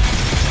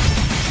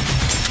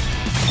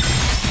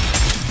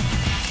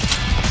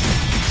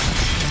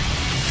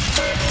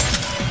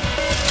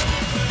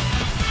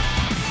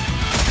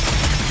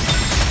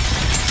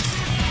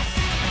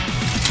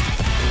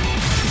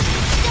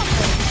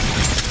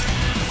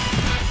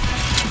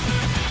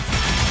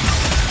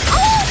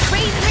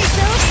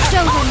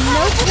 Show them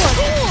no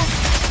quarter.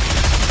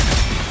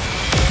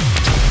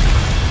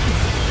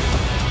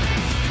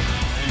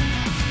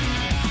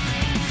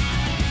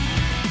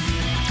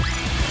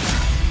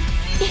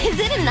 Is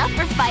it enough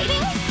for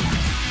fighting?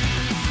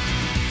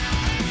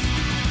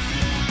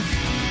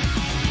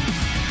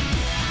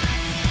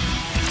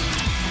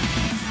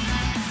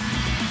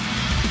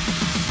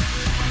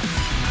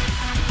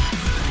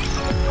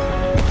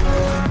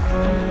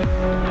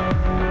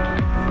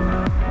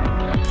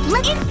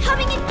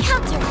 Incoming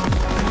encounter!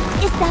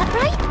 Is that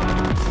right?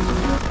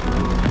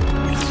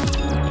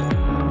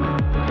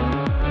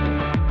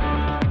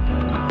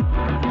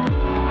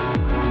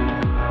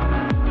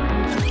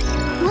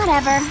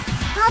 Whatever.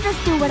 I'll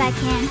just do what I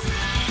can.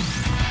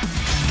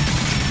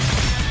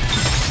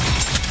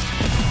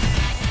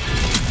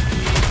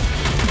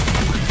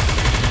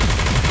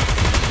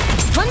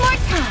 One more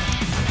time!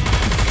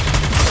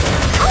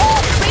 Oh,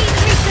 praise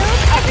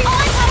reserve!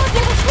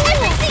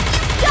 Everything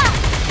you've got!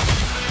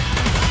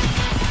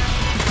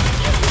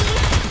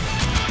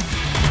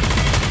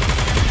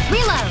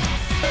 Reload!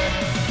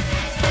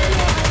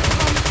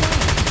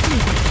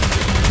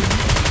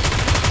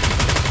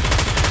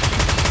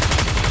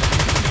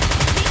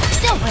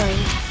 Don't worry.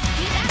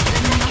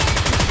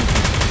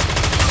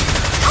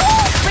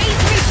 Oh,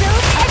 praise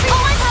reserve!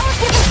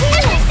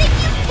 Everything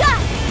you've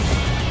got!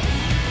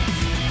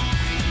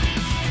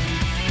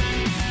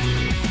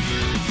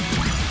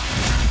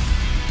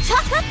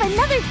 Chalk up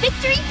another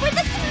victory for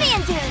the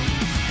commander!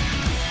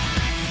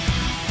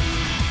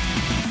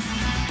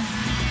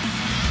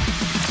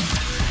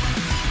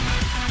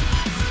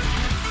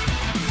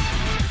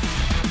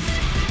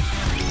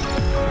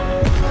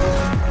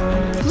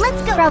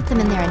 Let's go route them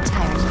in their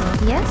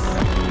entirety, yes?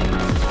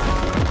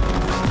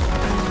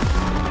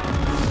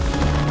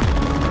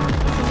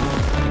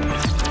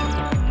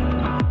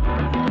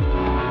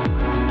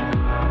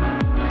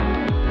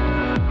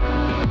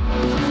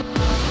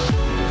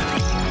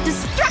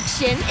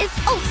 Destruction is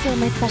also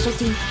my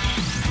specialty.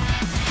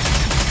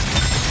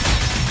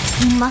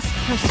 You must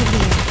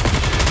persevere.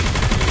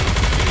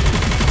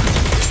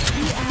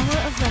 The hour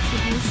of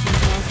retribution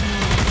draws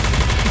near.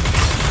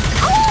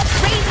 Oh,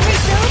 praise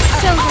reserve!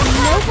 Show them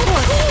no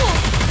quarter.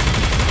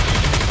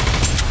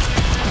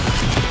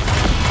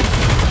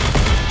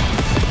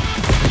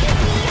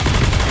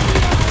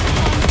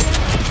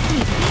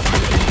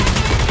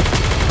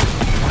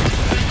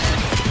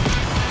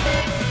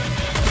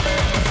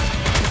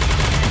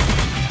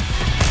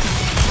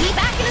 Be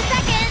back in a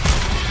second!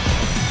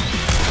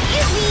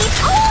 Excuse me!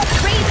 Oh,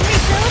 praise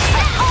reserve!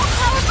 An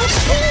all-powerful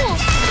tool!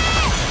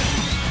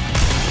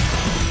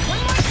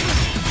 One more time.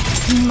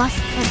 You must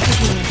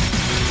persevere.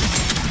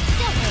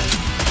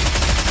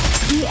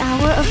 The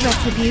hour of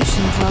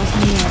retribution draws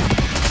near.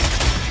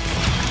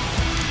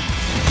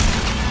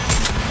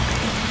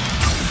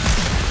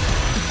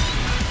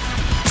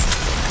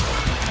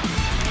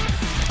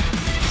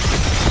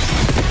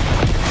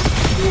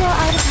 You are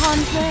out of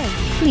harm's way.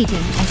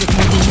 Fleeting as it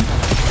may be.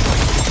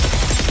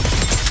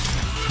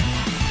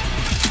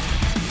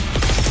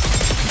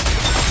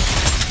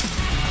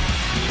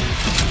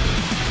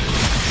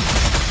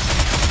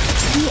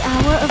 The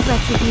hour of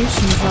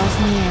retribution draws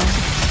near.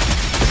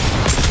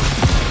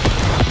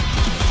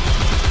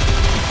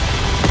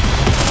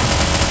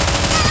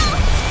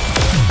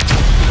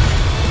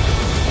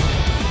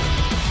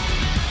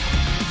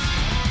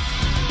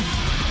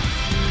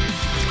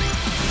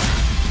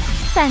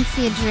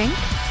 Fancy a drink?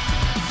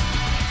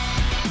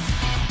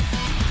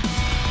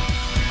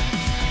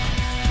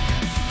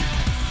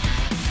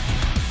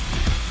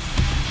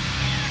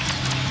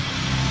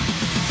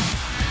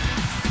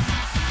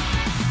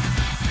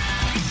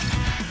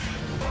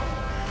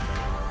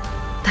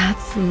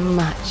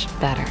 much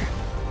better.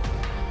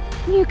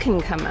 You can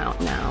come out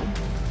now.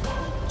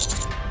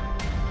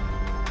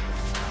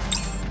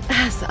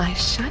 As I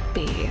should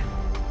be.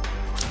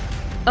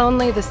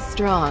 Only the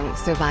strong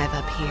survive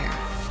up here.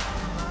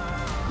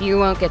 You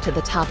won't get to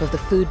the top of the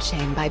food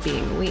chain by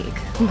being weak,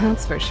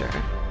 that's for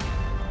sure.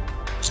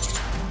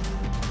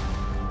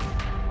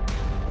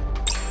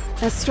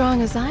 As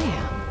strong as I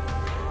am.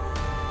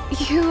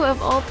 You,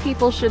 of all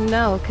people, should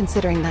know,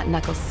 considering that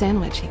knuckle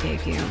sandwich he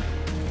gave you.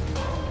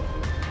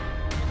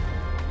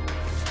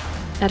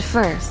 At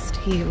first,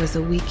 he was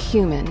a weak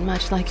human,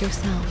 much like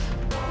yourself.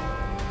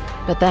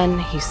 But then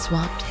he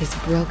swapped his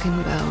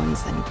broken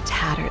bones and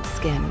tattered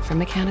skin for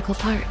mechanical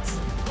parts.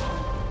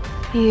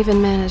 He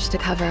even managed to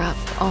cover up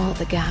all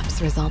the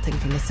gaps resulting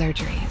from the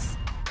surgeries.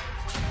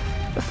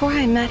 Before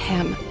I met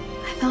him,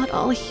 I thought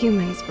all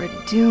humans were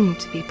doomed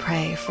to be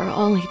prey for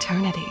all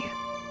eternity.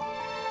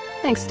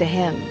 Thanks to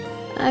him,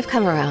 I've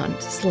come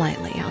around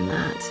slightly on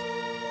that.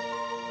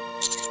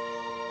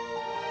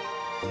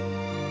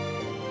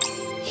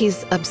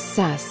 He's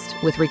obsessed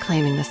with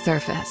reclaiming the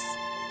surface.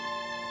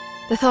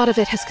 The thought of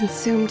it has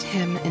consumed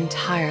him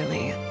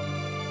entirely,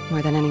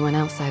 more than anyone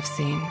else I've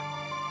seen.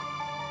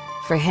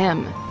 For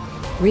him,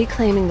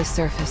 reclaiming the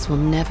surface will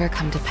never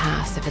come to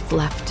pass if it's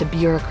left to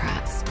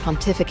bureaucrats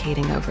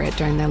pontificating over it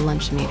during their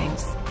lunch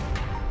meetings.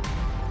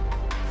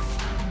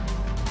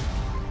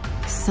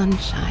 The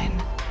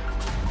sunshine,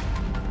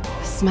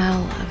 the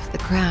smell of the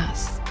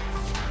grass,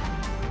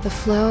 the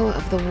flow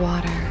of the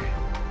water,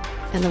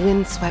 and the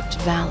windswept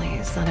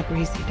valleys on a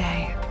breezy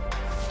day.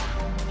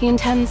 He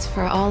intends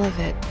for all of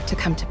it to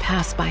come to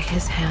pass by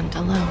his hand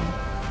alone.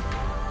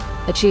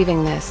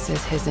 Achieving this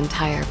is his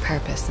entire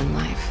purpose in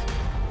life.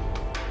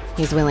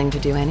 He's willing to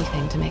do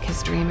anything to make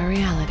his dream a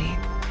reality.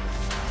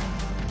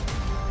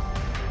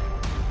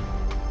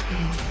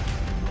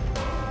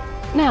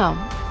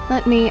 Now,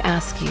 let me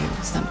ask you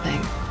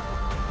something.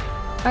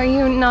 Are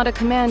you not a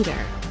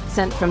commander,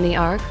 sent from the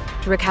Ark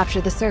to recapture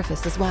the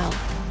surface as well?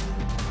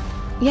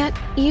 Yet,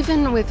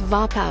 even with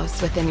Vaphaus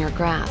within your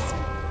grasp,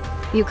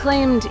 you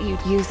claimed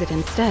you'd use it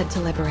instead to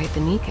liberate the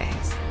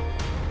Nikkes.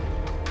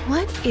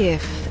 What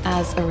if,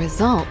 as a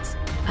result,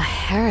 a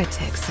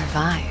heretic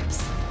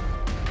survives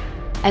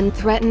and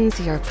threatens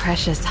your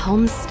precious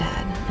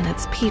homestead and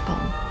its people?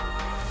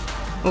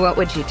 What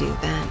would you do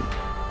then?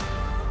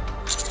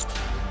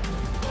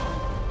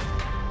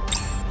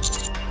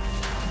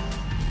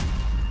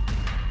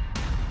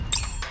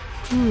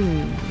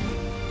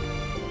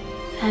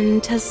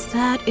 And does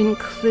that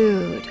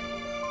include...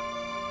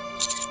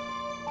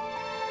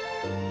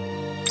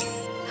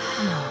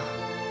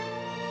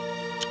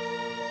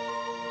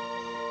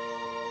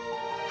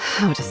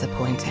 How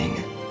disappointing.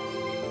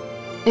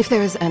 If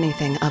there is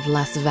anything of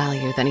less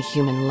value than a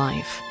human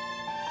life,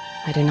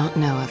 I do not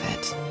know of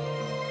it.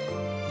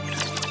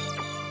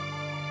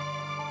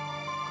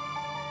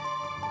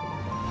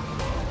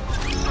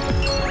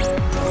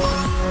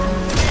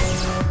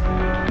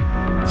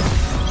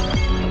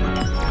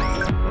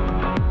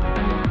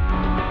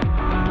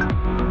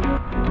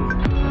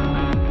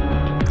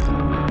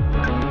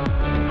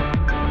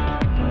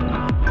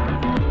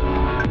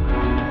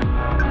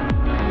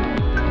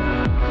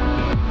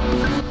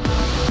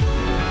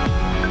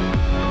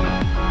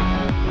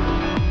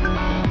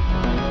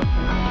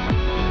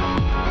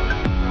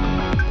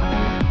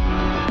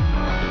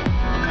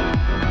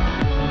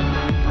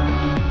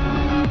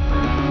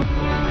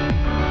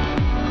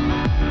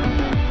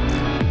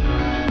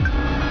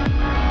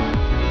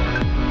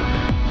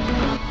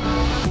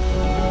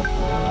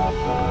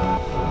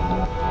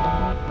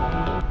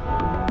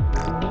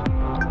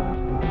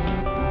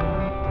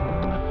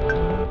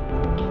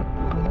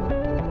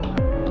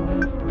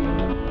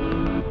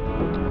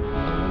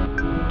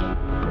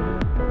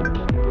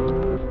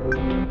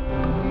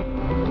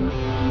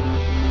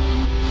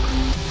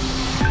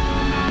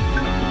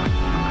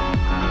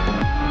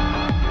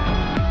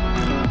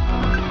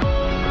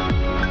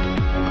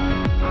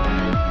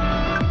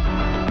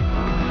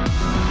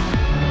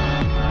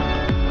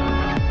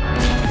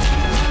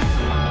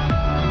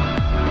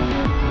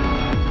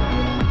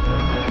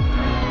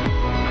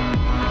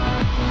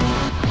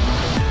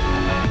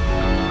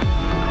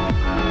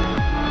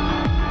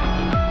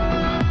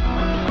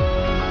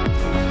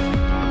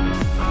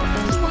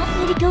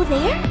 Go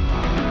there?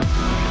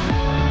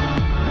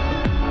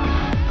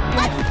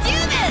 Let's do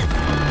this!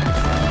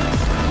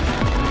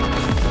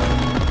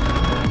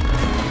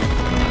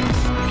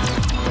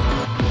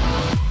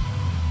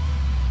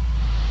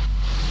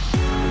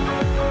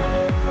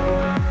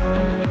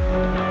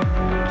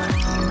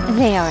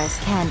 They are as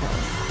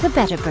candles, the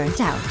better burnt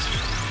out.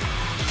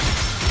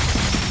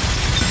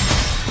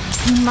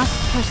 You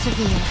must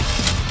persevere.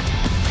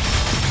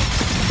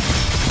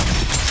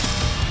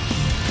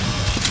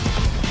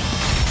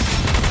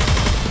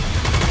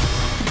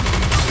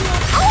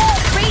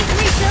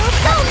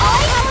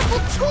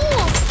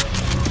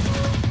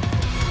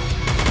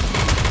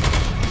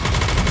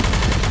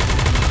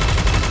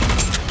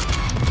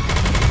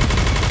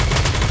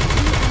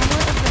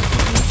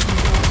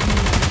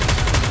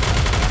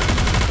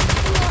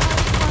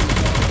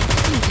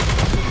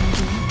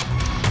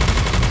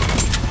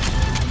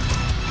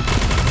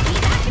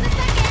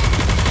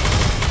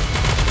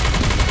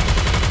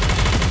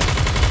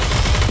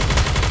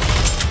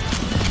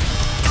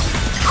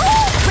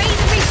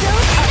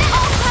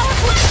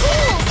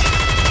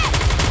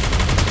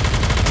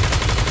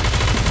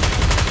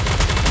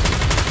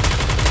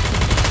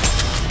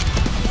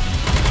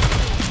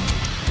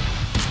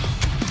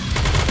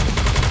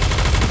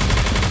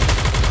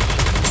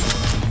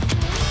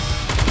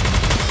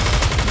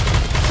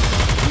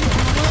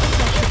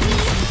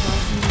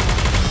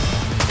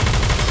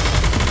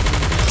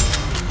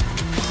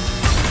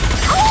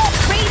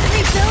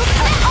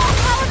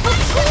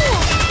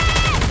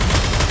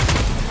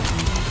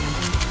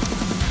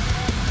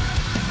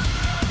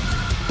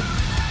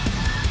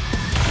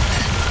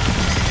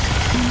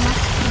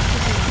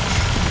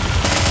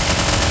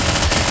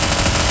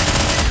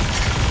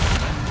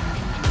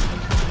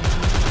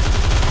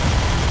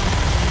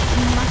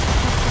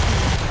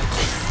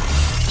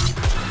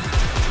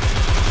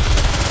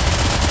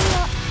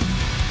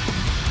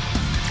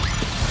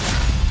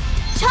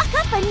 Pick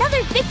up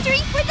another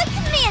victory for the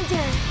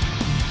Commander!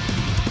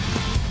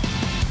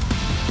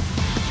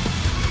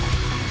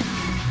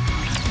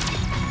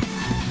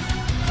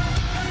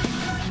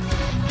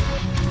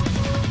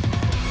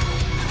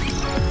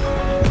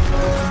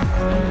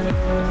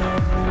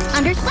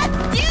 Let's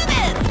do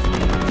this!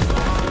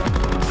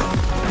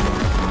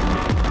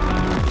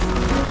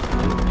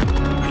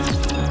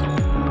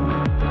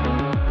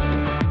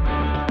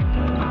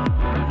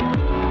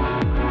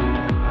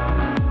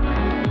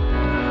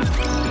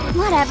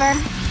 Whatever.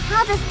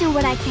 I'll just do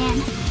what I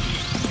can.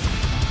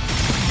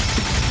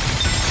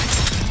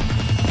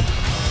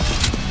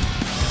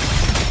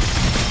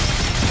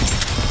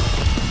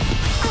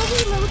 I'll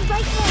reload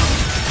right now.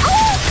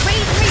 Oh!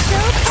 Raise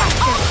rebuild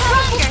faster!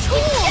 Stronger!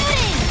 Keep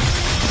shooting!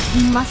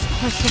 You must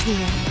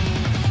persevere.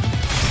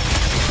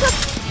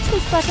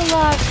 Tis but a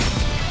lark.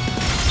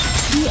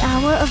 The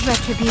hour of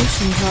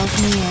retribution draws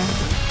near.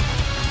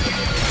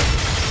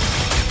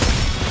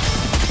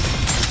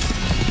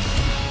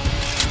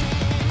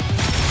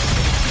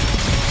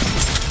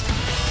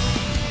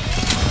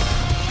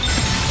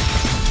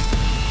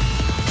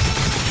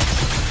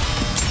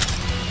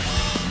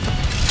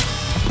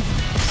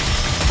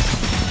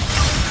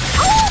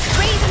 Oh!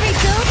 Raise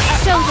rebuild!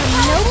 Show them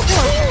no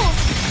quarter.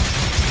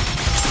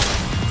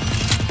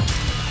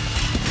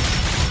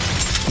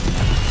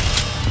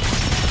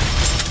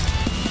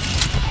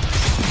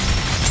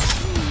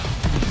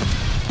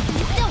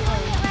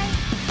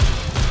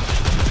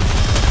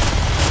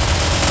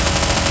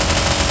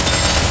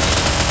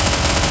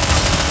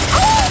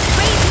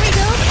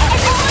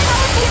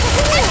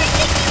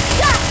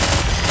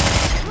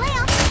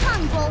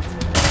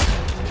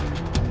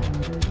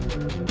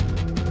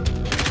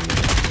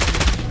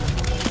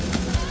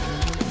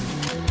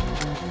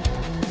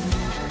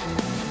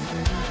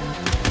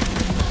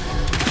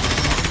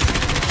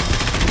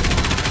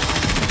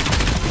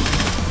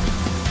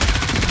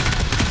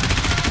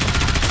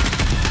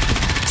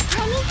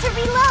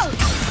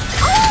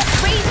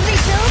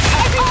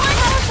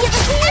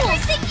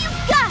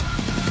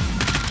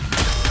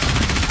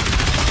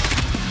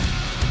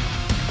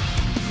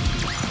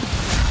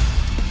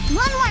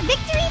 One more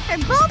victory for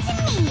Bolt and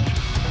me!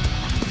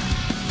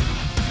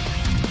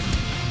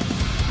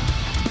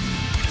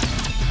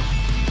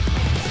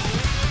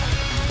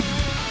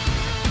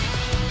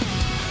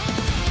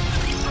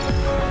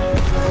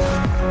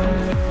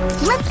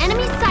 Let's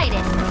enemy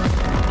sighted!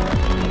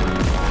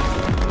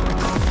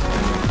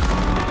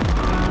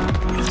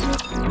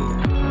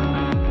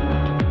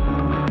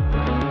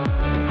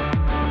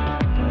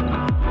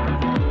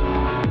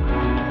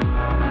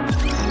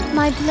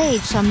 My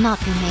blade shall not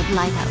be made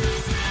light of.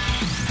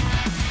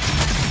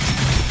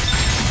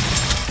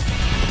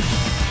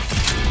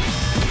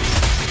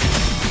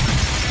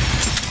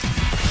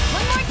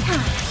 One more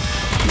time!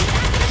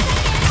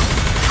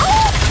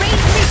 Oh!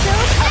 Raise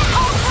rebuild and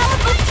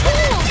all-powerful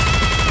tools!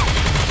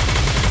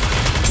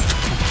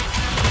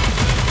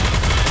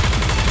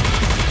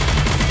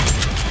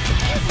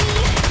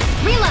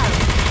 Reload!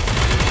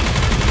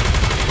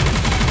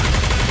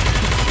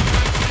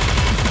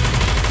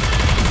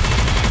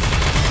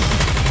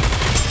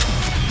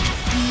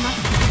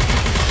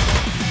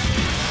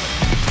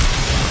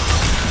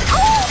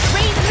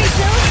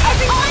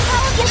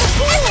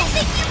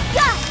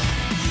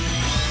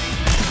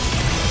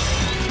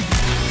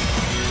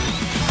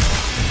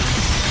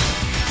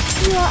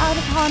 You are out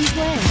of harm's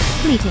way,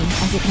 fleeting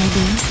as it may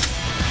be.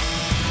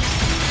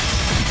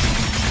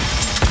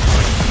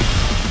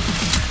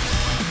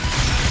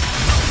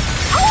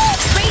 Oh!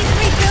 Raise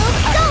rebuild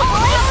and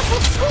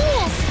all-powerful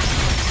tools!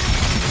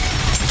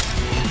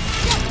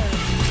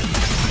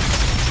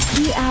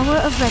 The hour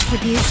of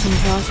retribution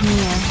draws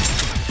near.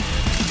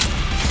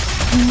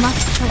 You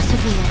must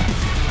persevere.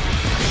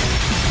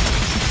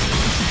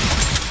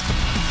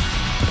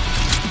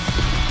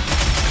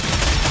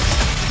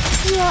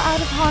 You are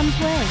out of harm's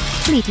way,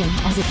 fleeting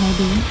as it may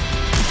be.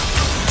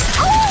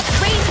 Oh!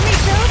 Raise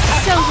rebuild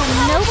and Show them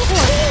no all-powerful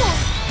quarter. tools!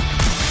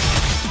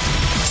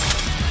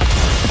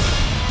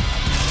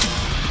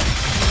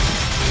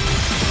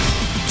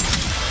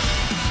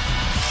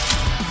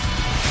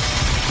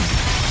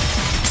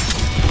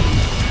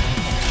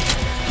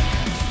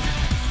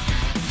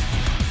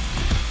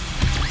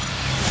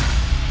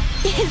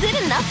 Is it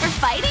enough for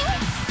fighting?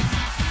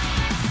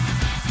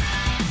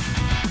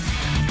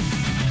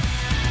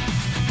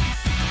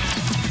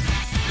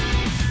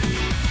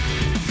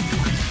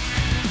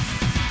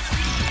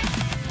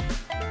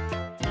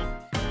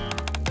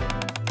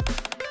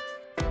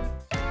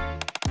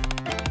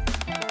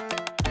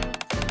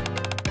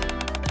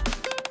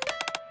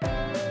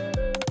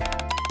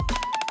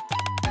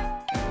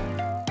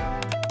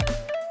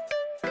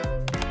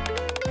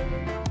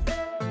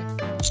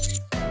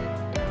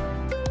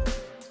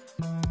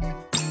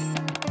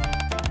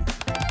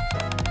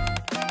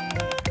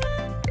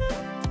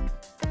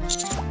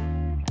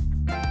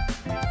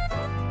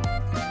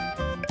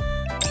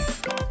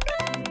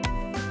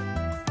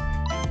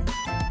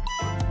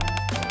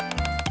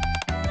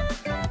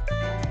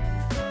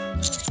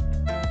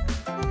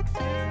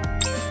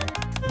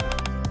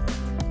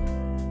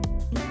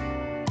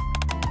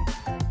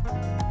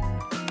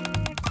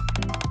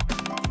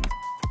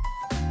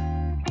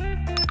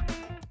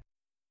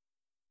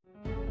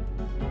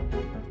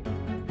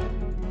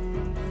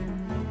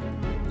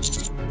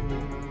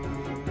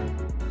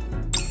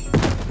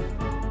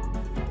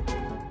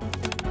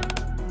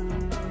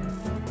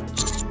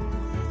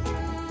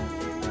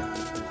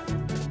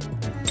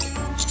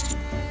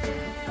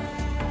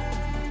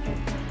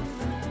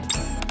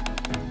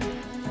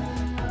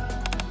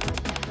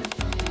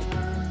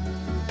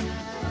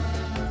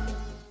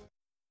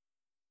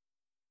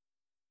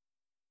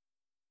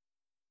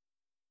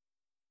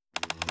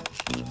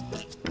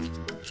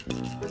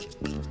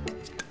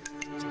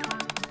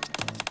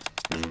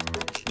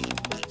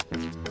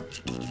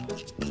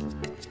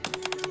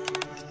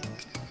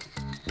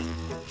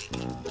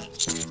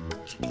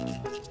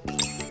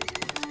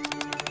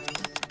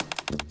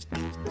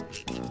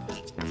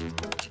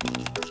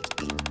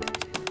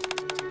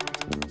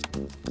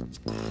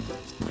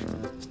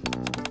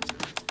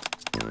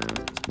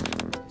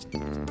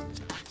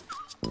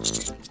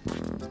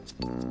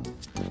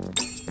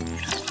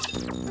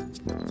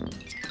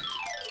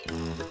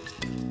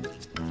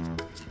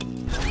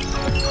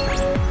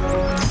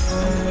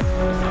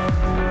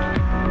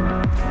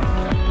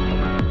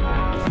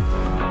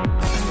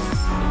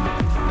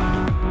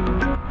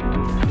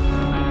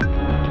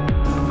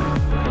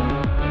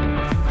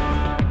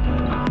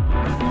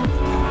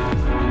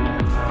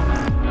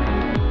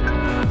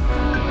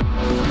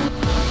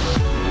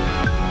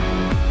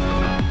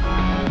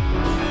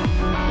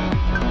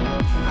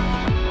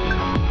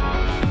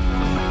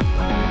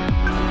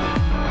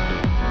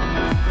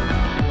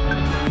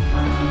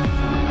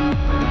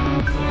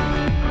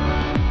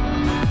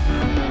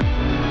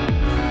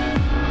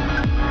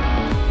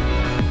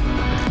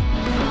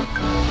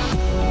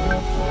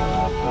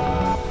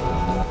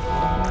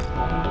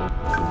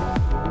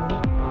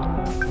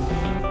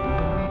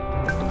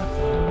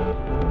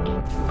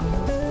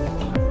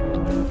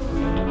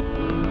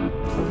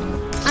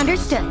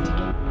 Understood.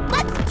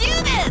 Let's do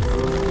this!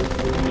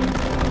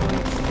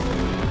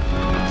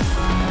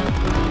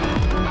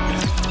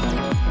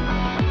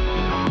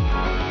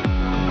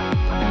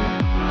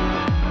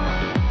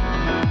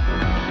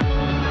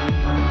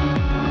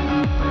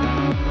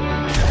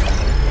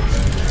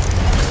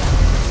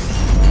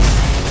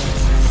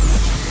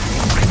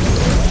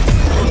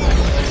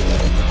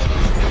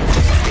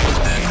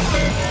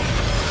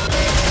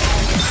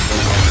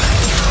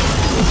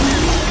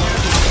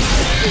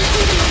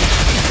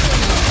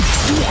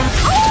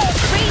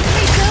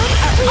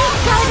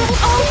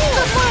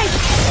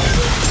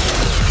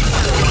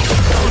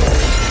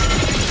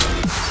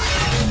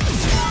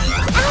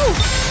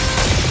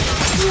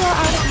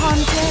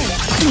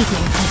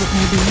 Fleeting as it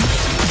may be,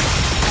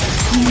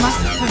 we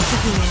must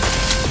persevere.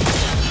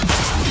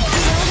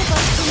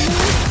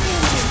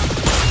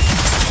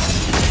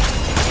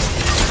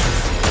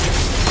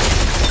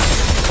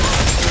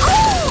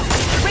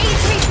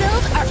 Rage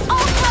refills are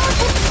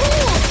all-powerful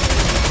tools!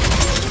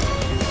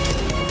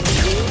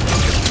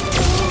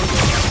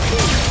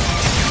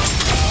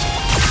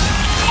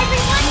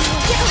 Everyone,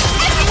 give us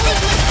everything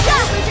we've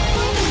got!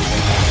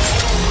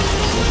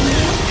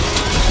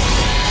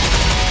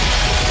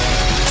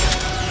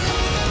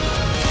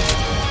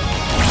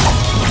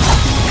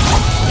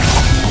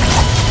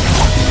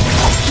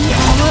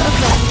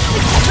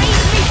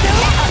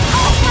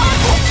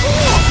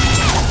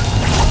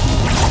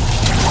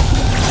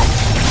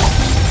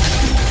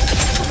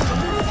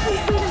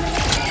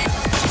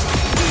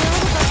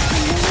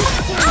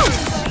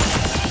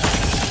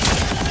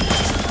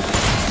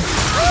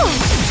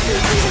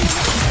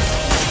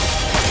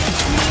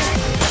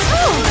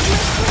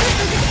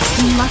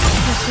 We must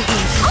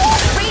persevere.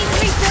 Rage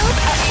refills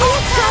are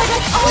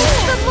all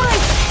the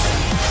light!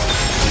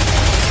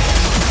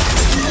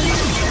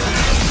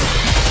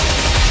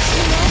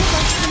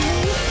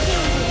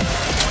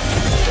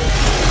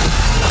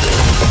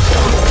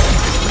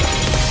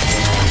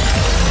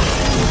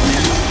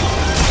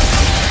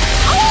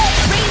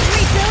 Rage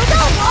refills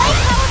are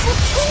all-powerful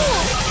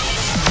tools!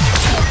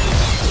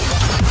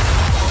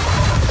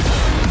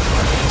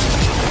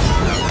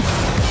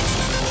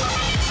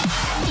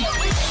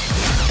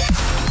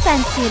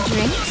 Fancy a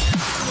drink?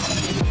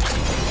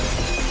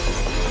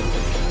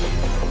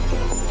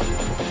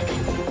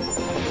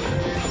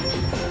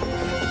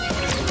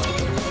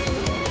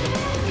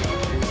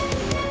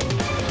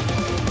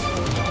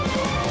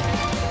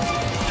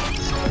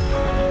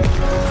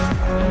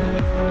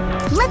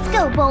 Let's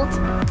go, Bolt!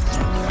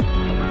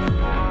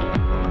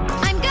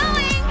 I'm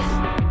going!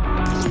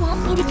 You want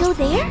me to go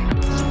there?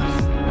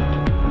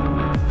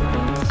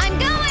 I'm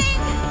going!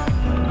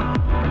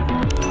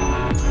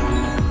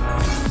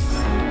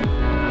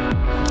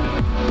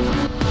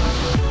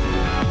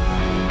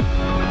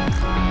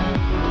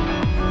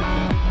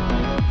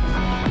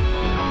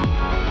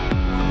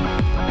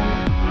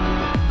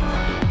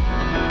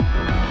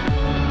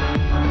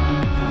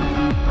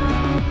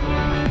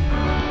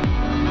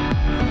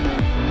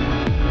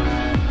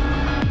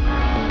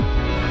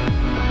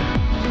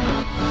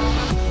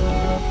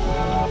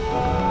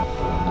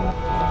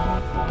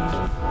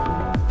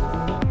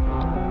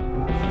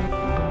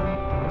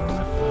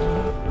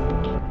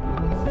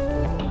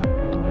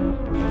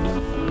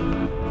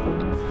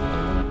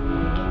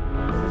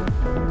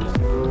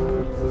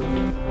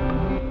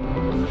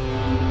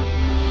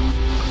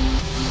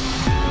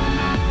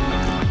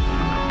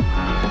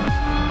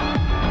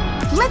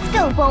 Let's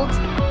go, Bolt!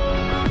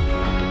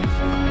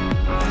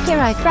 Here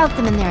I route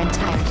them in their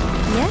entirety,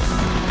 yes?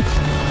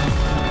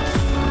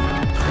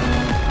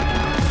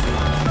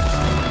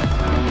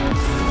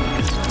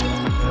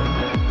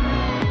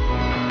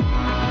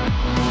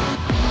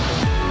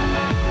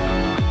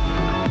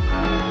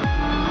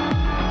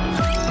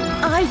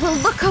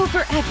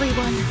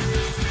 everyone.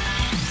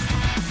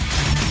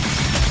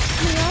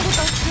 May all of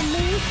us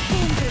remain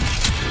standing.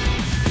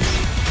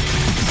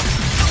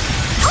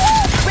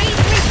 Oh!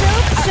 Raise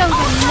yourself! Show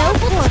them no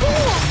quarter.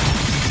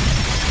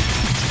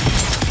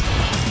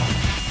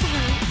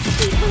 Sorry,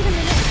 please wait a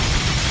minute.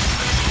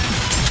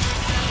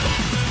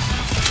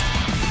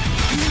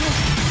 No,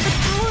 the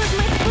power of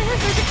my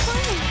prayers are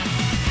declining.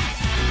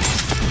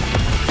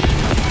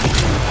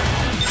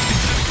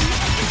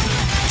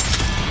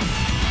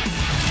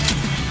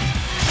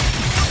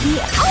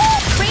 Oh!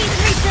 Raise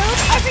yourself!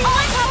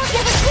 Everyone!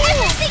 Give us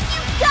everything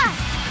you've got!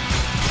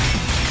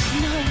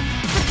 No,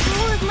 the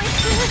power of my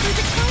prayers are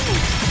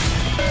declining.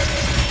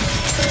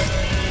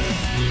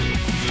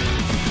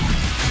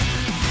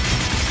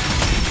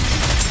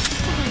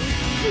 Sorry,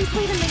 please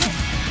wait a minute.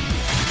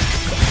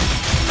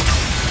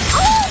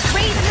 Oh!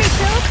 Raise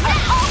yourself! An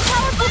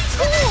all-powerful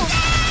tool!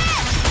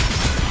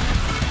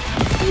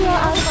 You are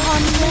out of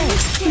harm's way.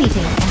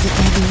 Fleeting as it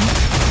may be.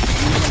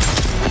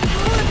 The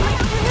power of my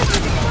prayers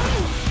are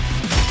declining.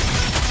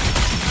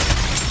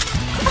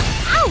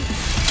 Ouch!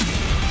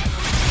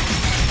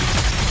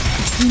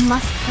 You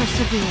must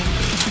persevere.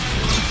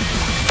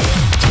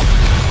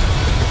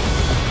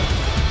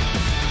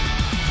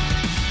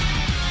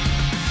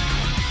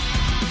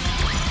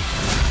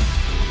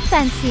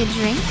 Fancy a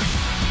drink?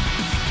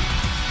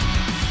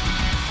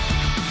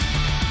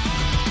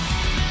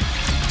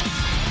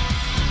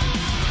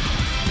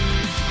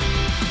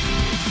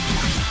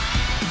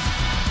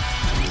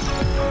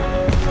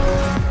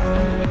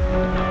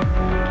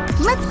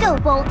 Let's go,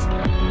 Bolt!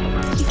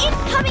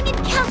 Incoming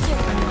encounter!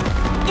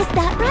 Is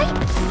that right?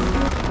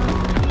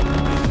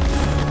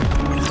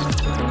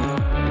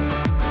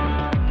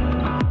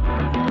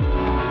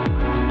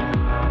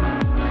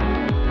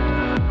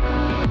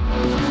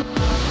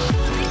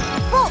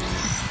 Bolt,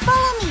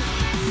 follow me!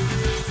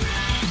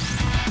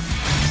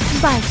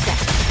 Bicep.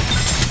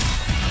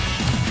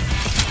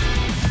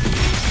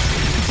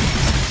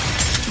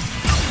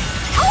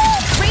 Oh!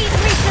 Raise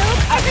yourself!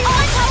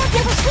 Everyone!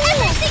 Give us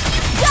everything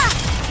you've got!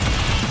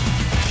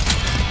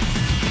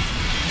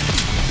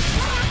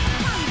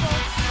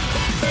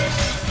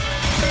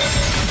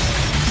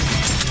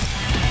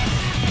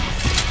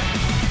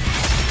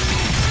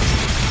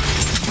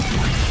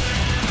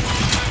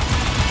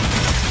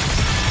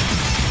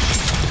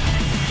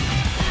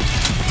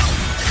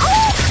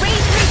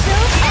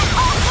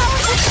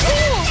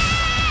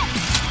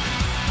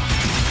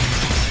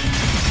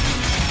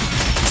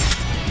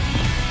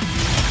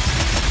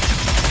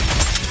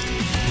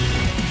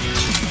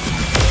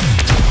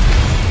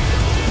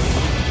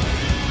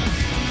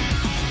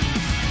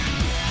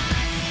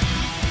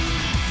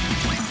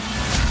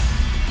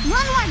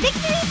 One more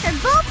victory for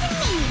Bolt and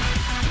me!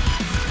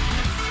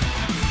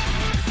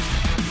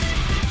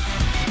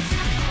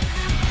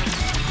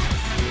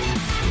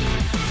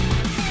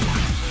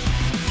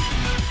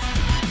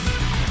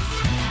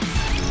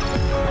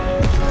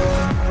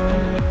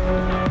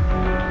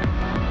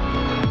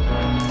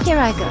 Here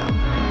I go.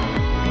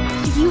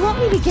 You want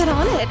me to get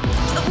on it?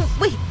 Oh,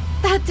 wait,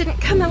 that didn't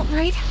come out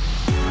right.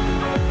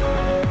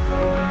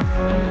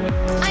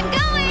 I'm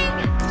going!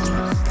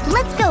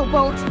 Let's go,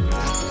 Bolt!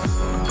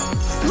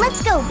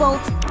 Let's go,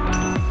 Bolt!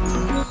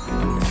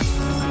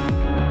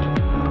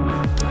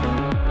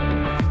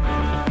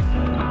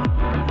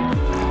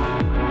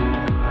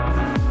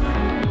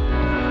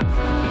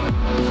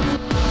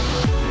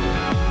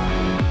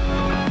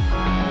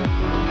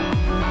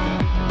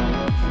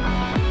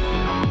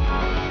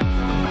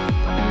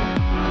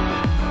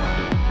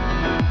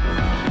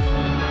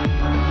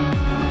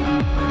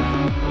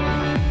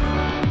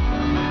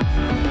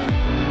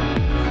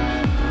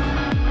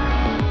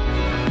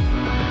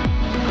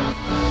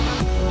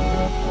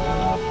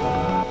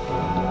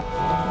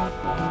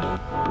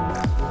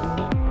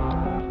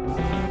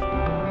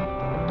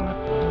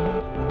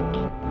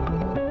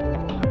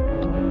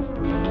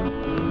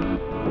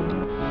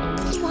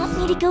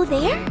 To go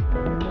there?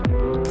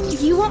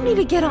 You want me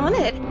to get on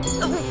it?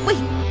 Oh,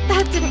 wait,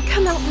 that didn't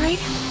come out right.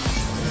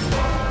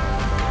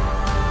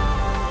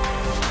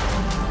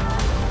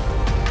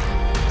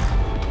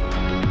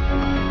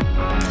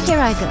 Here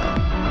I go.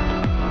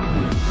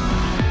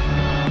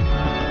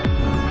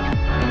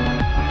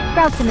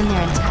 Route them in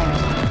their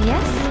entirety,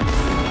 yes?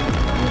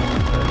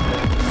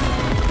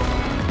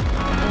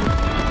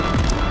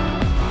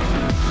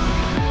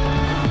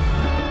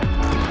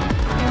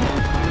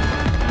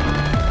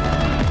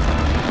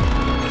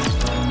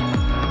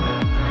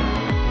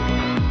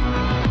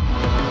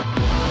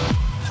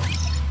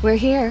 We're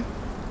here.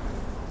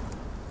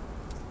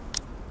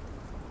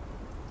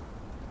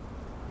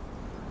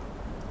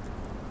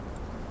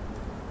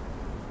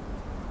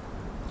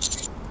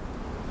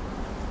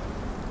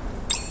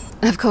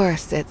 Of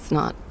course, it's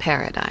not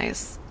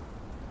paradise.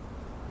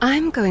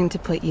 I'm going to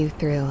put you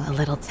through a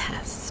little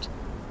test.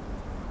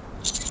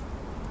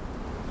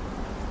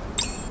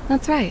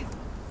 That's right.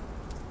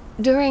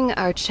 During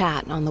our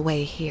chat on the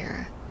way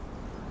here,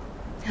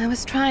 I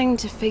was trying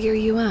to figure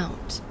you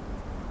out.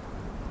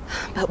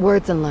 But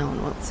words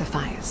alone won't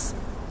suffice.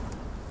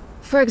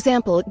 For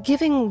example,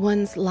 giving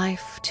one's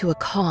life to a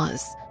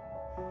cause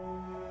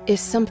is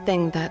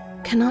something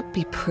that cannot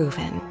be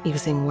proven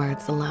using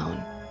words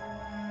alone.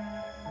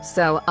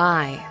 So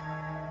I,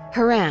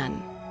 Haran,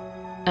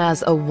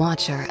 as a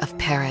Watcher of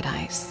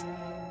Paradise,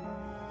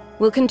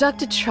 will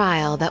conduct a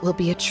trial that will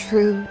be a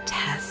true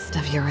test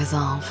of your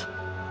resolve.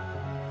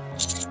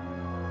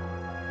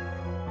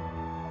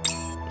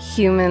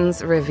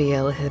 Humans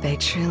reveal who they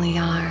truly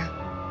are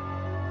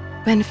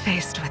when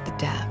faced with the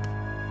depth.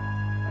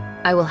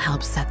 I will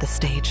help set the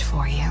stage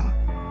for you.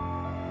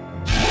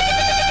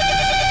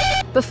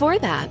 Before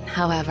that,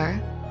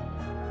 however,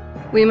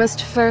 we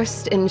must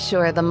first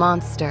ensure the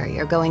monster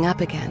you're going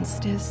up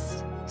against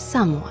is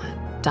somewhat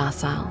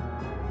docile.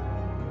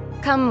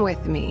 Come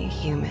with me,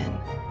 human.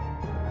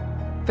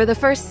 For the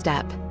first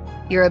step,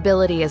 your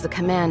ability as a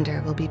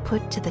commander will be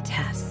put to the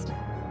test.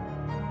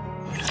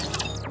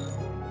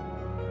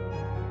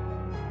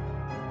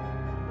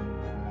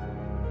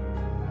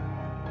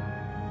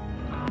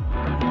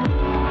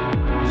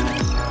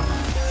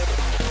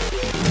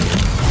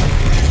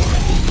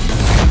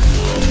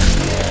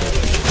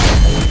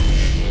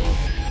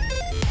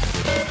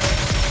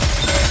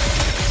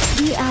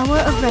 The hour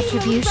of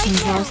retribution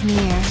draws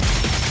near.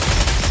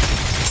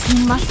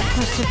 You must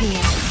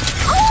persevere.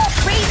 Oh,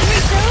 bravery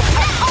shows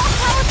are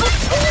all-powerful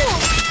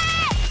tools!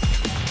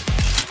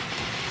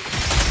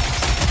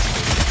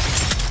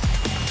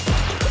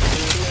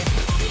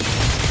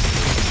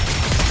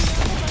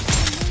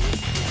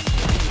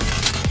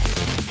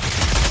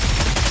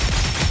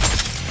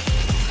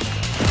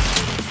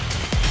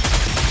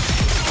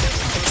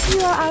 You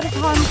are out of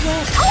harm's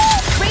way. Oh,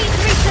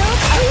 bravery shows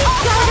are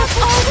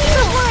all-powerful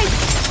tools!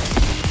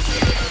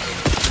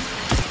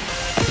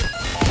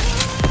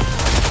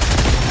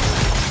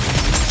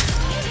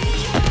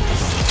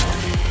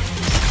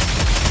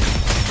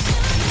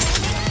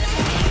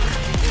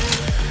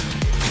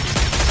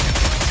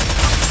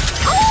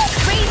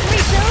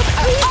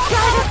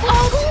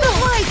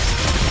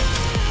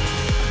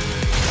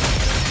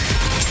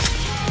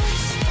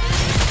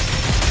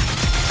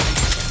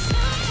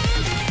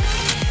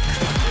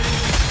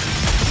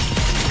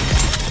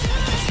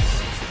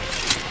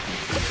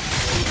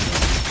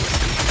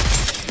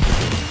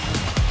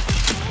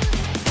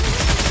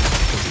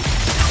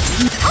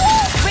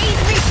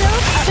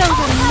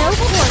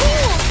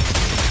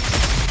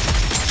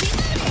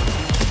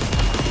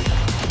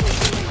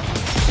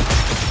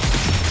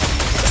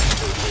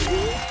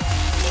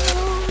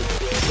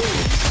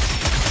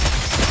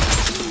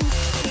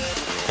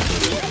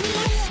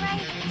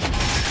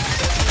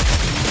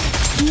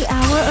 The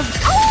hour of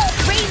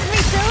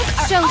bravery shows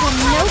them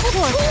no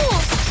quarter.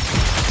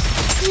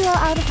 You are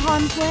out of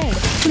harm's way,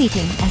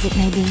 fleeting as it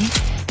may be.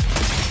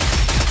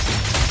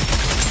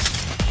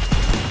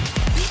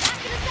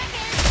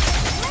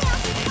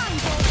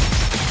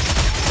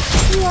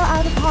 You are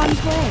out of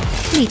harm's way,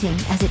 fleeting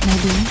as it may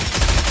be.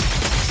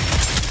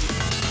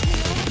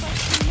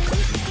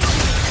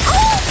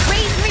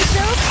 Bravery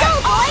shows are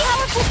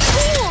all-powerful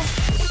tools!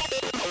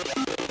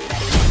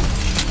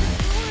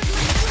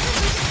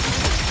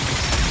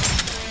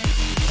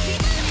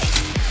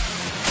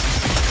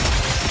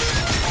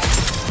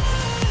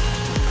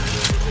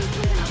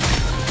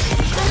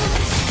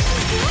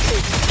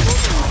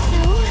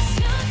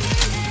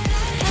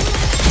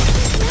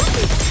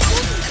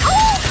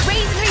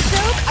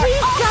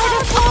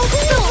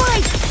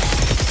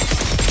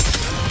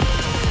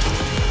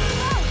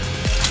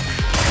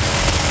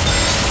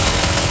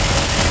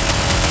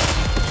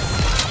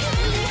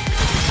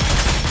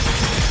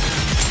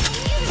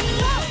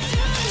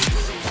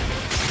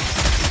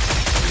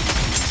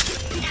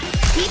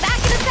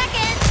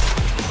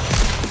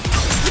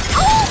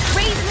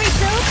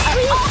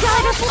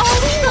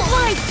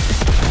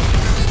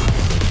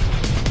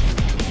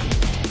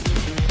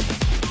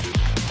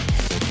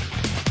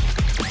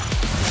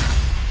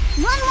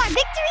 One more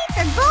victory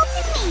for Bolt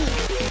and me!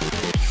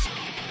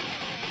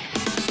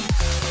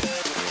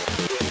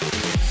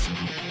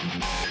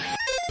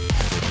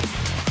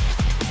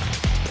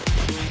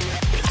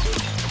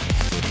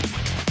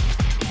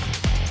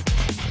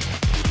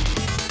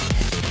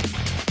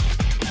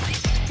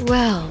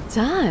 Well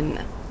done.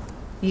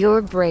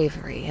 Your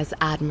bravery is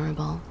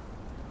admirable.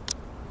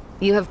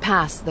 You have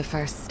passed the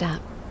first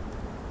step.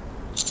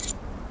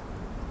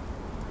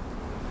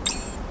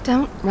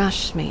 Don't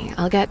rush me.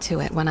 I'll get to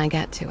it when I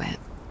get to it.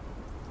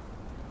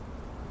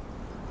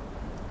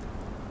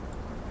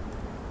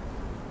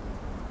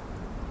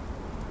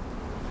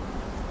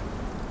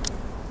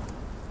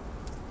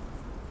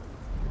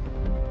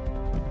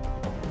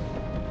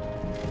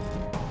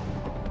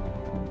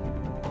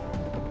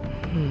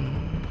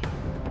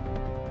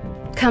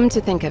 Come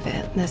to think of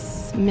it,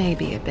 this may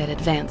be a bit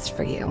advanced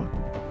for you.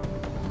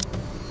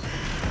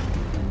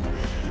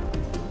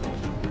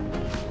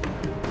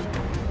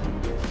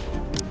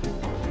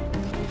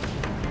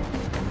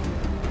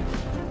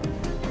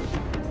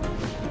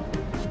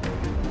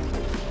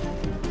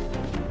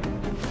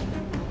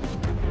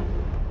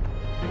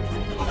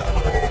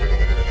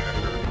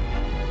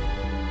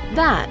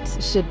 That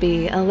should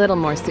be a little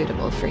more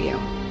suitable for you.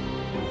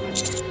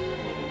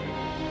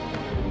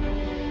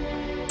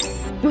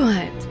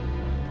 What?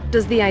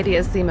 Does the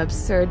idea seem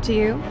absurd to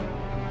you?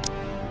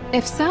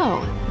 If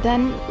so,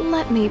 then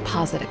let me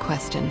posit a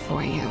question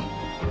for you.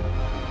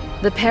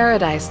 The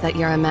paradise that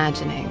you're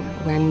imagining,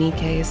 where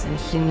Nikkes and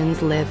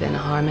humans live in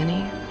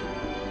harmony,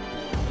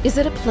 is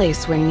it a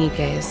place where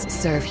Nikkes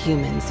serve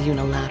humans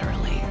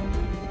unilaterally?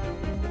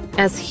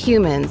 As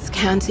humans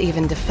can't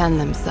even defend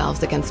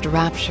themselves against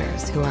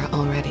raptures who are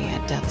already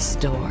at death's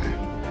door.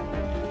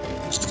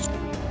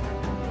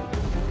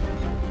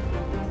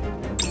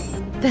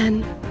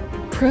 Then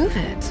prove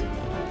it.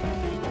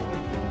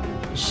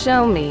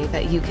 Show me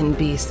that you can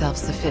be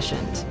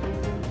self-sufficient,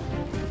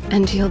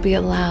 and you'll be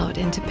allowed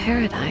into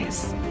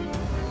paradise.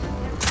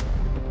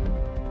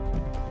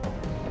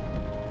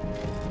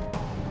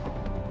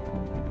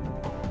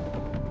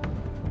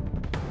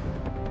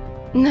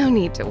 No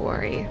need to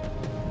worry.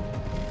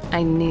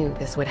 I knew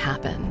this would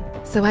happen,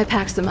 so I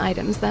packed some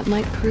items that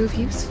might prove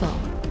useful.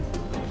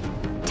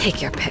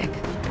 Take your pick.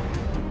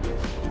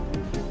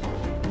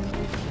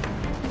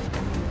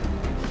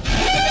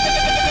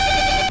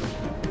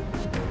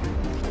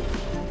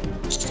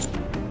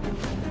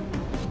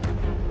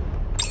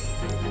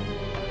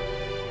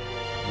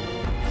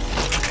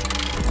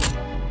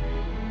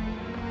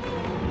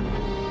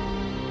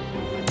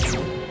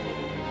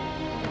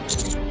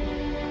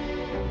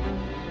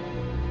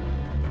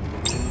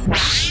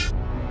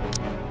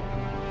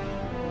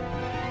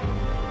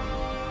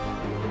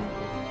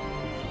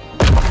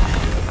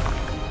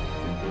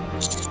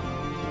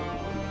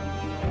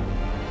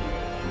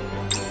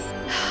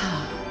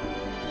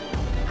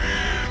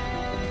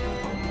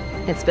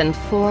 It's been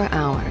 4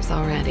 hours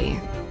already.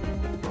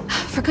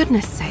 For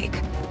goodness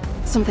sake,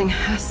 something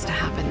has to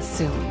happen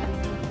soon.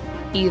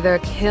 Either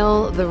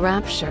kill the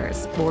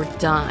raptures or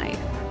die.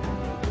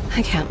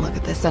 I can't look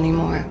at this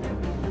anymore.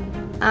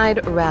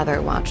 I'd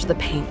rather watch the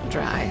paint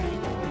dry.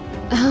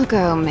 I'll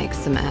go make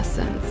some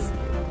essence.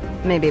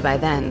 Maybe by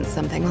then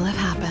something will have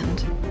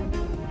happened.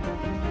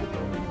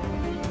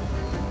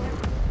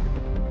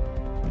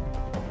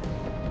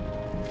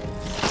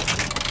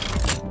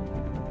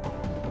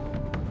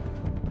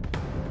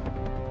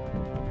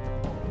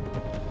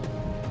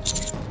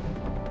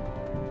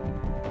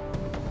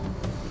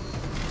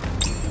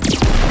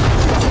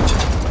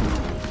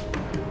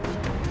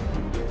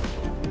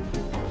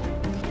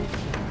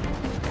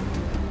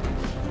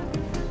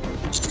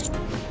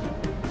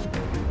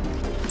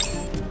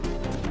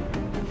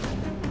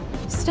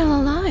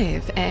 Still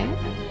alive, eh?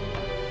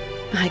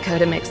 I go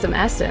to make some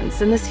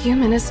essence, and this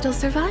human is still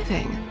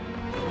surviving.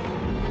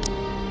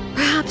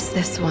 Perhaps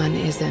this one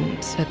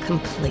isn't a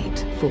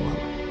complete fool.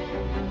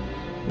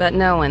 But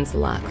no one's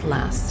luck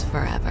lasts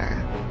forever.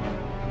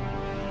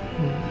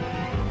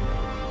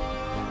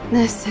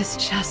 This is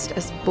just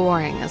as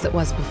boring as it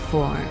was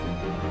before.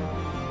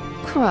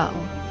 Crow,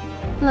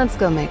 let's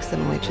go make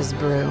some witch's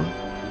brew.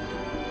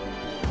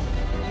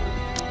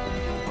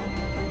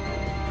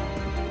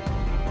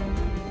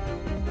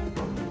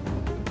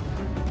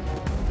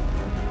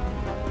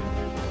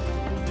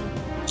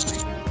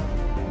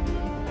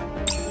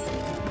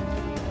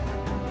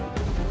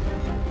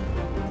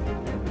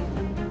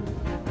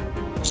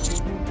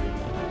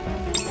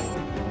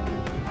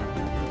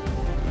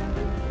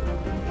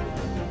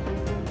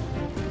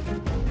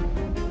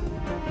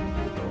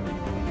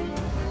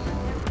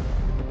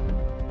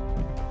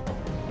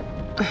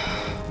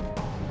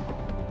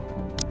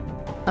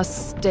 A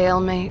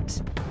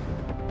stalemate.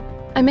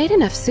 I made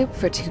enough soup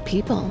for 2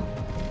 people,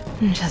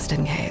 just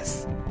in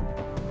case.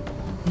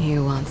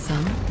 You want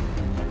some?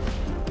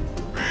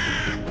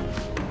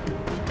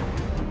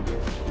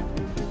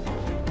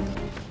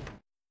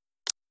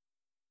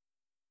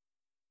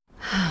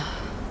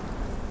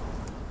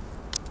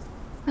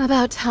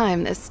 About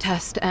time this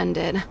test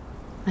ended.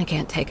 I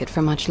can't take it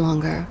for much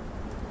longer.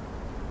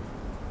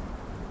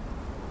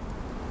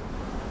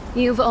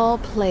 You've all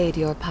played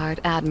your part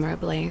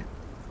admirably,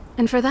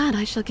 and for that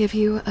I shall give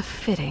you a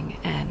fitting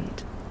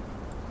end.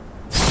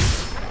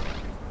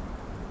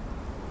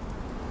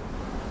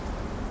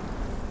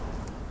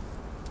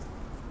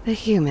 The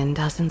human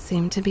doesn't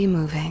seem to be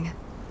moving.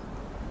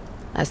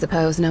 I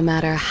suppose no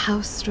matter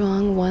how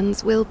strong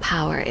one's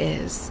willpower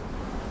is,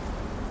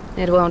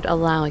 it won't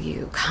allow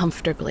you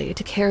comfortably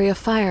to carry a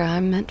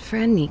firearm meant for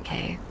a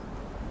Nikke.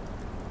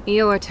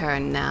 Your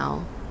turn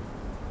now.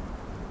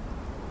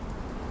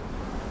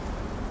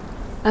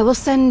 I will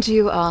send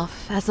you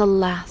off as a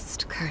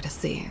last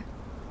courtesy.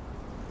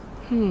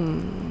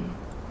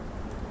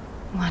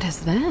 What is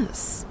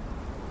this?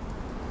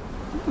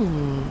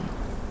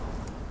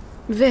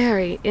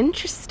 Very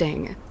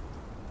interesting.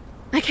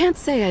 I can't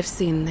say I've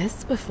seen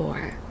this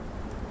before.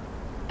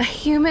 A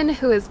human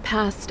who has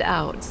passed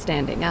out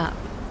standing up.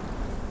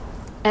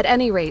 At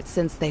any rate,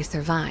 since they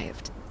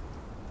survived,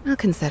 I'll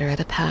consider it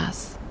a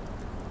pass.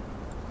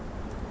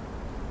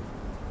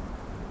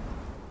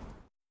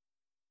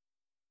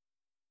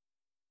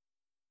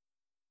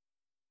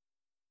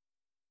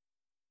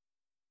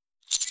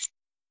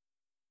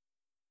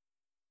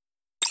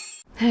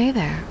 Hey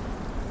there.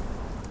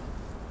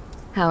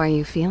 How are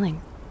you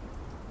feeling?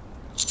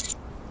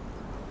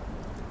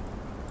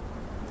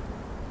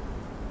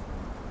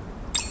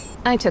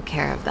 I took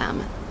care of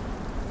them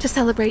to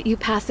celebrate you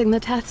passing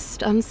the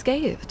test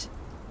unscathed.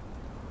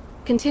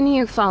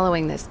 Continue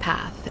following this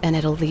path, and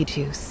it'll lead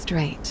you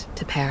straight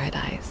to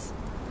paradise.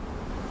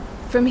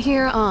 From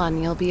here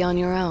on, you'll be on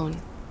your own.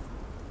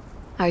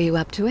 Are you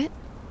up to it?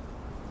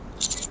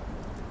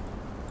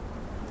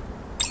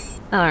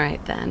 All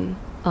right, then.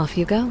 Off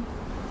you go.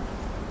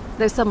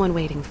 There's someone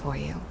waiting for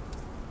you.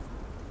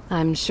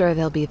 I'm sure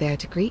they'll be there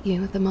to greet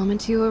you the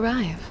moment you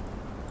arrive.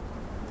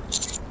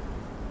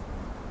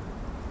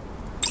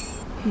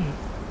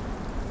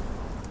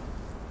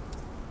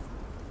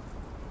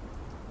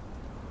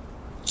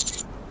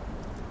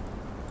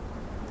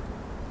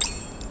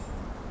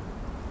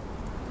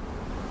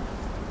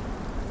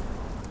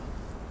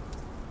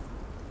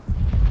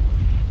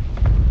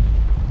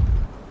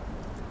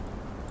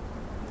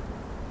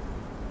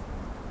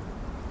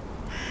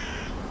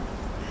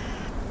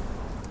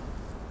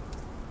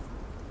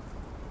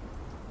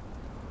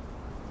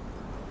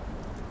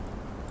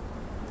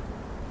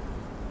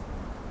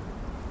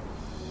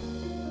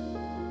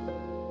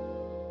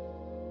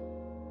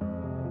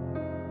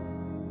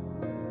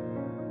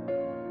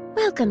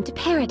 Welcome to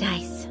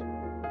paradise.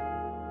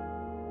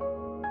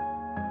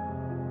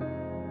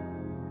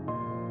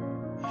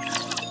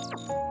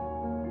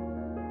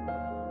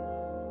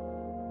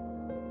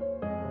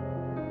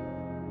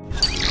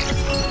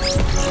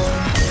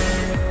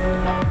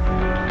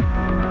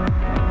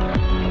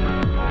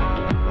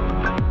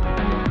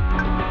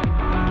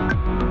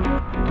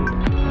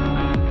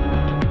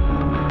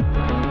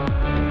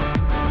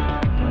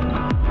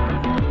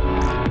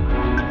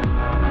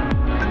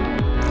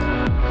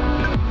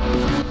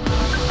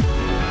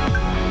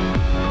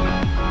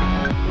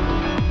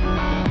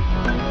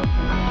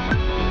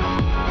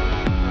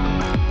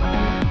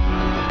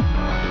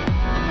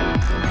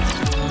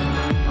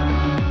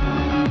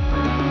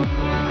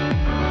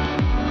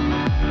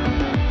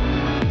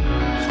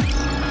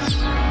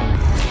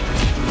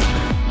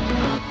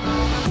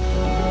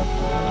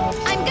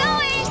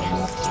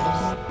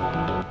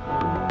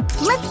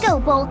 Let's go,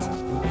 Bolt!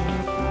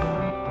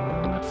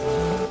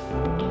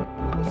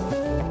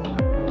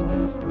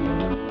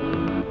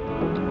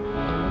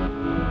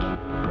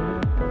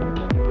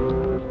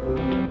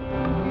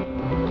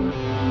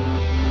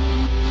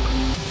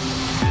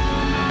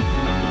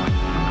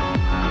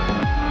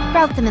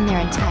 Route them in their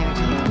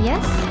entirety,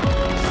 yes?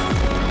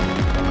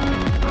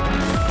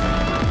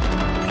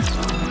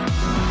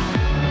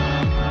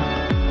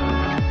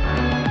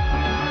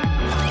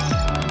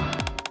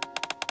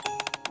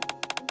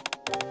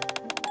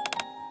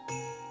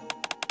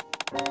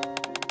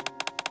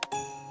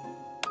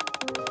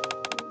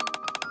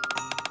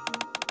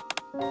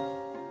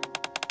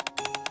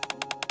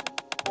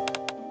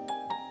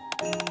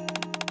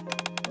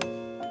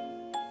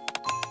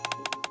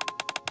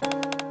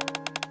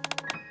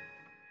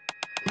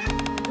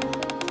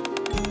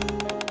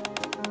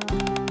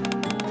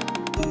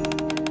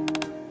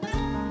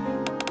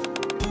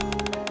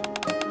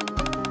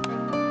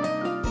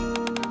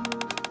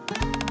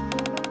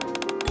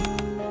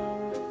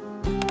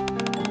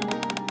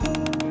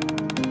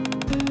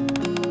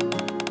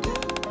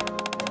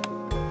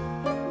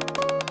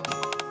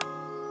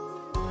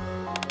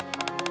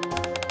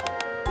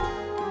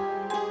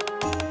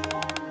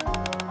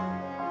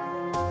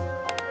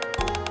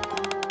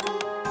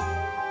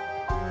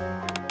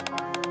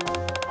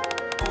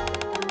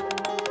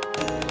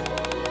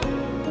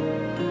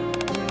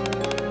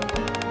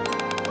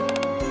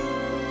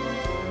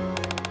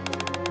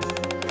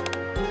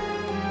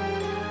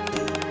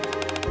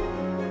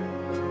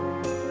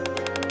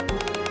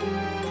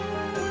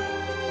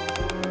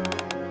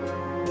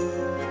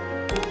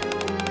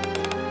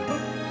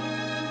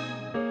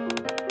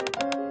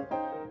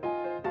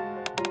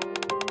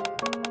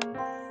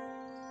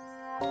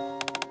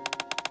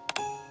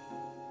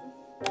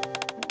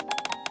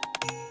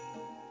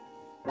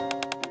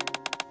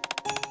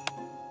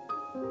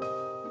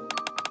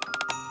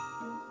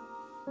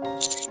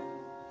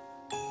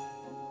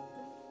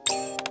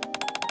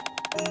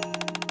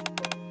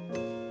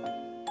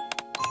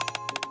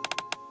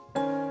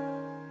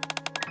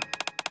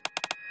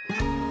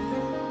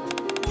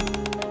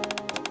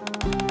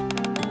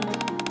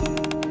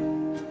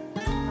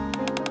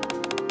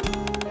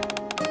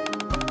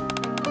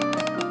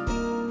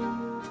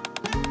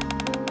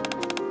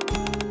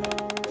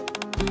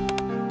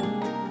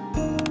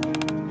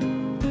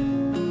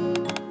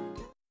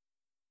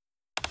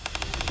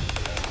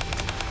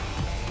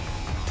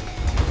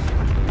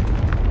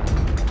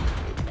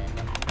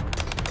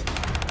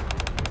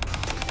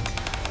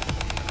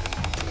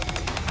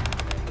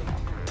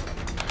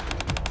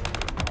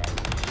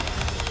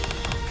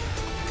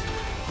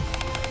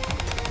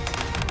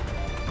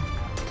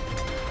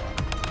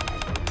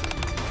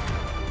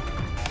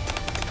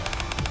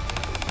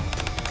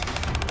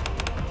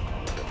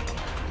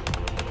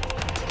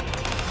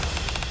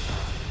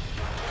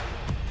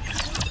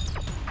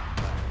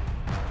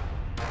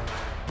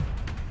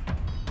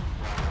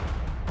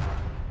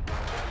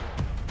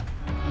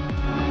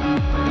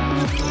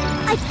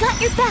 I've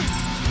got your back!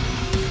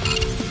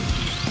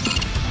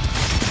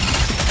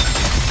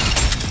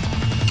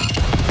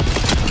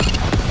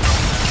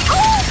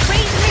 Oh!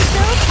 Raise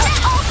yourself an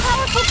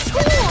all-powerful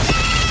tool!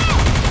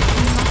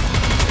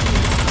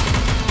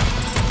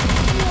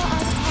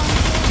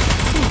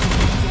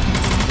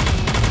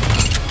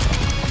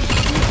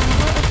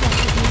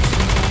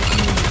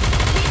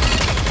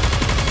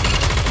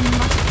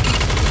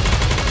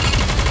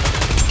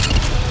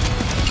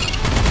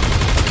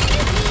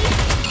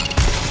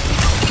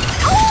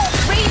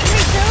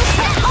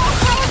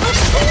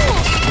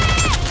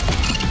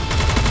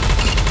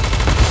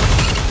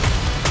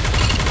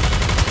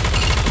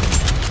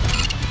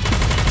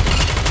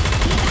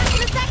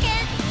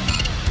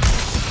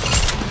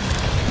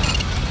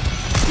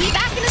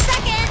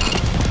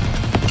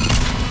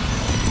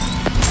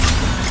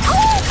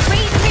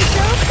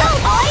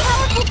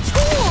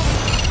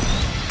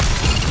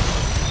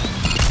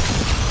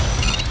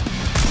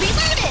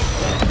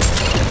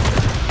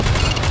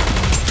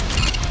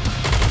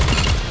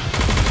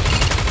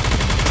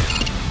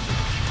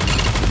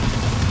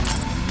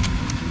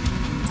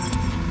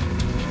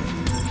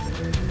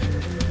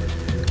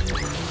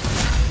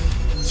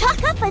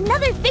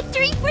 Another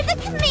victory for the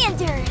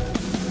Commander!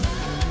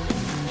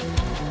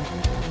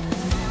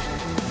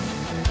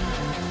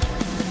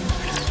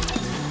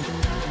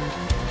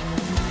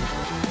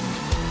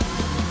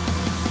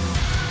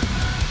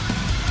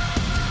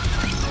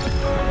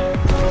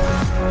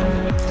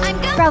 I'm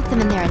going. Route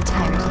them in their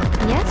entirety,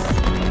 yes?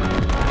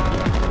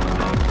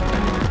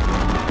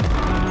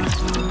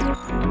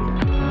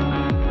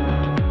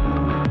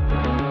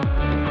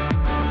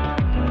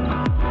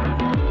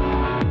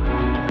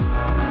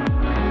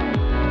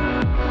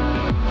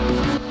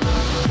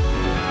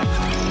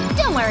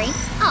 Don't worry,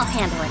 I'll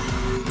handle it.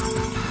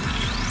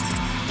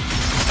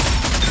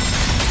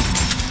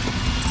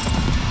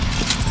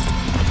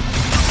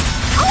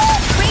 Oh!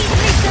 Raise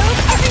yourself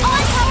every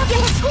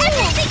all-powerful tool!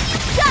 Everything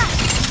you've got!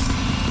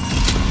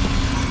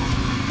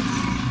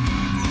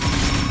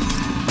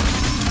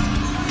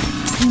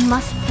 You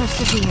must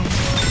persevere.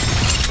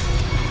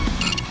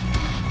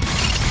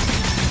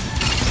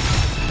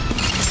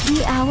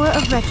 The hour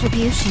of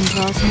retribution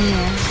draws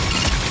near.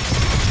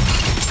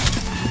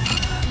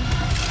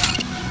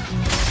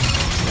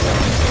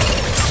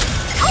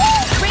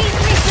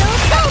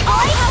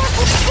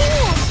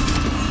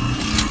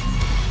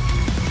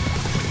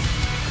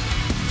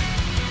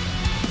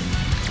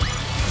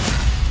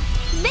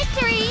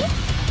 Victory!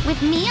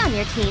 With me on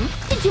your team,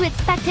 did you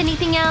expect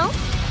anything else?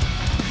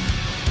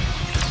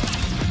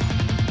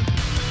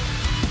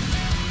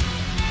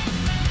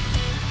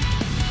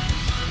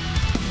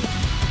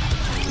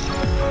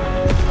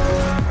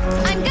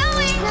 I'm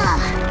going!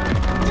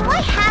 Do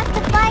I have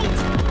to fight?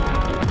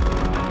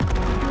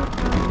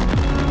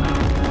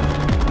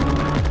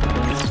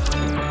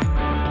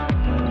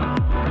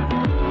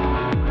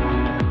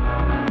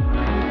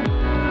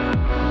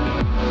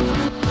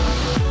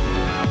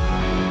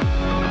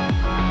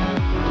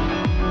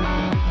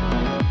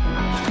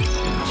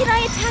 Can I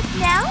attack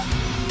now?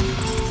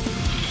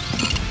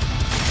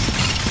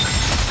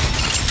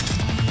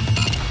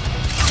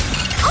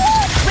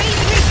 Oh!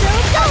 Raise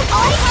yourself those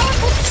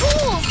all-powerful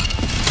tools!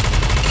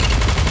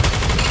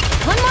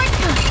 One more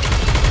time.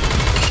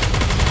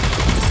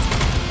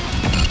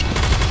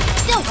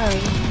 Don't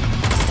worry.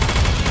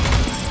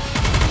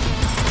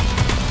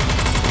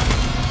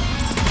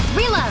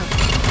 Reload.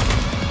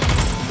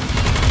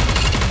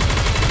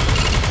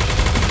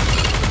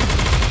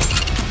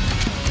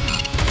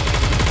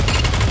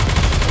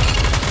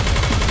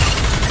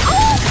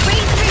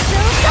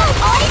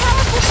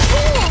 All-powerful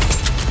tools!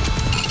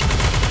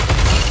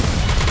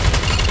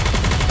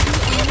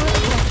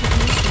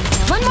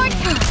 One more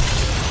time.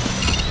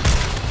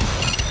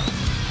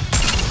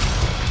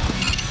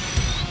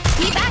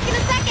 Be back in a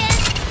second.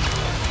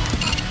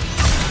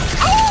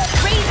 Oh!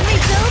 Raise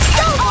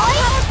yourself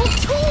all-powerful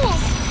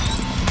tools!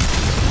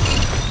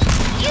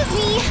 Excuse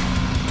me.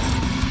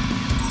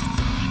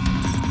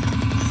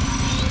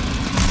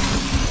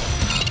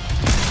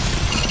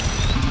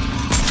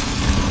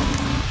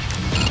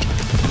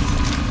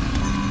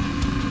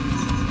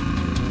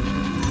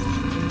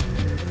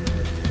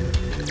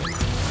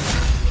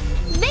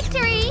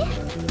 Victory!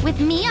 With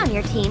me on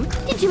your team,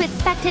 did you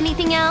expect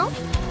anything else?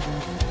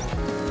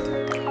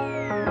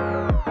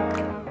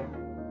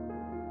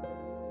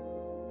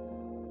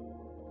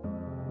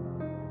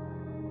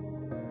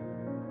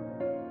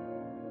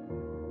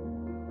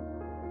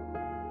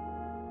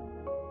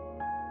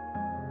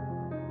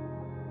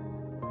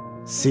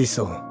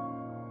 Cecil,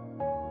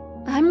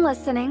 I'm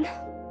listening.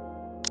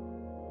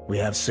 we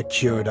have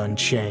secured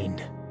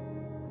Unchained.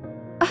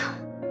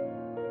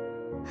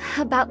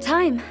 About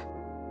time.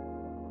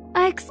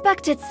 I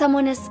expected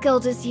someone as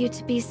skilled as you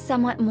to be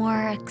somewhat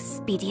more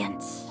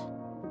expedient.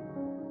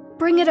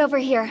 Bring it over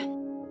here.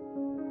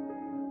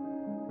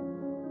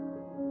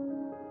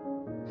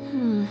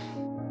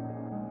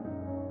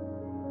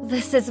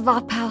 This is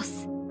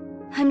Vophouse.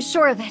 I'm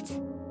sure of it.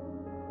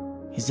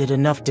 Is it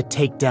enough to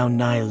take down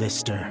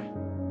Nihilister?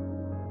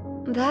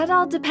 That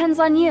all depends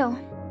on you.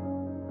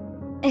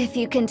 If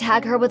you can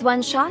tag her with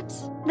one shot,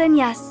 then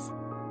yes.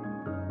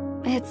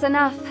 It's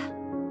enough.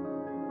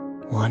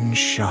 One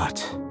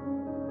shot.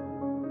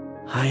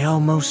 I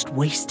almost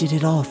wasted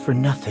it all for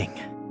nothing.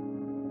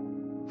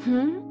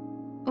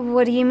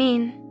 What do you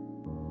mean?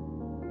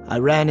 I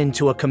ran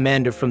into a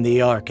commander from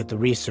the Ark at the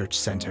research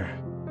center.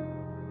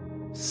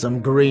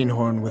 Some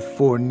greenhorn with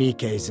 4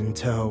 Nikkes in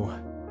tow.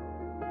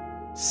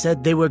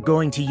 Said they were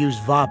going to use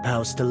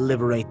Vophouse to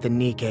liberate the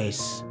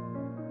Nikkes.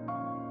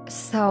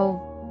 So,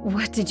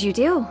 what did you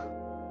do?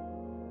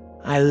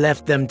 I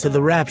left them to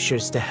the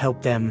Raptures to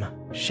help them,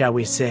 shall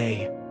we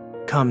say,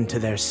 come to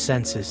their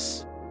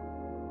senses.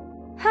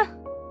 Huh.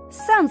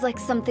 Sounds like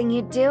something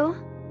you'd do.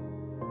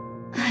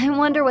 I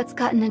wonder what's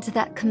gotten into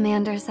that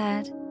commander's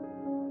head.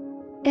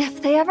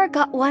 If they ever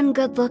got one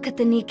good look at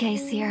the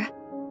Nikkes here,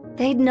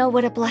 they'd know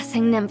what a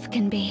blessing Nymph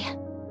can be.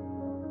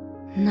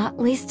 Not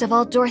least of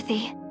all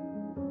Dorothy.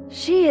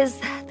 She is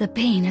the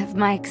bane of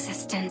my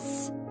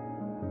existence.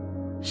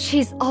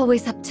 She's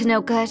always up to no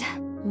good.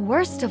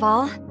 Worst of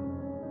all,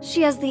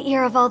 she has the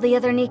ear of all the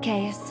other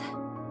Nikkes.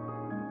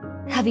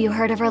 Have you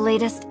heard of her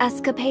latest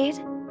escapade?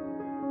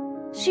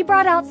 She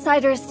brought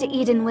outsiders to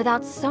Eden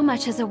without so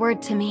much as a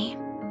word to me.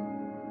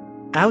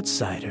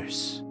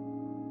 Outsiders?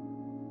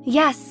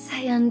 Yes,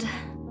 and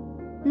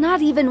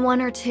not even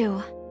 1 or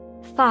 2.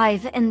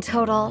 5 in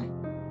total.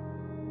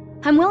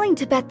 I'm willing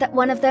to bet that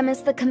one of them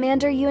is the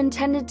commander you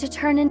intended to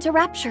turn into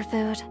rapture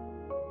food.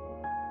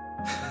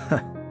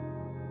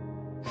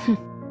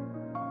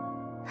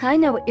 I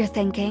know what you're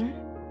thinking.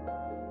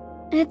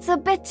 It's a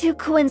bit too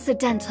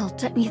coincidental,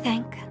 don't you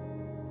think?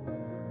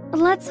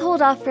 Let's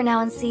hold off for now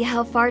and see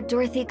how far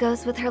Dorothy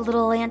goes with her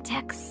little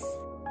antics.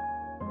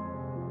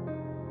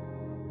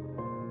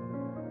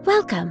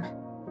 Welcome.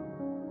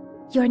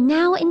 You're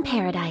now in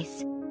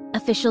paradise.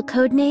 Official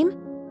codename,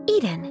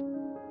 Eden.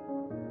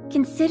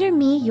 Consider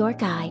me your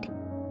guide.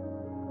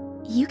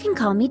 You can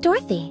call me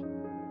Dorothy.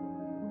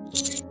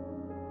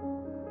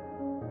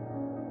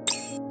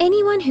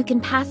 Anyone who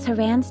can pass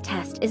Haran's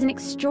test is an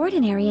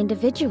extraordinary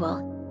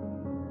individual,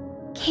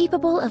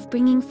 capable of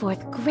bringing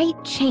forth great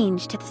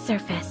change to the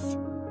surface.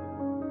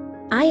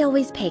 I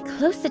always pay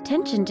close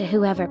attention to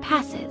whoever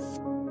passes.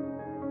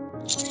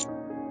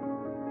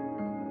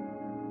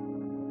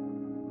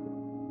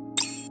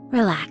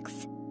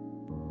 Relax.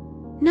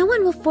 No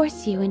one will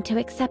force you into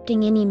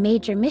accepting any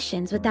major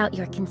missions without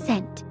your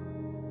consent.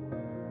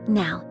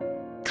 Now,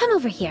 come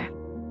over here.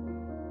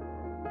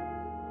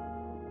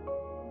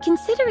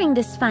 Considering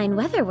this fine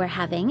weather we're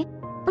having,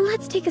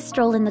 let's take a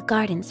stroll in the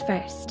gardens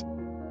first.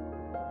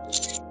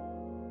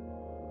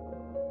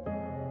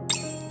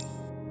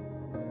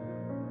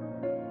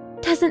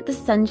 Doesn't the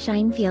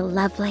sunshine feel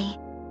lovely?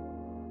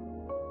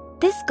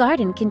 This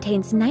garden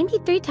contains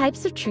 93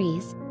 types of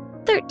trees,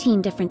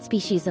 13 different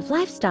species of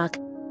livestock,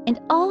 and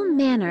all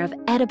manner of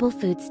edible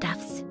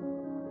foodstuffs.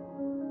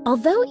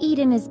 Although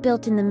Eden is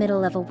built in the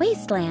middle of a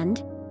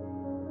wasteland,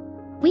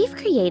 we've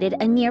created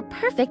a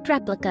near-perfect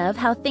replica of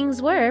how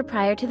things were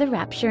prior to the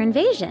Rapture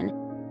invasion,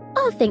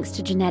 all thanks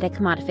to genetic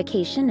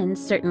modification and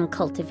certain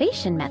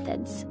cultivation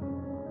methods.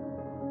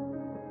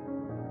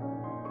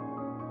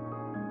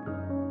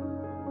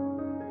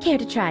 Care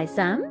to try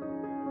some?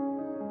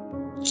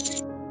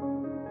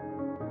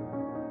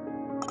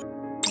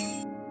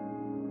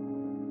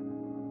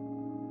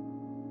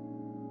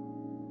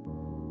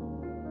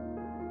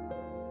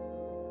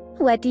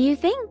 What do you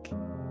think?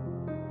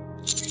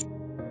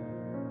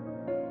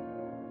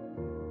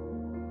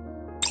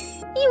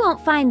 You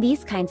won't find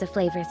these kinds of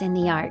flavors in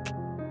the Ark.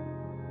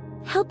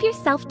 Help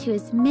yourself to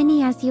as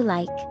many as you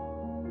like.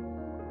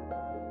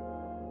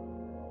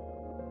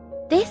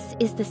 This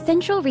is the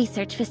Central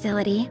Research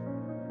Facility.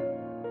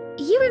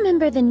 You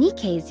remember the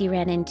Nikkes you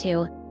ran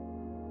into?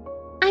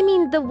 I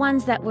mean, the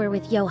ones that were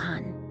with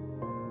Johann.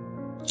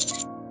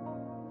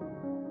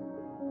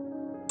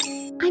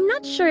 I'm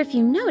not sure if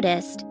you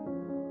noticed,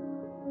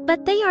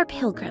 but they are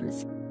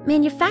pilgrims,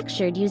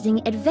 manufactured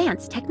using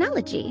advanced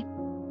technology.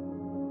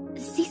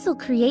 Cecil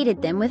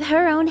created them with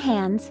her own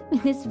hands in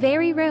this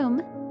very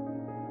room.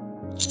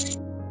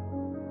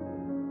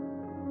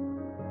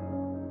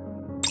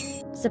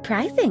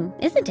 Surprising,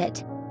 isn't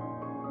it?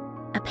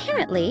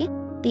 Apparently,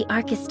 the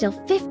Ark is still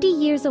 50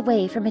 years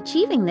away from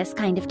achieving this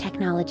kind of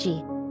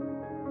technology.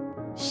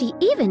 She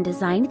even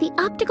designed the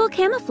optical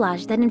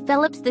camouflage that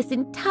envelops this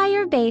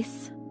entire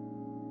base.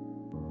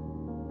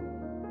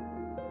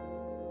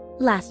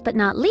 Last but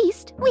not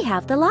least, we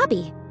have the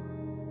lobby.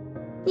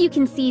 You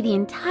can see the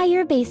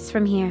entire base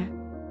from here.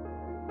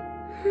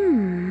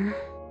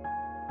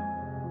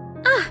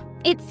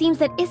 It seems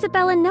that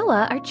Isabel and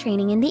Noah are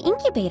training in the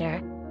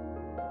incubator.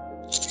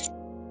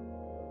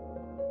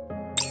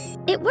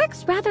 It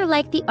works rather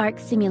like the Ark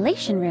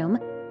simulation room,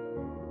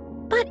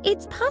 but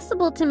it's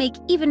possible to make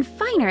even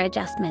finer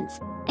adjustments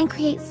and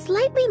create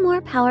slightly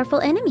more powerful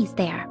enemies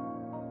there.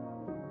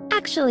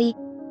 Actually,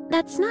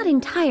 that's not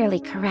entirely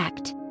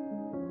correct.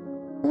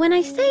 When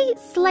I say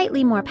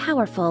slightly more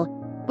powerful,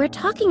 we're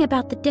talking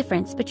about the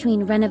difference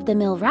between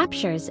run-of-the-mill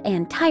Raptures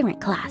and Tyrant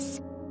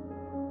class.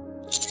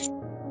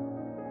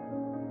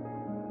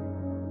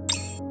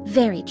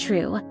 Very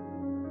true.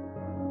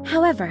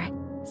 However,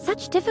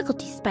 such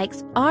difficulty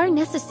spikes are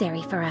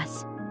necessary for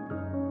us.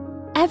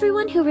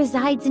 Everyone who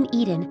resides in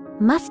Eden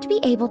must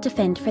be able to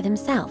fend for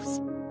themselves.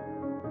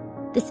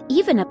 This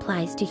even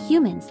applies to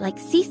humans like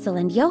Cecil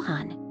and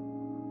Johann.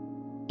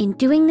 In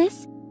doing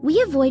this,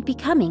 we avoid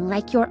becoming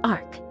like your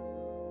Ark,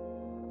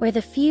 where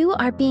the few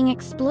are being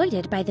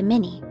exploited by the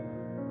many.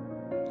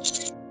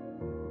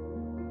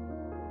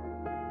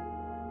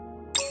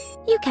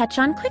 You catch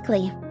on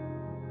quickly.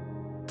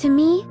 To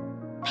me,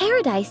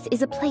 paradise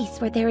is a place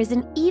where there is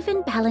an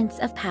even balance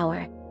of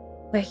power,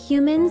 where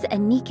humans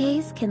and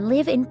Nikkes can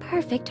live in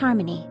perfect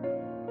harmony.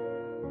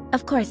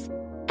 Of course,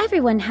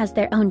 everyone has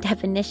their own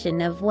definition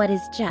of what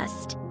is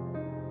just.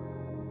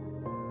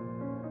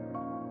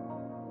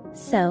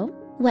 So,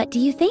 what do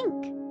you think?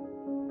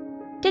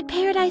 Did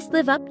paradise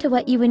live up to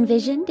what you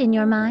envisioned in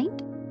your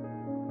mind?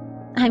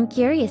 I'm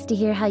curious to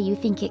hear how you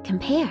think it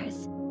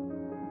compares.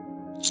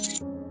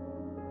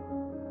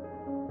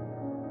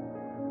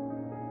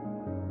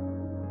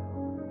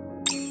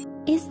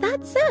 Is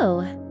that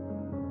so?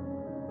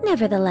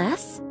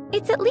 Nevertheless,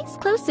 it's at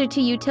least closer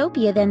to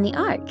Utopia than the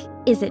Ark,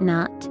 is it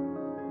not?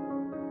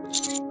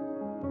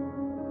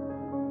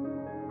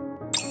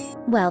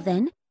 Well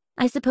then,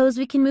 I suppose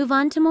we can move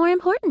on to more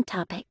important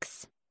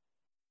topics.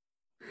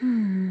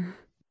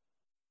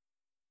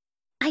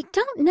 I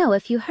don't know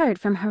if you heard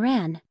from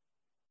Haran,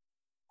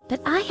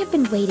 but I have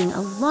been waiting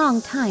a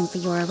long time for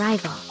your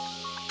arrival.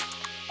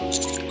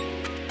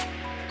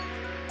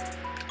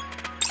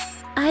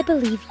 I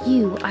believe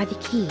you are the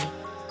key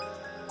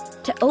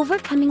to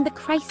overcoming the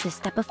crisis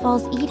that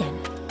befalls Eden.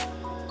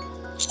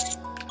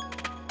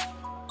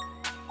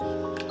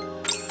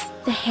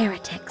 The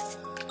heretics.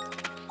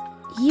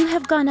 You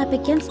have gone up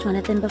against one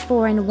of them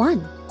before and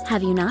won,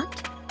 have you not?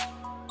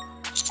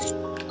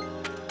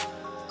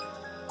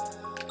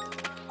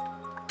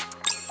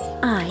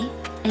 I,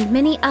 and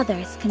many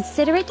others,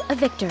 consider it a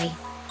victory.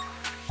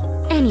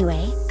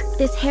 Anyway,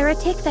 this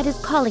heretic that is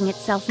calling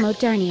itself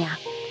Modernia.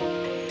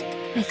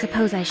 I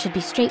suppose I should be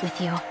straight with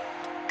you.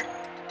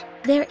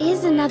 There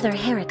is another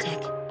heretic,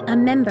 a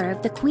member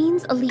of the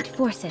Queen's elite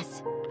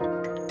forces.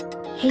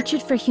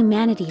 Hatred for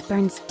humanity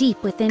burns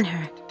deep within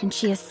her, and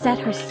she has set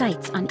her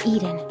sights on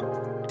Eden.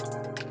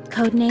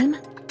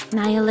 Codename,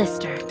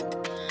 Nihilister.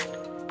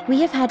 We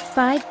have had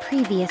 5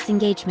 previous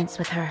engagements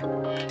with her,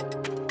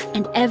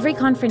 and every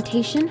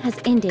confrontation has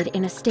ended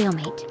in a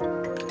stalemate.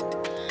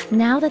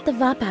 Now that the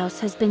Vaphaus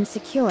has been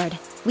secured,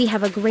 we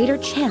have a greater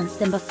chance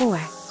than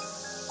before.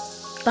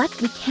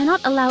 But we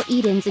cannot allow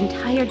Eden's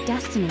entire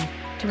destiny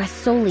to rest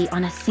solely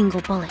on a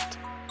single bullet.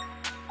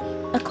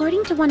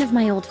 According to one of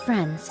my old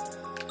friends,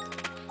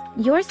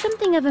 you're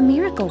something of a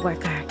miracle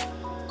worker,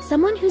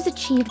 someone who's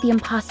achieved the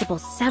impossible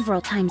several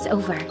times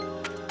over.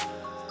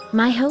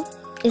 My hope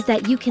is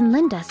that you can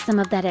lend us some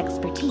of that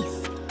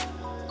expertise.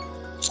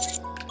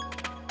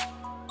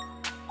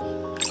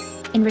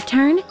 In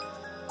return,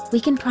 we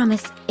can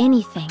promise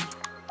anything.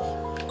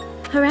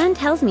 Haran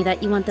tells me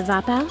that you want the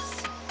Vaphaus.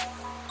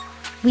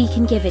 We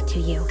can give it to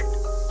you.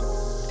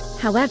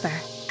 However,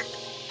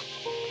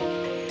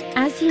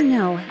 as you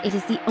know, it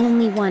is the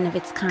only one of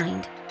its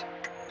kind.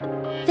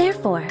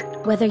 Therefore,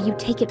 whether you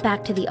take it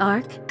back to the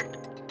Ark,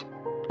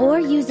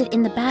 or use it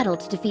in the battle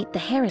to defeat the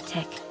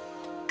heretic,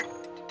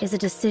 is a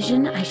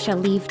decision I shall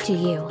leave to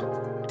you.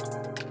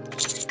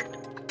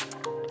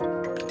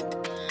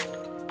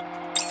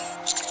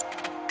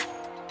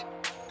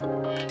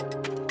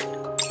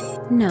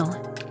 No,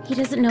 he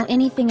doesn't know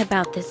anything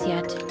about this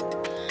yet.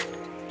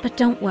 But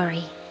don't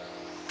worry.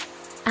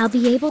 I'll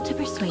be able to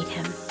persuade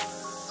him.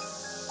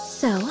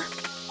 So,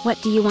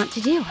 what do you want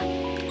to do?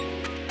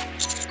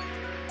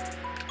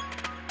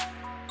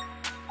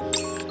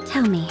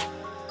 Tell me.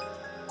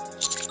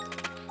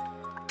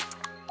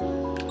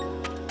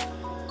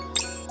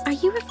 Are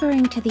you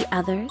referring to the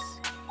others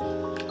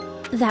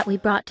that we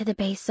brought to the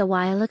base a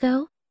while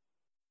ago?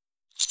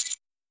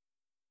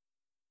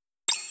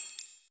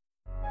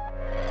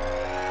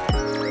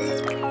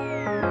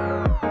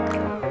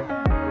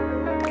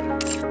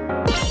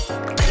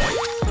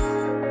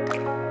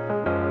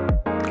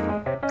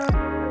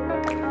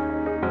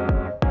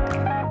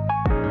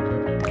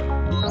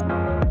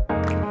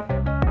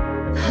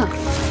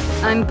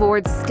 I'm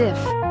bored stiff.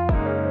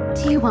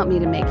 Do you want me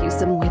to make you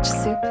some witch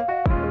soup?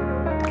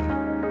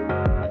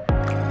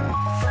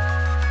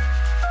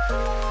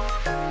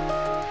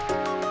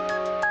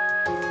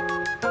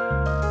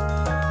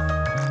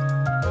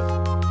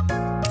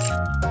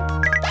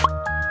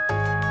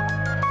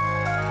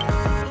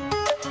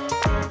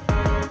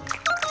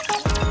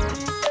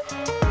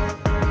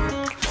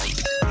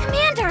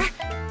 Commander!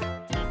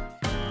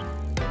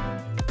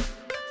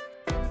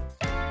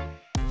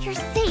 You're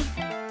safe.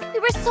 We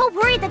were so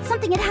worried that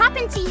something had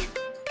happened to you.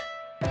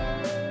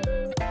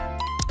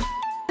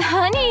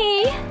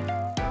 Honey!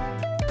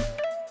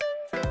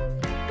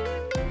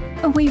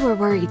 We were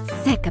worried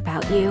sick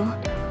about you.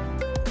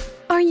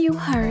 Are you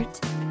hurt?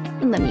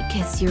 Let me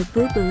kiss your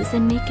boo-boos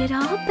and make it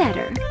all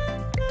better.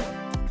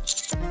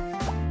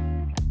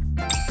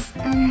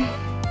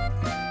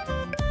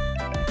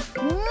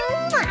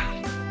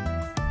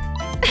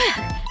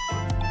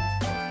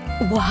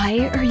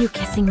 Why are you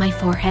kissing my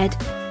forehead?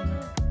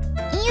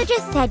 You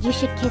just said you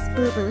should kiss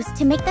boo-boos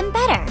to make them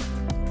better.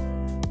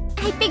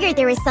 I figured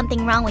there was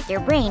something wrong with your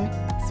brain,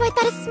 so I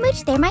thought a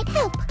smooch there might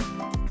help.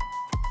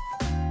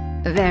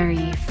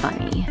 Very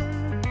funny.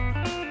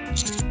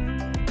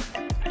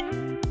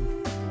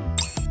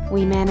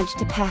 We managed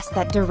to pass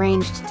that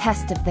deranged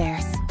test of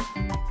theirs.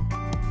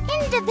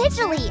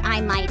 Individually, I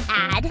might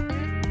add.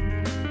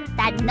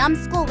 That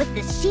numbskull with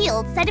the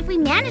shield said if we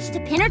managed to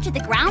pin her to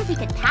the ground, we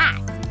could pass.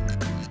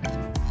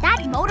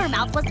 That motor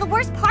mouth was the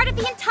worst part of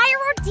the entire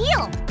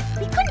ordeal.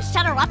 We couldn't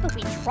shut her up if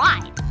we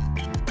tried.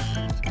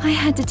 I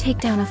had to take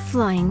down a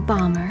flying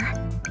bomber.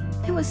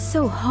 It was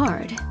so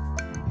hard.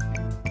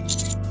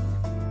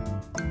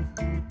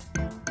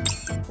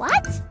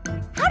 What?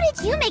 How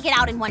did you make it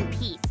out in one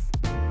piece?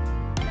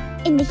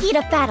 In the heat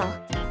of battle,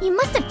 you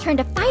must have turned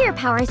to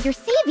firepower as your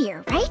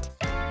savior, right?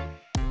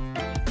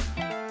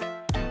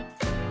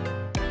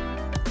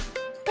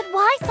 But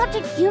why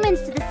subject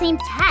humans to the same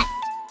test?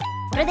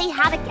 What do they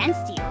have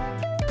against you?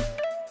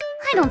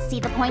 I don't see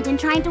the point in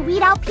trying to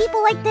weed out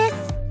people like this.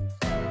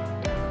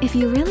 If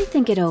you really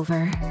think it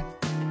over,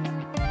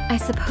 I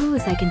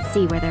suppose I can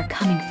see where they're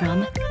coming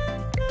from.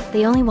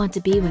 They only want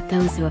to be with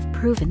those who have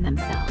proven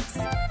themselves.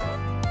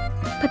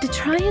 But to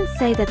try and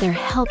say that they're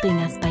helping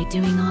us by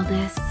doing all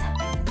this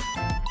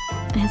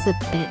is a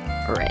bit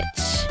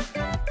rich.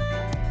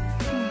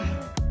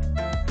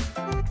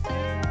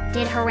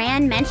 Did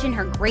Haran mention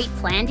her great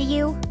plan to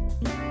you?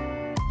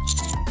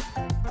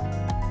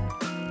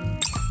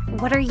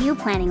 What are you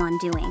planning on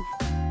doing?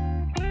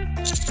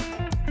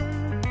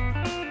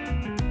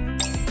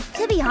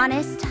 To be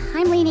honest,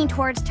 I'm leaning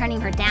towards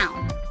turning her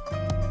down.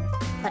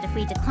 But if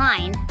we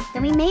decline,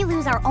 then we may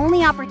lose our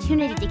only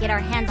opportunity to get our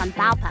hands on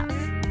Baopaus.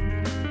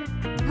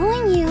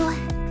 Knowing you,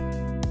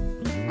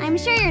 I'm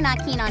sure you're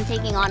not keen on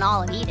taking on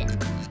all of Eden.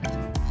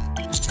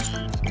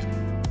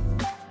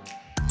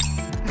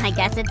 I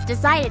guess it's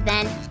decided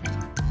then.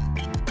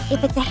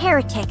 If it's a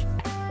heretic,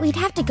 we'd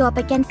have to go up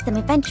against them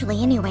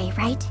eventually anyway,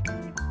 right?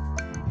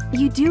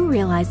 You do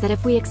realize that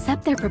if we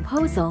accept their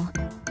proposal,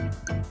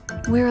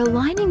 we're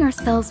aligning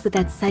ourselves with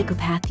that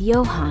psychopath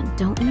Johann,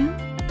 don't you?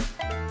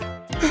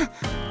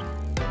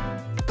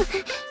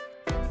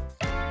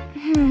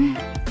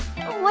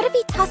 What if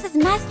he tosses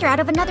Master out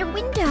of another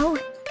window?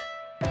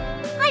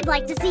 I'd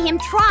like to see him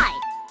try.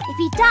 If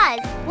he does,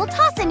 we'll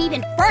toss him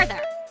even further.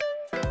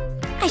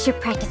 I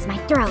should practice my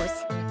throws.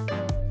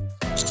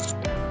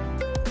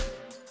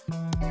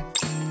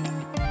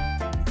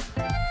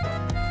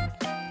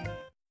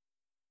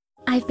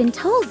 I've been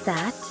told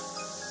that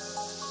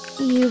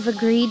you've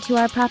agreed to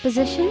our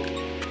proposition?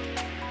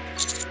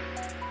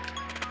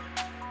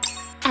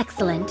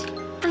 Excellent.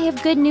 I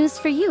have good news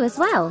for you as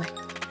well.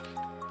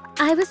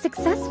 I was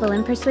successful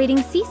in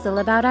persuading Cecil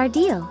about our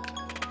deal.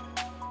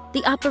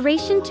 The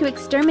operation to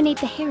exterminate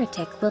the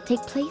heretic will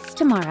take place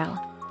tomorrow.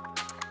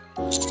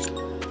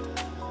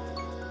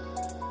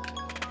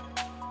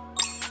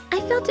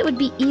 I felt it would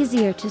be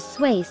easier to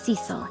sway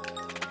Cecil.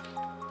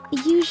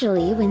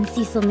 Usually, when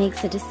Cecil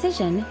makes a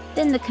decision,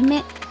 then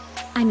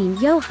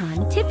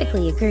Johann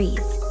typically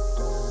agrees.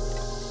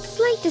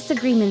 Slight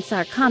disagreements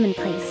are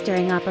commonplace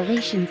during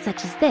operations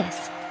such as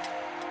this.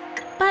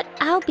 But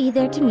I'll be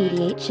there to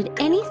mediate should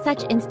any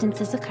such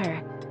instances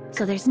occur,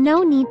 so there's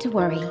no need to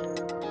worry.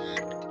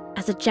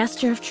 As a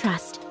gesture of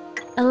trust,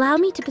 allow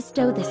me to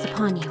bestow this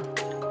upon you.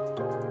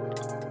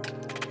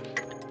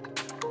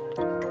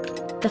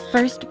 The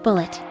first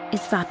bullet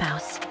is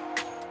Baopaus.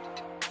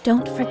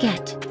 Don't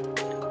forget.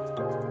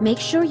 Make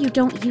sure you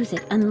don't use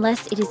it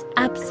unless it is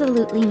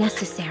absolutely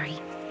necessary.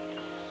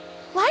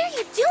 Why are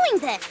you doing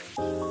this?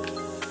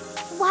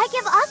 Why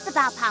give us the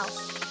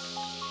Baopaus?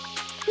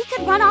 We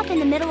could run off in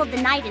the middle of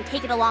the night and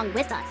take it along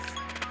with us.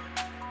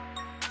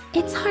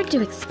 It's hard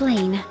to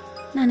explain.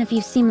 None of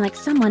you seem like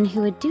someone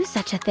who would do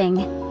such a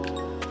thing.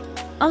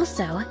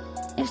 Also,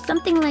 if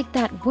something like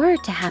that were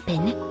to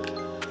happen,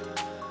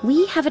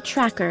 we have a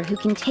tracker who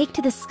can take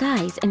to the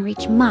skies and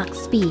reach Mach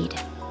speed.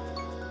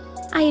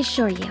 I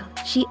assure you,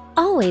 she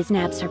always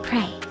nabs her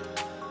prey.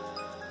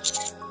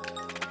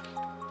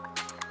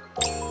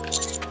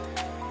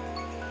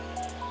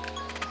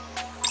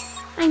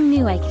 I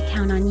knew I could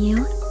count on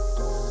you.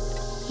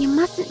 You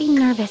mustn't be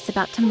nervous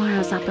about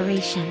tomorrow's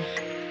operation.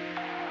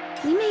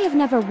 We may have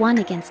never won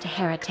against a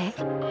heretic,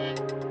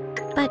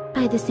 but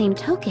by the same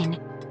token,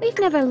 we've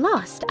never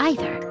lost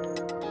either.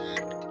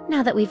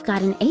 Now that we've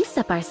got an ace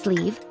up our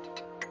sleeve,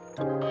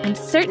 I'm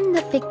certain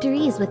that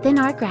victory is within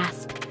our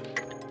grasp.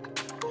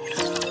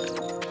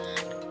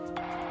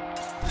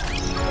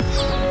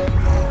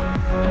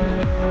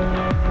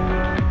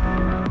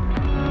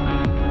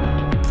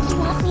 You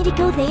want me to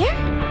go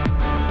there?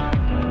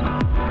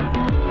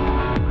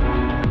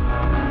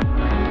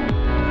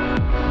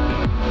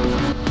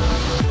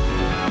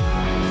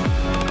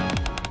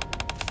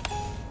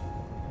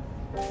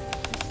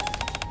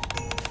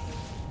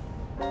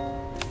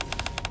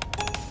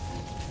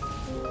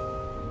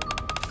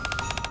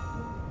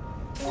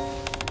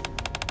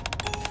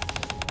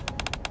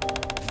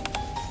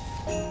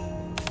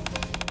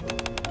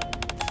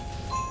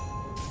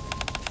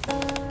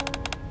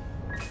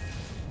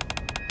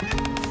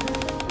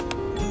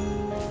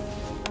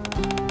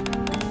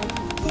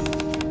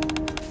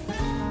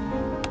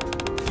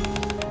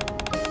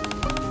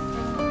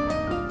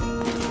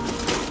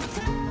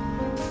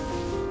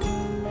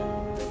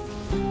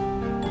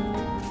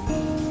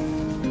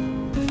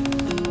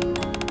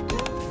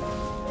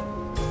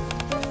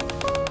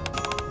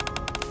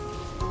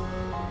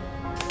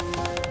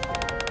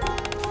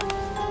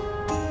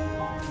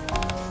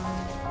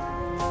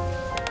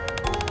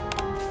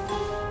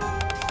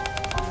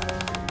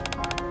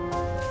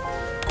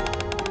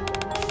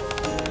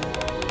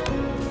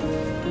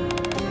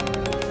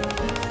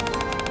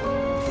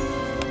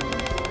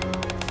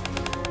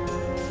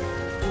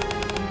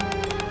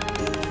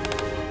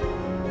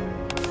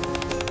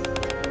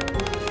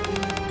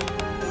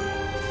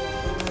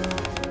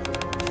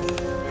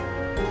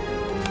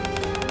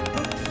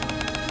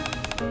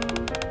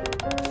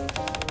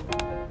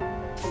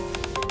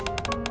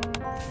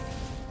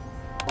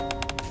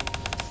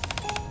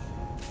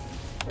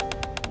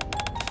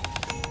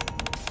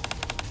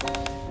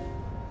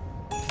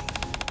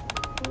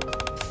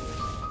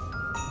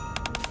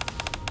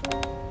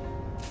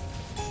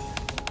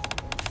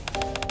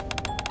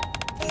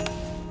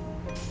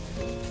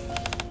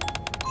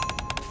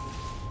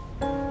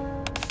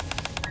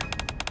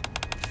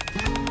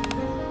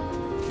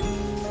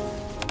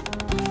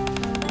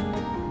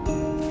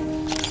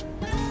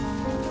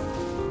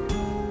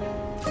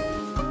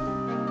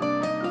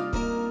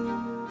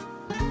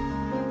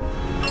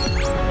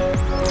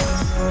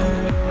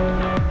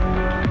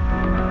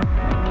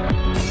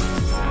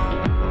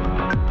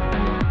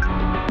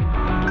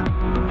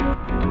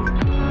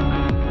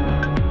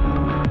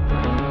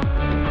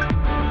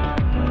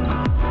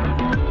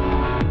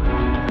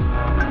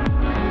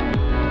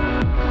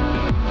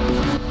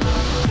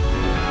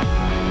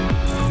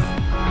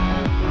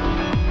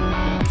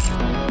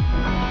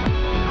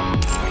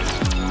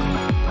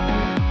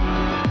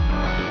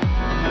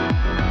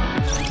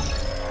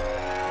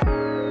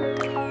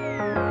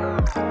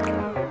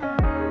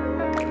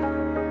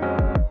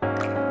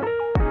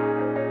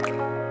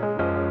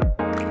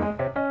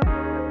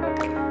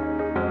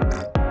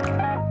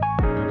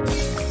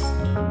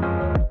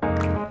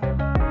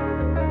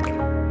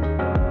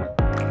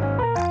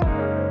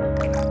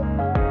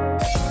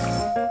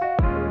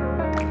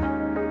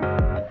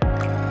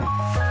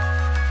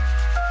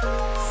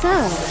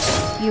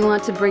 So, you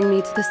want to bring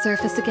me to the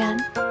surface again?